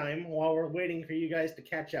meantime, while we're waiting for you guys to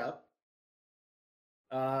catch up,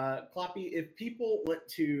 Cloppy, if people want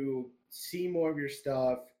to see more of your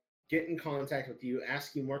stuff, get in contact with you,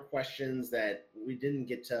 ask you more questions that we didn't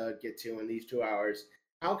get to in these 2 hours,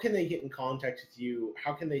 how can they get in contact with you?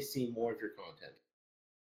 How can they see more of your content?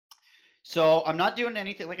 so I'm not doing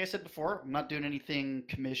anything, like I said before, I'm not doing anything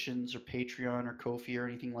commissions or Patreon or Ko-fi or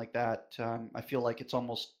anything like that. I feel like it's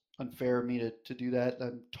almost unfair of me to do that.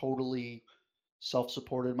 I'm totally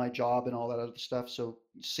self-supported my job and all that other stuff. So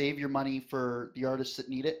save your money for the artists that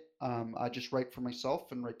need it. I just write for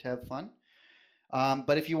myself and write to have fun.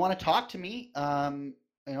 But if you want to talk to me, you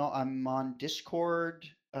know, I'm on Discord.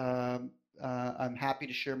 I'm happy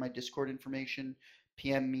to share my Discord information.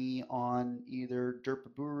 PM me on either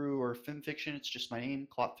Derpaburu or FimFiction. It's just my name,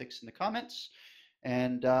 Clopfics, in the comments.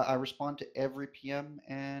 And I respond to every PM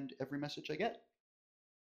and every message I get.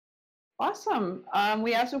 Awesome.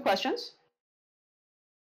 We have some questions.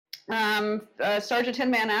 Sergeant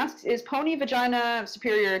Tinman asks, is pony vagina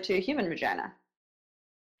superior to human vagina?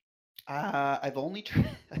 I've only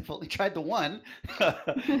tried the one.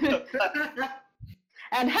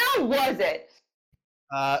 And how was it?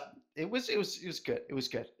 It was good. It was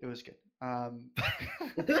good. Very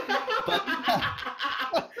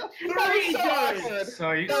good.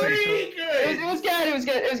 So you, Very good.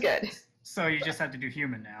 It was good. so you just have to do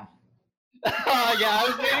human now. Yeah, I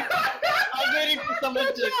was waiting for someone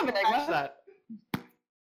to catch that.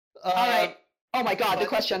 All right. Oh my God, the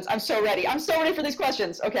questions. I'm so ready for these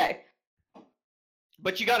questions. Okay.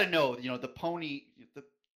 But you got to know, you know, the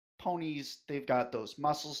ponies, they've got those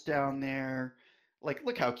muscles down there. Like,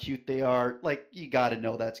 look how cute they are. Like, you got to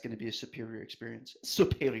know that's going to be a superior experience. So,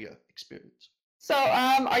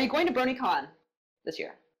 are you going to BronyCon this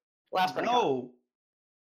year? Last BronyCon?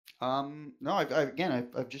 No.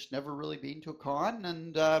 I've just never really been to a con,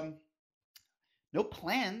 and no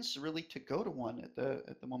plans really to go to one at the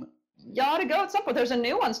moment. You ought to go at some point. There's a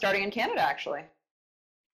new one starting in Canada, actually.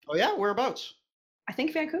 Oh yeah, whereabouts? I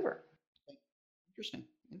think Vancouver. Interesting.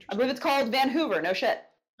 I believe it's called Vancouver. No shit.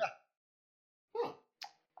 Yeah.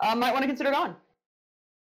 Huh. Might want to consider going.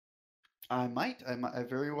 I might. I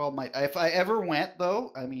very well might. If I ever went,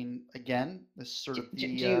 though, I mean, again, this is sort of Do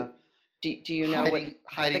you know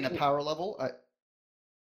hiding the power level.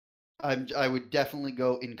 I would definitely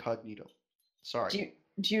go incognito. Sorry.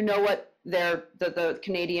 Do you know what the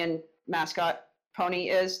Canadian mascot pony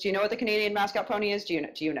is? Do you know what the Canadian mascot pony is? Do you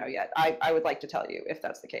know yet? I would like to tell you if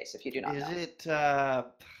that's the case. If you do not know. Is it?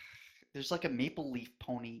 There's like a maple leaf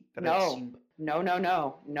pony that No. I've seen. No.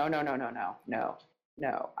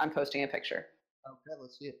 I'm posting a picture. Okay,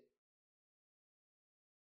 let's see it.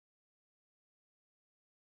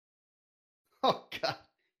 Oh God,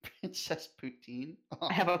 Princess Poutine. Oh.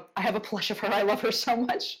 I have a plush of her. I love her so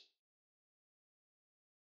much.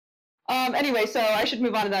 Anyway, so I should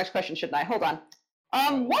move on to the next question, shouldn't I? Hold on.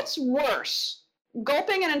 What's worse,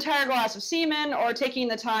 gulping an entire glass of semen or taking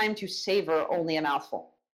the time to savor only a mouthful?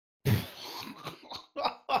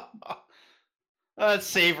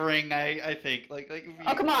 Savoring, I think. Like.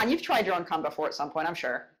 Oh come on, you've tried your own cum before at some point, I'm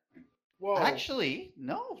sure. Whoa. Actually,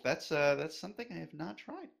 no. That's something I have not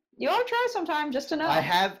tried. You ought to try sometime just to know. I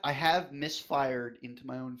have misfired into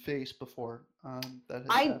my own face before.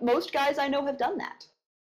 Most guys I know have done that.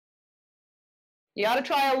 You ought to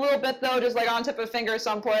try a little bit though, just like on tip of a finger at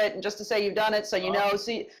some point, and just to say you've done it, so you know,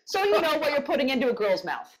 so you know what you're putting into a girl's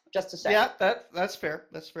mouth. Just to say. Yeah, that's fair.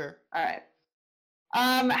 That's fair. All right.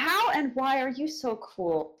 How and why are you so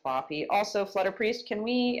cool, Cloppy? Also, Flutter Priest, can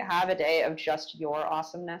we have a day of just your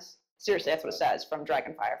awesomeness? Seriously, that's what it says from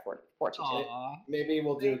Dragonfire 422. Maybe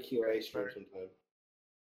we'll do a QA stream sometime.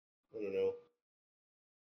 I don't know.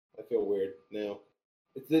 I feel weird now.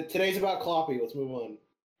 Today's about Cloppy. Let's move on.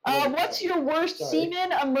 What's your worst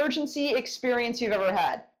semen emergency experience you've ever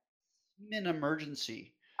had? Semen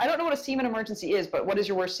emergency. I don't know what a semen emergency is, but what is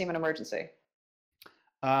your worst semen emergency?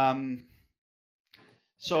 So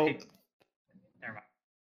Never mind.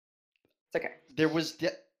 It's okay. There's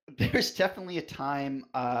definitely a time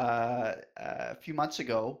a few months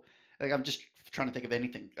ago, like I'm just trying to think of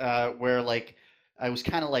anything, where like I was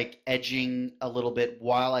kind of like edging a little bit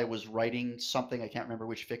while I was writing something. I can't remember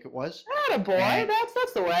which fic it was. Attaboy, And-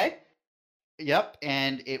 that's the way. Yep,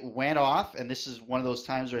 and it went off, and this is one of those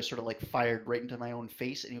times where I sort of like fired right into my own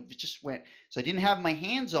face, and it just went. So I didn't have my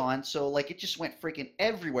hands on, so like it just went freaking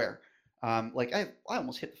everywhere. Like I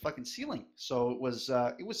almost hit the fucking ceiling. So it's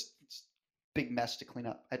a big mess to clean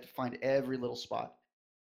up. I had to find every little spot.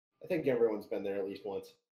 I think everyone's been there at least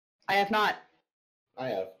once. I have not. I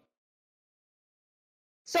have.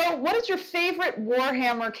 So, what is your favorite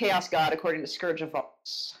Warhammer Chaos God according to Scourge of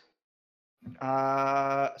Vox?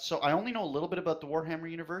 So I only know a little bit about the Warhammer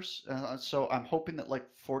universe. So I'm hoping that like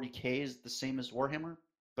 40K is the same as Warhammer,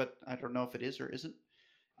 but I don't know if it is or isn't.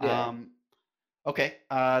 Yeah. Okay.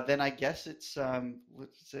 Then I guess it's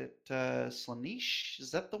what's it? Slaanesh? Is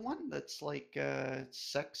that the one that's like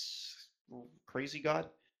sex crazy god?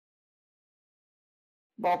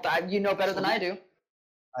 Well, you know better than I do.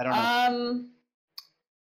 I don't know.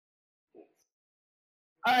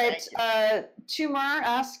 All right. Tumor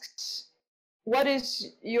asks, what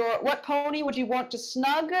pony would you want to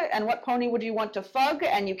snug, and what pony would you want to fug?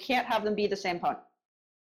 And you can't have them be the same pony.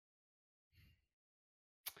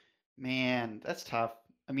 Man, that's tough.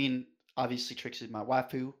 I mean, obviously Trixie's my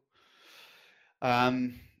waifu.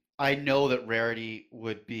 I know that Rarity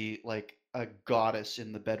would be like a goddess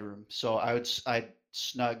in the bedroom, so I'd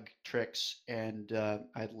snug Trix and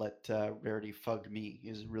I'd let Rarity fug me.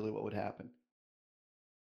 Is really what would happen.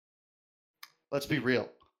 Let's be real.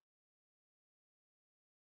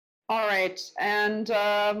 All right, and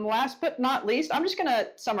last but not least, I'm just gonna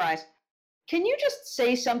summarize. Can you just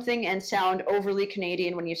say something and sound overly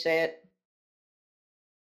Canadian when you say it?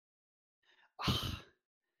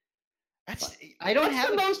 What's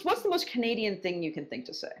the most Canadian thing you can think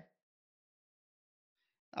to say?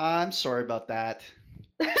 I'm sorry about that.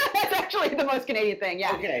 That's actually the most Canadian thing,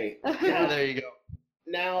 yeah. Okay. Yeah, there you go.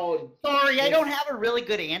 Now, Sorry, I don't have a really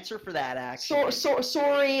good answer for that, actually.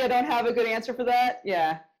 Sorry, I don't have a good answer for that.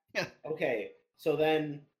 Yeah. okay. So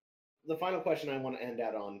then, the final question I want to end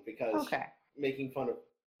out on, because making fun of,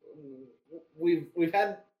 we've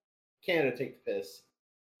had Canada take the piss,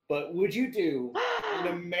 but would you do an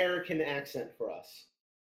American accent for us?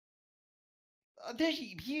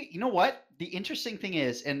 You know what? The interesting thing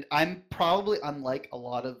is, and I'm probably unlike a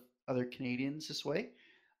lot of other Canadians this way.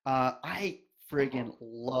 I friggin'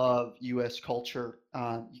 love U.S. culture.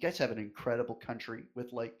 You guys have an incredible country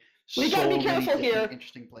with like we so gotta be many careful here.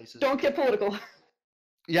 interesting places. Don't get political.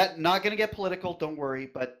 Yeah, not gonna get political. Don't worry.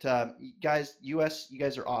 But guys, U.S., you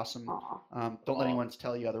guys are awesome. Don't let anyone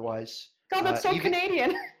tell you otherwise. God, that's so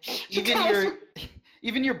Canadian.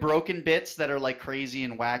 Even your broken bits that are like crazy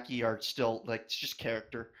and wacky are still like it's just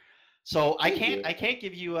character. So I can't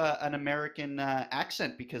give you an American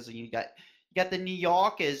accent because you got the New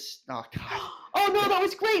York as oh god. Oh no, that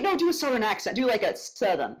was great. No, do a southern accent. Do like a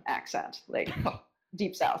southern accent, like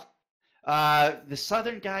deep south. The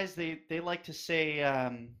southern guys they like to say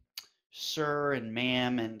sir and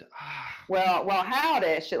ma'am and well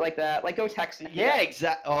howdy, shit like that. Like go Texan. Yeah,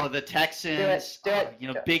 exactly. Oh, the Texans. Do it. You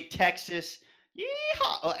know, big Texas.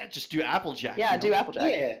 Yeehaw. Oh, just do Applejack. Yeah, do Applejack.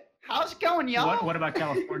 Yeah. How's it going, y'all? What about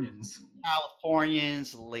Californians?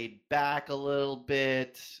 Californians laid back a little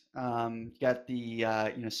bit. You got the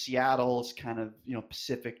Seattle's kind of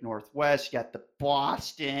Pacific Northwest. You got the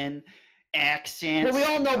Boston accents. Well,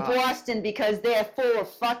 we all know Boston because they're full of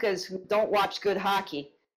fuckers who don't watch good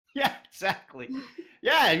hockey. Yeah, exactly.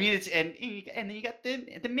 Yeah, I mean it's and then you got the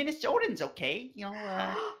Minnesotans, okay?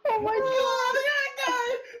 Oh my god!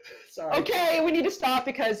 Sorry. Okay, we need to stop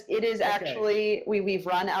because it is actually we've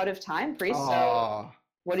run out of time, Priest. So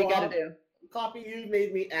what do you got to do? Cloppy, you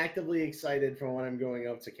made me actively excited for when I'm going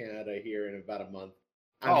up to Canada here in about a month.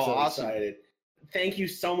 I'm so awesome. excited. Thank you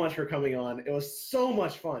so much for coming on. It was so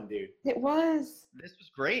much fun, dude. It was. This was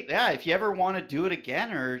great. Yeah, if you ever want to do it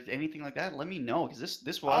again or anything like that, let me know because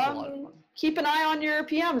this was a lot of fun. Keep an eye on your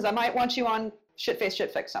PMs. I might want you on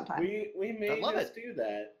Shitfix sometime. We may just do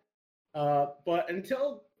that. But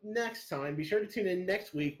until next time, be sure to tune in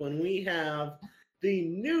next week when we have the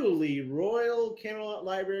newly Royal Camelot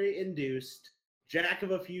Library induced Jack of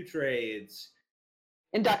a Few Trades.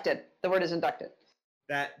 Inducted. The word is inducted.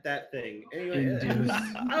 That thing. Anyway, Induce.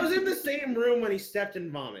 I was in the same room when he stepped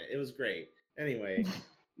in vomit. It was great. Anyway.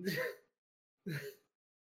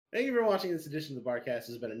 Thank you for watching this edition of the Barcast. This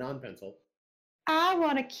has been a non-pencil. I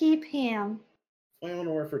want to keep him. Flame on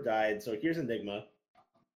Warfare died, so here's Enigma.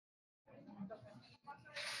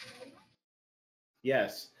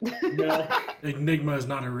 Yes. No. Enigma is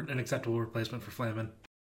not an acceptable replacement for Flamin.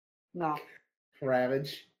 No.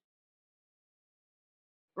 Ravage.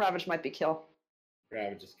 Ravage might be kill.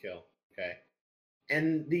 Ravage is kill. Okay.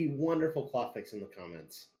 And the wonderful Clopfics in the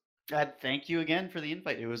comments. Thank you again for the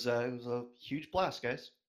invite. It was a huge blast,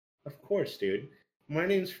 guys. Of course, dude. My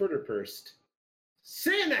name's Fritterpurst.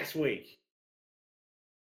 See you next week!